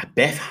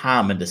Beth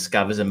Harmon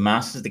discovers and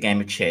masters the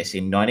game of chess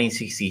in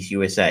 1960s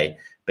USA,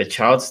 but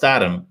child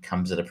stardom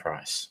comes at a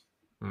price.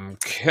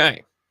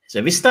 Okay.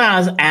 So this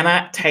stars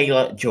Anna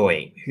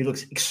Taylor-Joy, who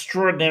looks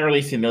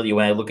extraordinarily familiar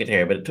when I look at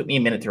her, but it took me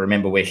a minute to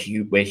remember where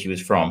she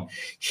was from.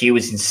 She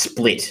was in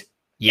Split,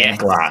 and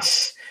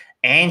Glass,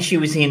 and she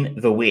was in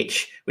The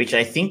Witch, which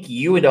I think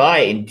you and I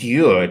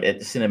endured at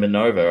the Cinema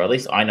Nova, or at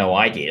least I know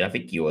I did. I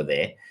think you were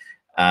there.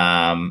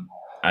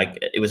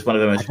 It was one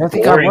of the most boring. I don't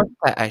think I watched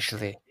that,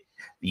 actually.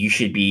 You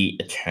should be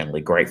eternally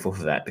grateful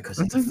for that because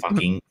it's a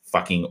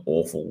fucking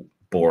awful,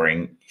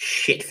 boring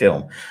shit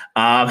film.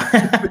 And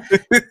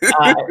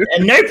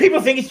no,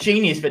 people think it's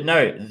genius, but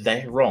no,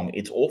 they're wrong.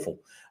 It's awful.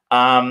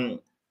 She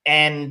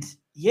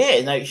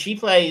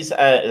plays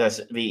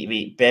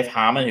the Beth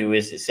Harmon, who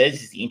is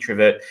the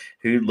introvert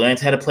who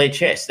learns how to play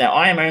chess. Now,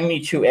 I am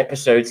only 2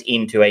 episodes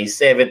into a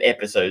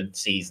 7-episode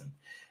season.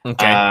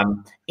 Okay.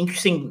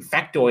 Interesting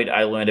factoid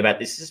I learned about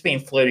this. This has been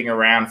floating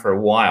around for a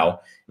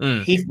while.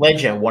 Heath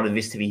Ledger wanted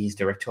this to be his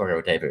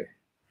directorial debut.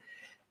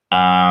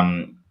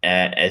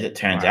 As it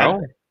turns out,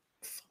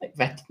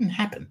 that didn't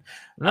happen.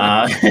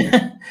 No.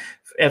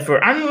 For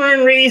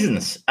unknown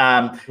reasons.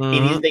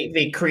 It is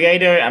the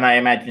creator, and I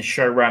imagine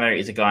showrunner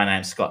is a guy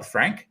named Scott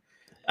Frank.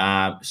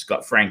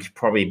 Scott Frank's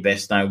probably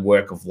best known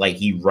work of late.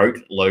 He wrote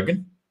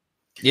Logan.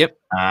 Yep.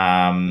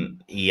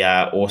 He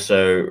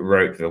also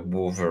wrote the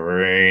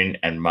Wolverine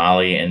and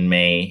Marley and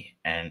Me,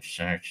 and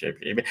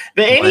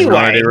but anyway,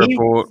 Minority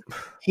Report.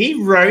 he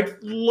wrote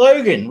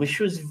Logan, which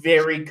was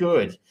very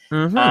good.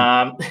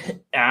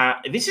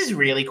 Mm-hmm. This is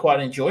really quite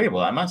enjoyable,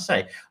 I must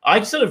say.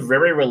 I sort of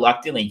very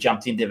reluctantly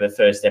jumped into the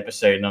first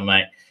episode, and I'm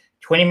like,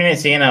 20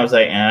 minutes in, I was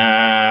like,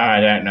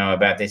 I don't know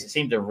about this. It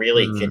seemed a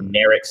really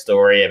generic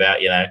story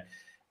about,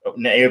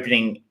 the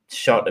opening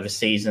shot of a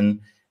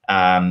season.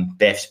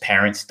 Beth's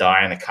parents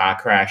die in a car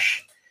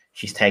crash.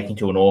 She's taken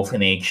to an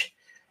orphanage.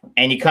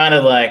 And you're kind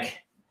of like,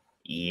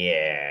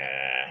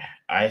 yeah,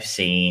 I've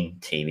seen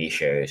TV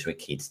shows where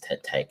kids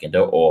taken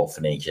to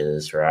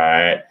orphanages,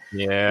 right?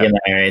 Yeah.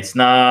 It's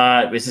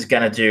not, this is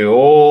going to do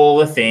all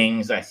the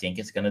things I think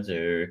it's going to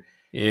do.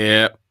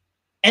 Yeah.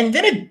 And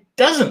then it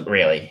doesn't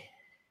really.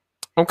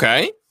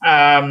 Okay.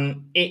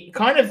 It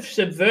kind of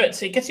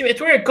subverts, it gets you, it's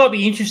where it got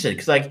me interested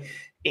because,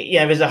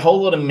 there's a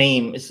whole lot of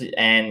memes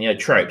and,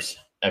 tropes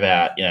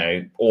about,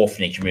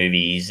 orphanage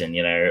movies and,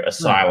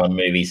 asylum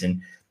movies.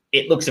 And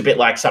it looks a bit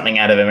like something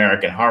out of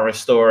American Horror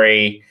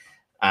Story.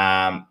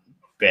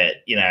 But,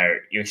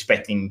 you're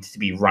expecting to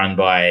be run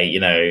by,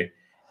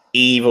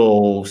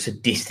 evil,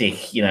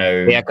 sadistic, We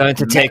are going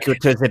to take you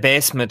to the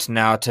basement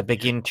now to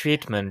begin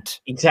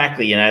treatment.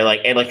 Exactly,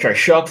 like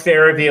electroshock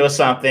therapy or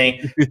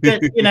something.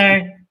 But,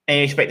 and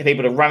you expect the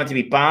people to run it to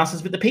be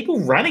bastards, but the people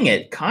running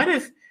it kind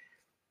of,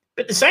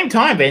 but at the same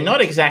time, they're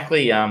not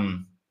exactly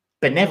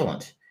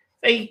benevolent.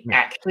 They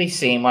actually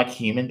seem like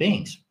human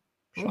beings.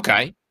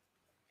 Okay.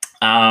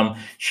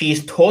 She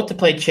is taught to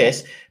play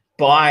chess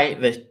by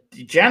the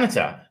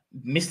janitor,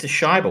 Mr.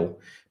 Scheibel,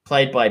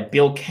 played by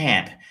Bill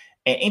Camp.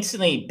 And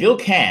instantly, Bill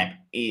Camp,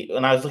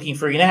 when I was looking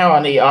through, how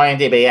on the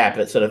IMDb app,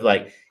 it's sort of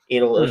like,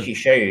 it'll actually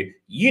show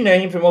you know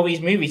him from all these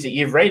movies that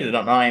you've rated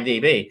on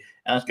IMDb.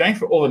 And I was going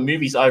for all the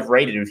movies I've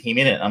rated with him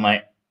in it. I'm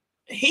like,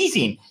 he's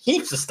in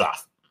heaps of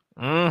stuff.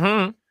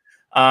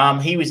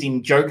 Mm-hmm. He was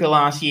in Joker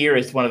last year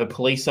as one of the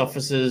police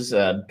officers,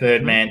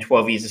 Birdman,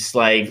 12 Years a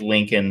Slave,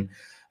 Lincoln,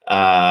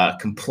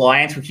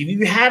 Compliance, which if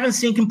you haven't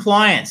seen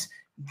Compliance,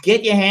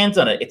 get your hands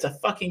on it. It's a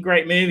fucking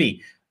great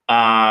movie.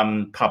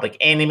 Public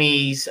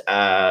Enemies,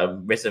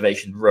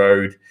 Reservation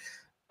Road,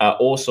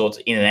 all sorts,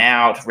 In and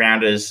Out,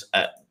 Rounders.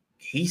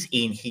 He's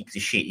in heaps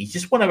of shit. He's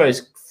just one of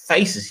those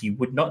faces you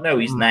would not know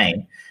his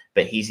name,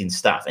 but he's in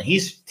stuff. And he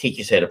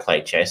teaches her to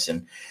play chess.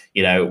 And,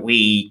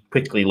 we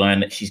quickly learn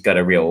that she's got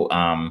a real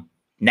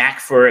knack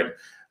for it.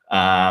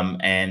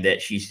 And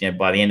that she's,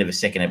 by the end of the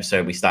second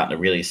episode, we're starting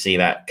to really see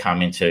that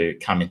come into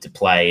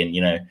play.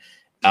 And,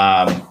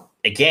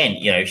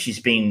 again,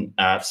 she's been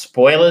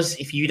spoilers.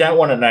 If you don't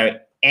want to know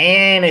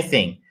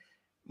anything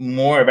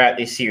more about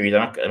this series,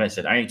 I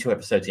said only 2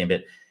 episodes in,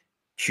 but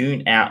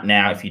tune out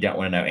now if you don't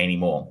want to know any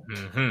more.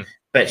 Mm-hmm.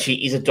 But she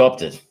is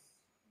adopted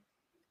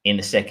in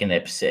the second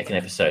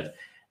episode.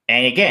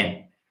 And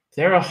again,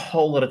 there are a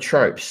whole lot of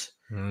tropes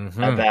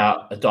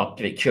about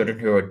adopted children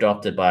who are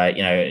adopted by,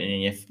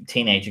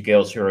 teenager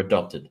girls who are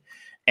adopted.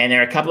 And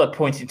there are a couple of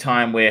points in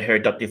time where her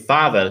adoptive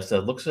father sort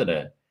of looks at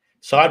her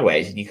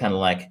sideways and you kind of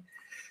like,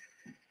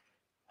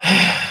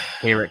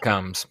 here it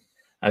comes.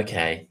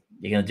 Okay,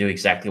 you're going to do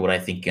exactly what I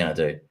think you're going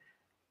to do.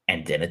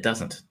 And then it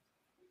doesn't.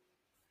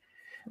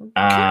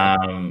 Okay.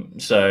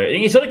 So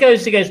it sort of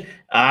goes,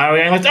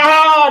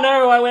 oh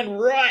no, I went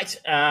right.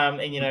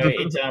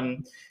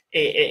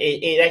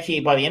 It actually,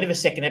 by the end of the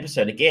second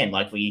episode, again,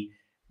 like we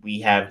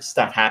have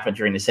stuff happen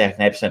during the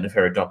second episode of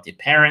her adopted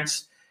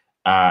parents.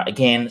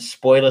 Again,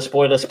 spoiler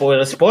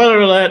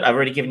alert. I've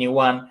already given you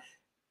one.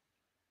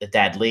 The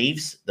dad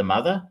leaves the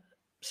mother.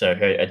 So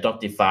her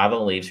adoptive father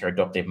leaves her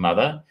adoptive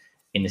mother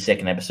in the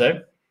second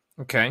episode.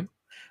 Okay.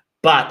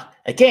 But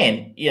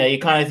again, you're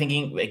kind of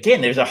thinking,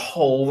 again, there's a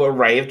whole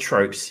array of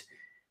tropes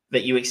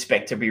that you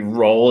expect to be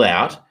rolled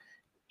out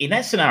in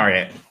that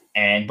scenario.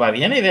 And by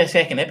the end of the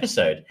second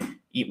episode,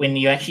 when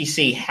you actually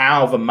see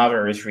how the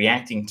mother is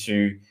reacting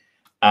to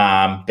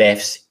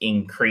Beth's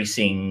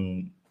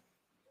increasing,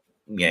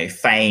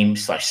 fame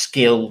 /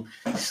 skill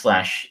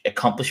 /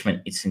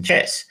 accomplishment, it's in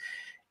chess.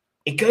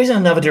 It goes in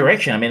another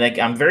direction. I mean,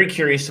 I'm very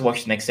curious to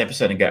watch the next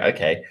episode and go,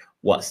 okay,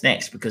 what's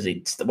next? Because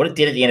it's what it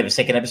did at the end of the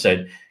second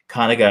episode,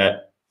 kind of go,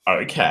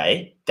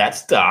 okay,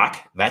 that's dark.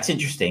 That's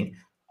interesting.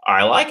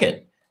 I like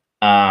it.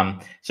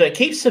 So it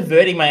keeps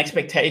subverting my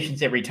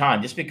expectations every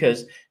time just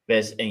because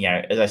there's,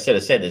 as I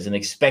said, there's an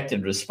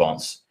expected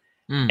response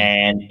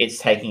and it's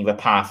taking the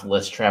path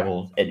less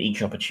traveled at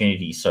each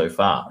opportunity so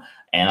far.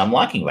 And I'm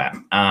liking that.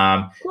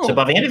 Cool. So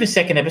by the end of the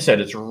second episode,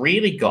 it's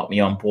really got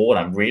me on board.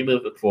 I'm really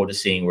looking forward to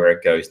seeing where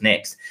it goes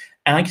next.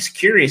 And I'm just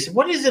curious,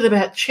 what is it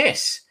about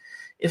chess?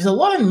 There's a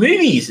lot of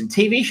movies and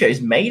TV shows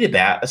made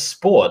about a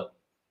sport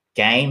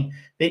game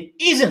that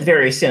isn't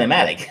very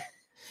cinematic.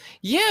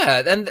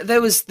 Yeah, and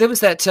there was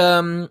that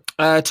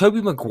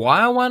Tobey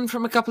Maguire one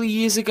from a couple of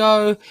years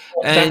ago.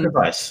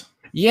 Sacrifice.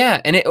 Yeah,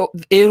 and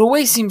it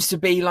always seems to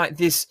be like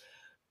this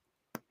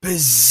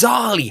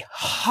bizarrely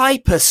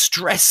hyper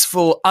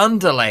stressful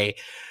underlay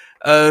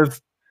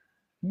of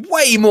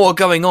way more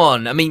going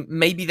on. I mean,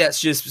 maybe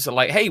that's just sort of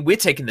like, hey, we're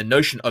taking the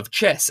notion of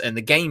chess and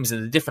the games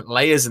and the different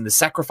layers and the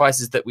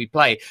sacrifices that we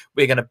play.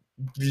 We're going to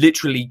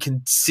literally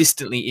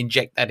consistently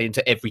inject that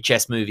into every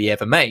chess movie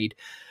ever made.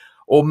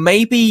 Or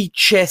maybe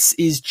chess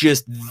is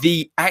just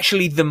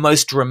actually the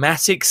most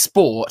dramatic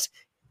sport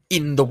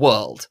in the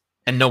world,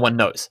 and no one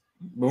knows.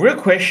 Real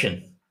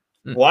question.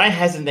 Why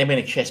hasn't there been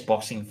a chess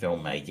boxing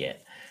film made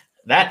yet?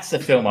 That's the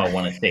film I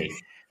want to see.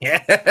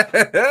 Yeah.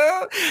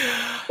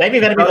 Maybe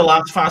that'll be the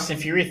last Fast and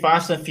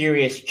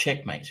Furious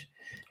checkmate.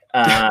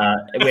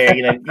 Where,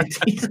 you know,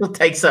 Diesel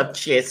takes up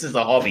chess as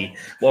a hobby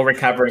while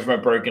recovering from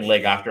a broken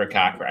leg after a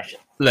car crash.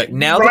 Look,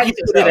 now that you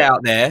put it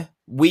out there,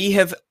 we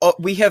have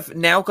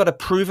now got a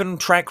proven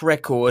track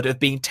record of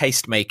being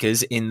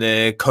tastemakers in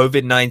the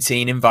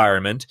COVID-19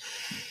 environment.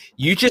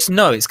 You just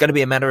know it's going to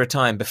be a matter of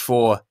time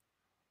before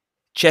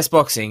chess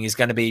boxing is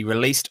going to be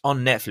released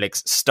on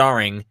Netflix,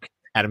 starring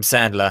Adam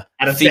Sandler,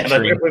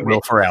 featuring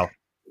Will Ferrell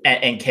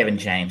and Kevin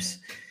James.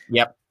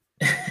 Yep.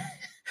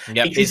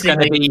 It's going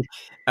to be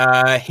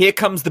Here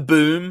Comes the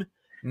Boom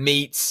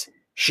meets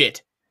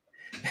shit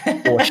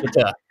or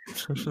shitter.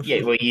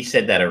 Yeah, well, you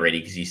said that already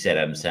because you said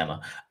Adam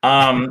Sandler.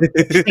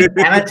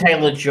 Anna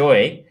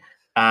Taylor-Joy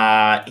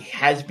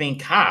has been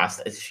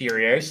cast as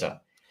Furiosa,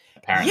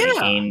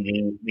 apparently,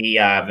 in the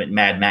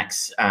Mad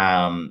Max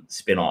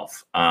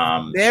spin-off.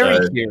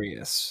 Very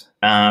curious.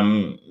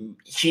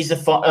 She's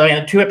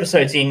 2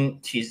 episodes in.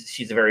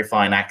 She's a very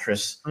fine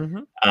actress.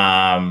 Mm-hmm.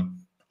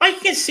 I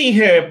can see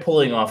her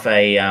pulling off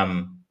a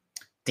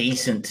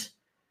decent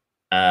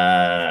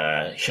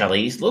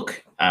Charlize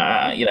look.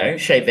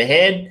 Shave the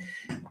head.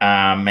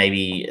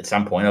 Maybe at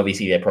some point,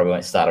 obviously they probably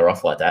won't start her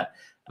off like that.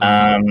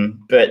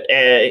 But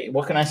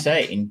what can I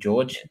say? In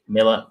George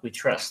Miller we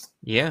trust.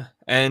 Yeah.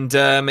 And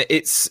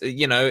it's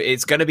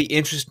going to be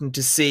interesting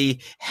to see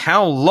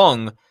how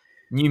long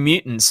New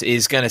Mutants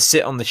is going to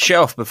sit on the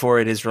shelf before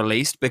it is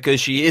released, because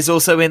she is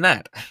also in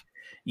that.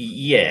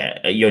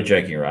 Yeah, you're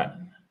joking, right?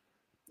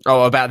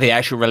 Oh, about the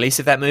actual release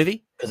of that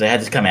movie? Because it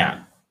had to come out.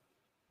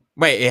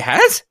 Wait, it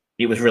has?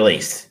 It was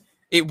released.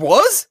 It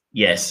was?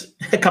 Yes,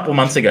 a couple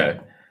months ago.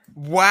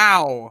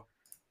 Wow.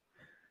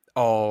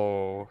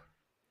 Oh.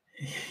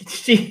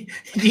 You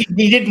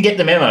didn't get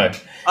the memo.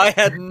 I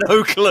had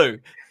no clue.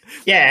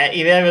 Yeah, if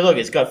you have a look,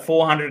 it's got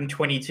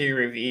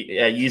 422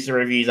 user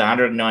reviews,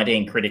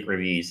 119 critic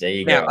reviews. There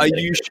you go. Now,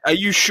 are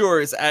you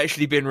sure it's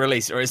actually been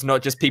released, or it's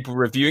not just people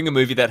reviewing a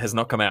movie that has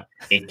not come out?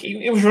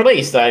 It was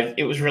released.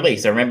 It was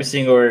released. I remember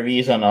seeing all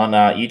reviews on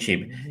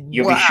YouTube.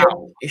 You'll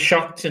be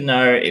shocked to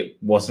know it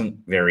wasn't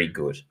very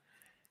good.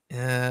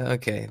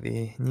 Okay,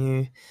 the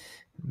New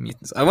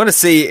Mutants. I want to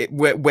see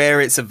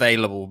where it's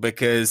available,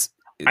 because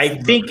I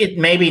think it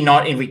maybe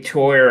not in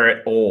Victoria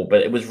at all,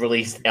 but it was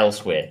released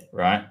elsewhere,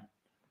 right?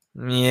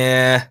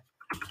 Yeah,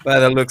 by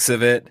the looks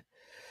of it,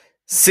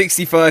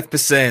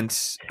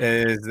 65%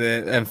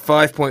 and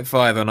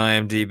 5.5 on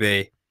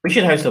IMDb. We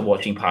should host a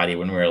watching party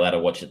when we're allowed to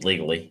watch it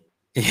legally.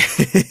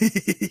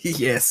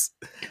 Yes,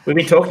 we've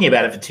been talking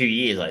about it for 2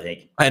 years. I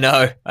think. I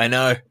know,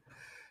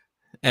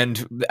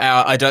 and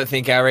I don't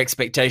think our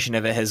expectation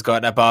of it has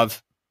got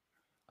above.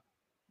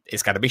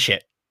 It's got to be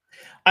shit.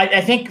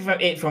 I think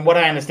from what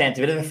I understand, it's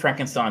a bit of a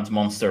Frankenstein's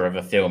monster of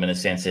a film in a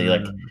sense that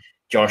like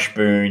Josh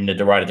Boone,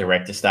 the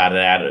writer-director, started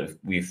out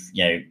with,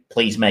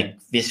 please make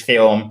this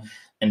film.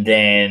 And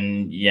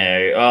then,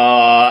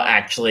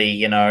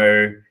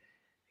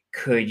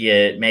 could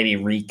you maybe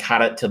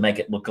recut it to make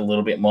it look a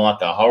little bit more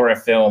like a horror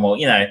film? Or,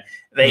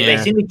 they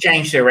seem to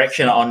change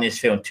direction on this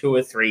film 2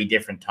 or 3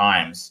 different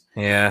times.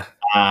 Yeah.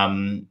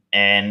 And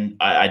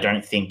I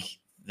don't think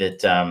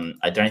that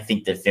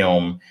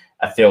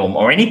a film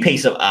or any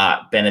piece of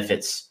art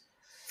benefits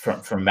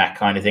from that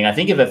kind of thing. I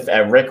think of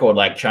a record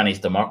like Chinese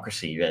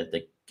Democracy,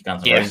 the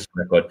Guns N' Roses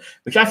record,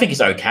 which I think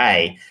is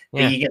okay.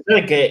 Yeah. But you can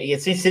sort of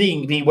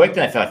he worked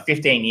on it for like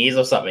 15 years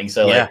or something.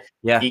 So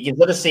you can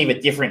sort of see the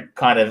different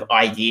kind of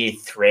idea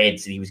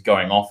threads that he was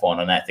going off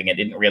on that thing. It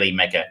didn't really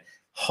make a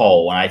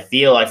whole. And I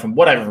feel like from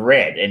what I've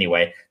read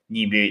anyway,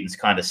 New Mutants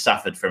kind of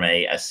suffered from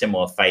a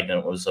similar fate, and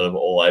it was sort of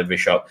all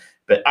overshot.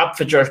 But up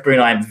for Josh Boone,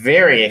 I'm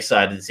very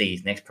excited to see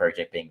his next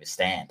project being The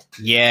Stand.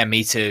 Yeah,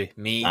 me too.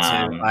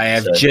 I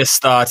have just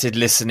started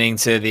listening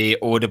to the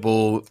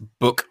Audible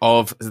book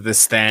of The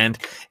Stand,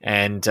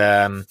 and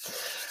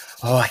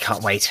I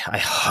can't wait. I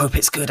hope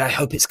it's good. Please,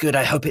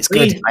 I hope it's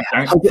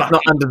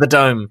not under the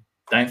dome.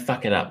 Don't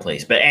fuck it up,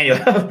 please. But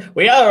anyway,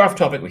 we are off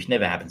topic, which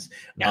never happens.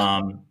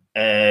 No.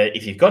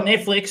 If you've got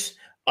Netflix,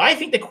 I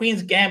think The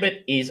Queen's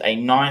Gambit is a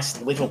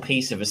nice little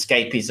piece of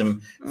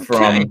escapism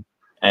from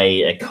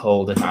a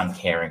cold and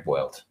uncaring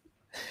world.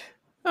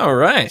 All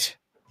right.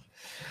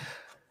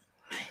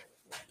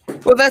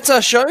 Well, that's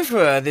our show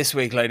for this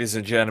week, ladies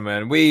and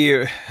gentlemen.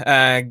 We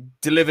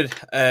delivered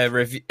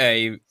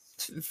a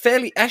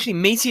fairly, actually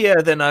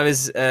meatier than I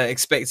was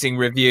expecting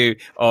review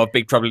of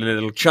Big Trouble in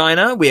Little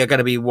China. We are going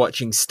to be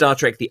watching Star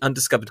Trek The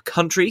Undiscovered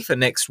Country for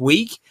next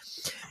week.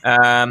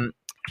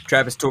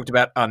 Travis talked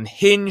about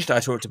Unhinged. I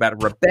talked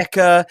about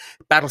Rebecca,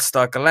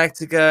 Battlestar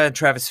Galactica, and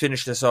Travis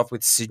finished us off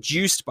with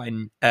Seduced by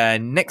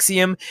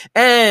Nexium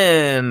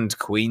and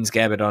Queen's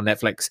Gambit on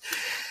Netflix.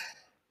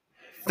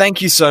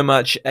 Thank you so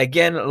much.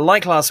 Again,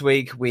 like last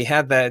week, we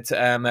had that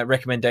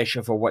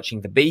recommendation for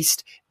watching The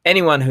Beast.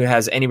 Anyone who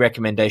has any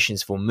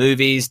recommendations for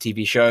movies,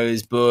 TV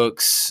shows,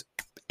 books,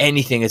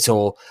 anything at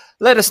all,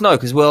 let us know,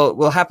 because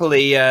we'll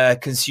happily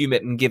consume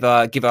it and give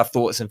our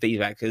thoughts and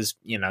feedback, because,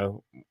 you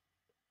know,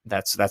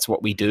 that's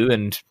what we do,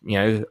 and, you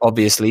know,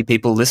 obviously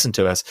people listen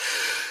to us.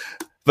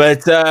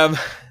 But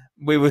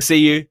we will see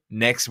you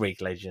next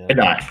week, ladies and gentlemen.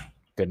 Good night.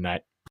 Good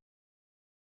night.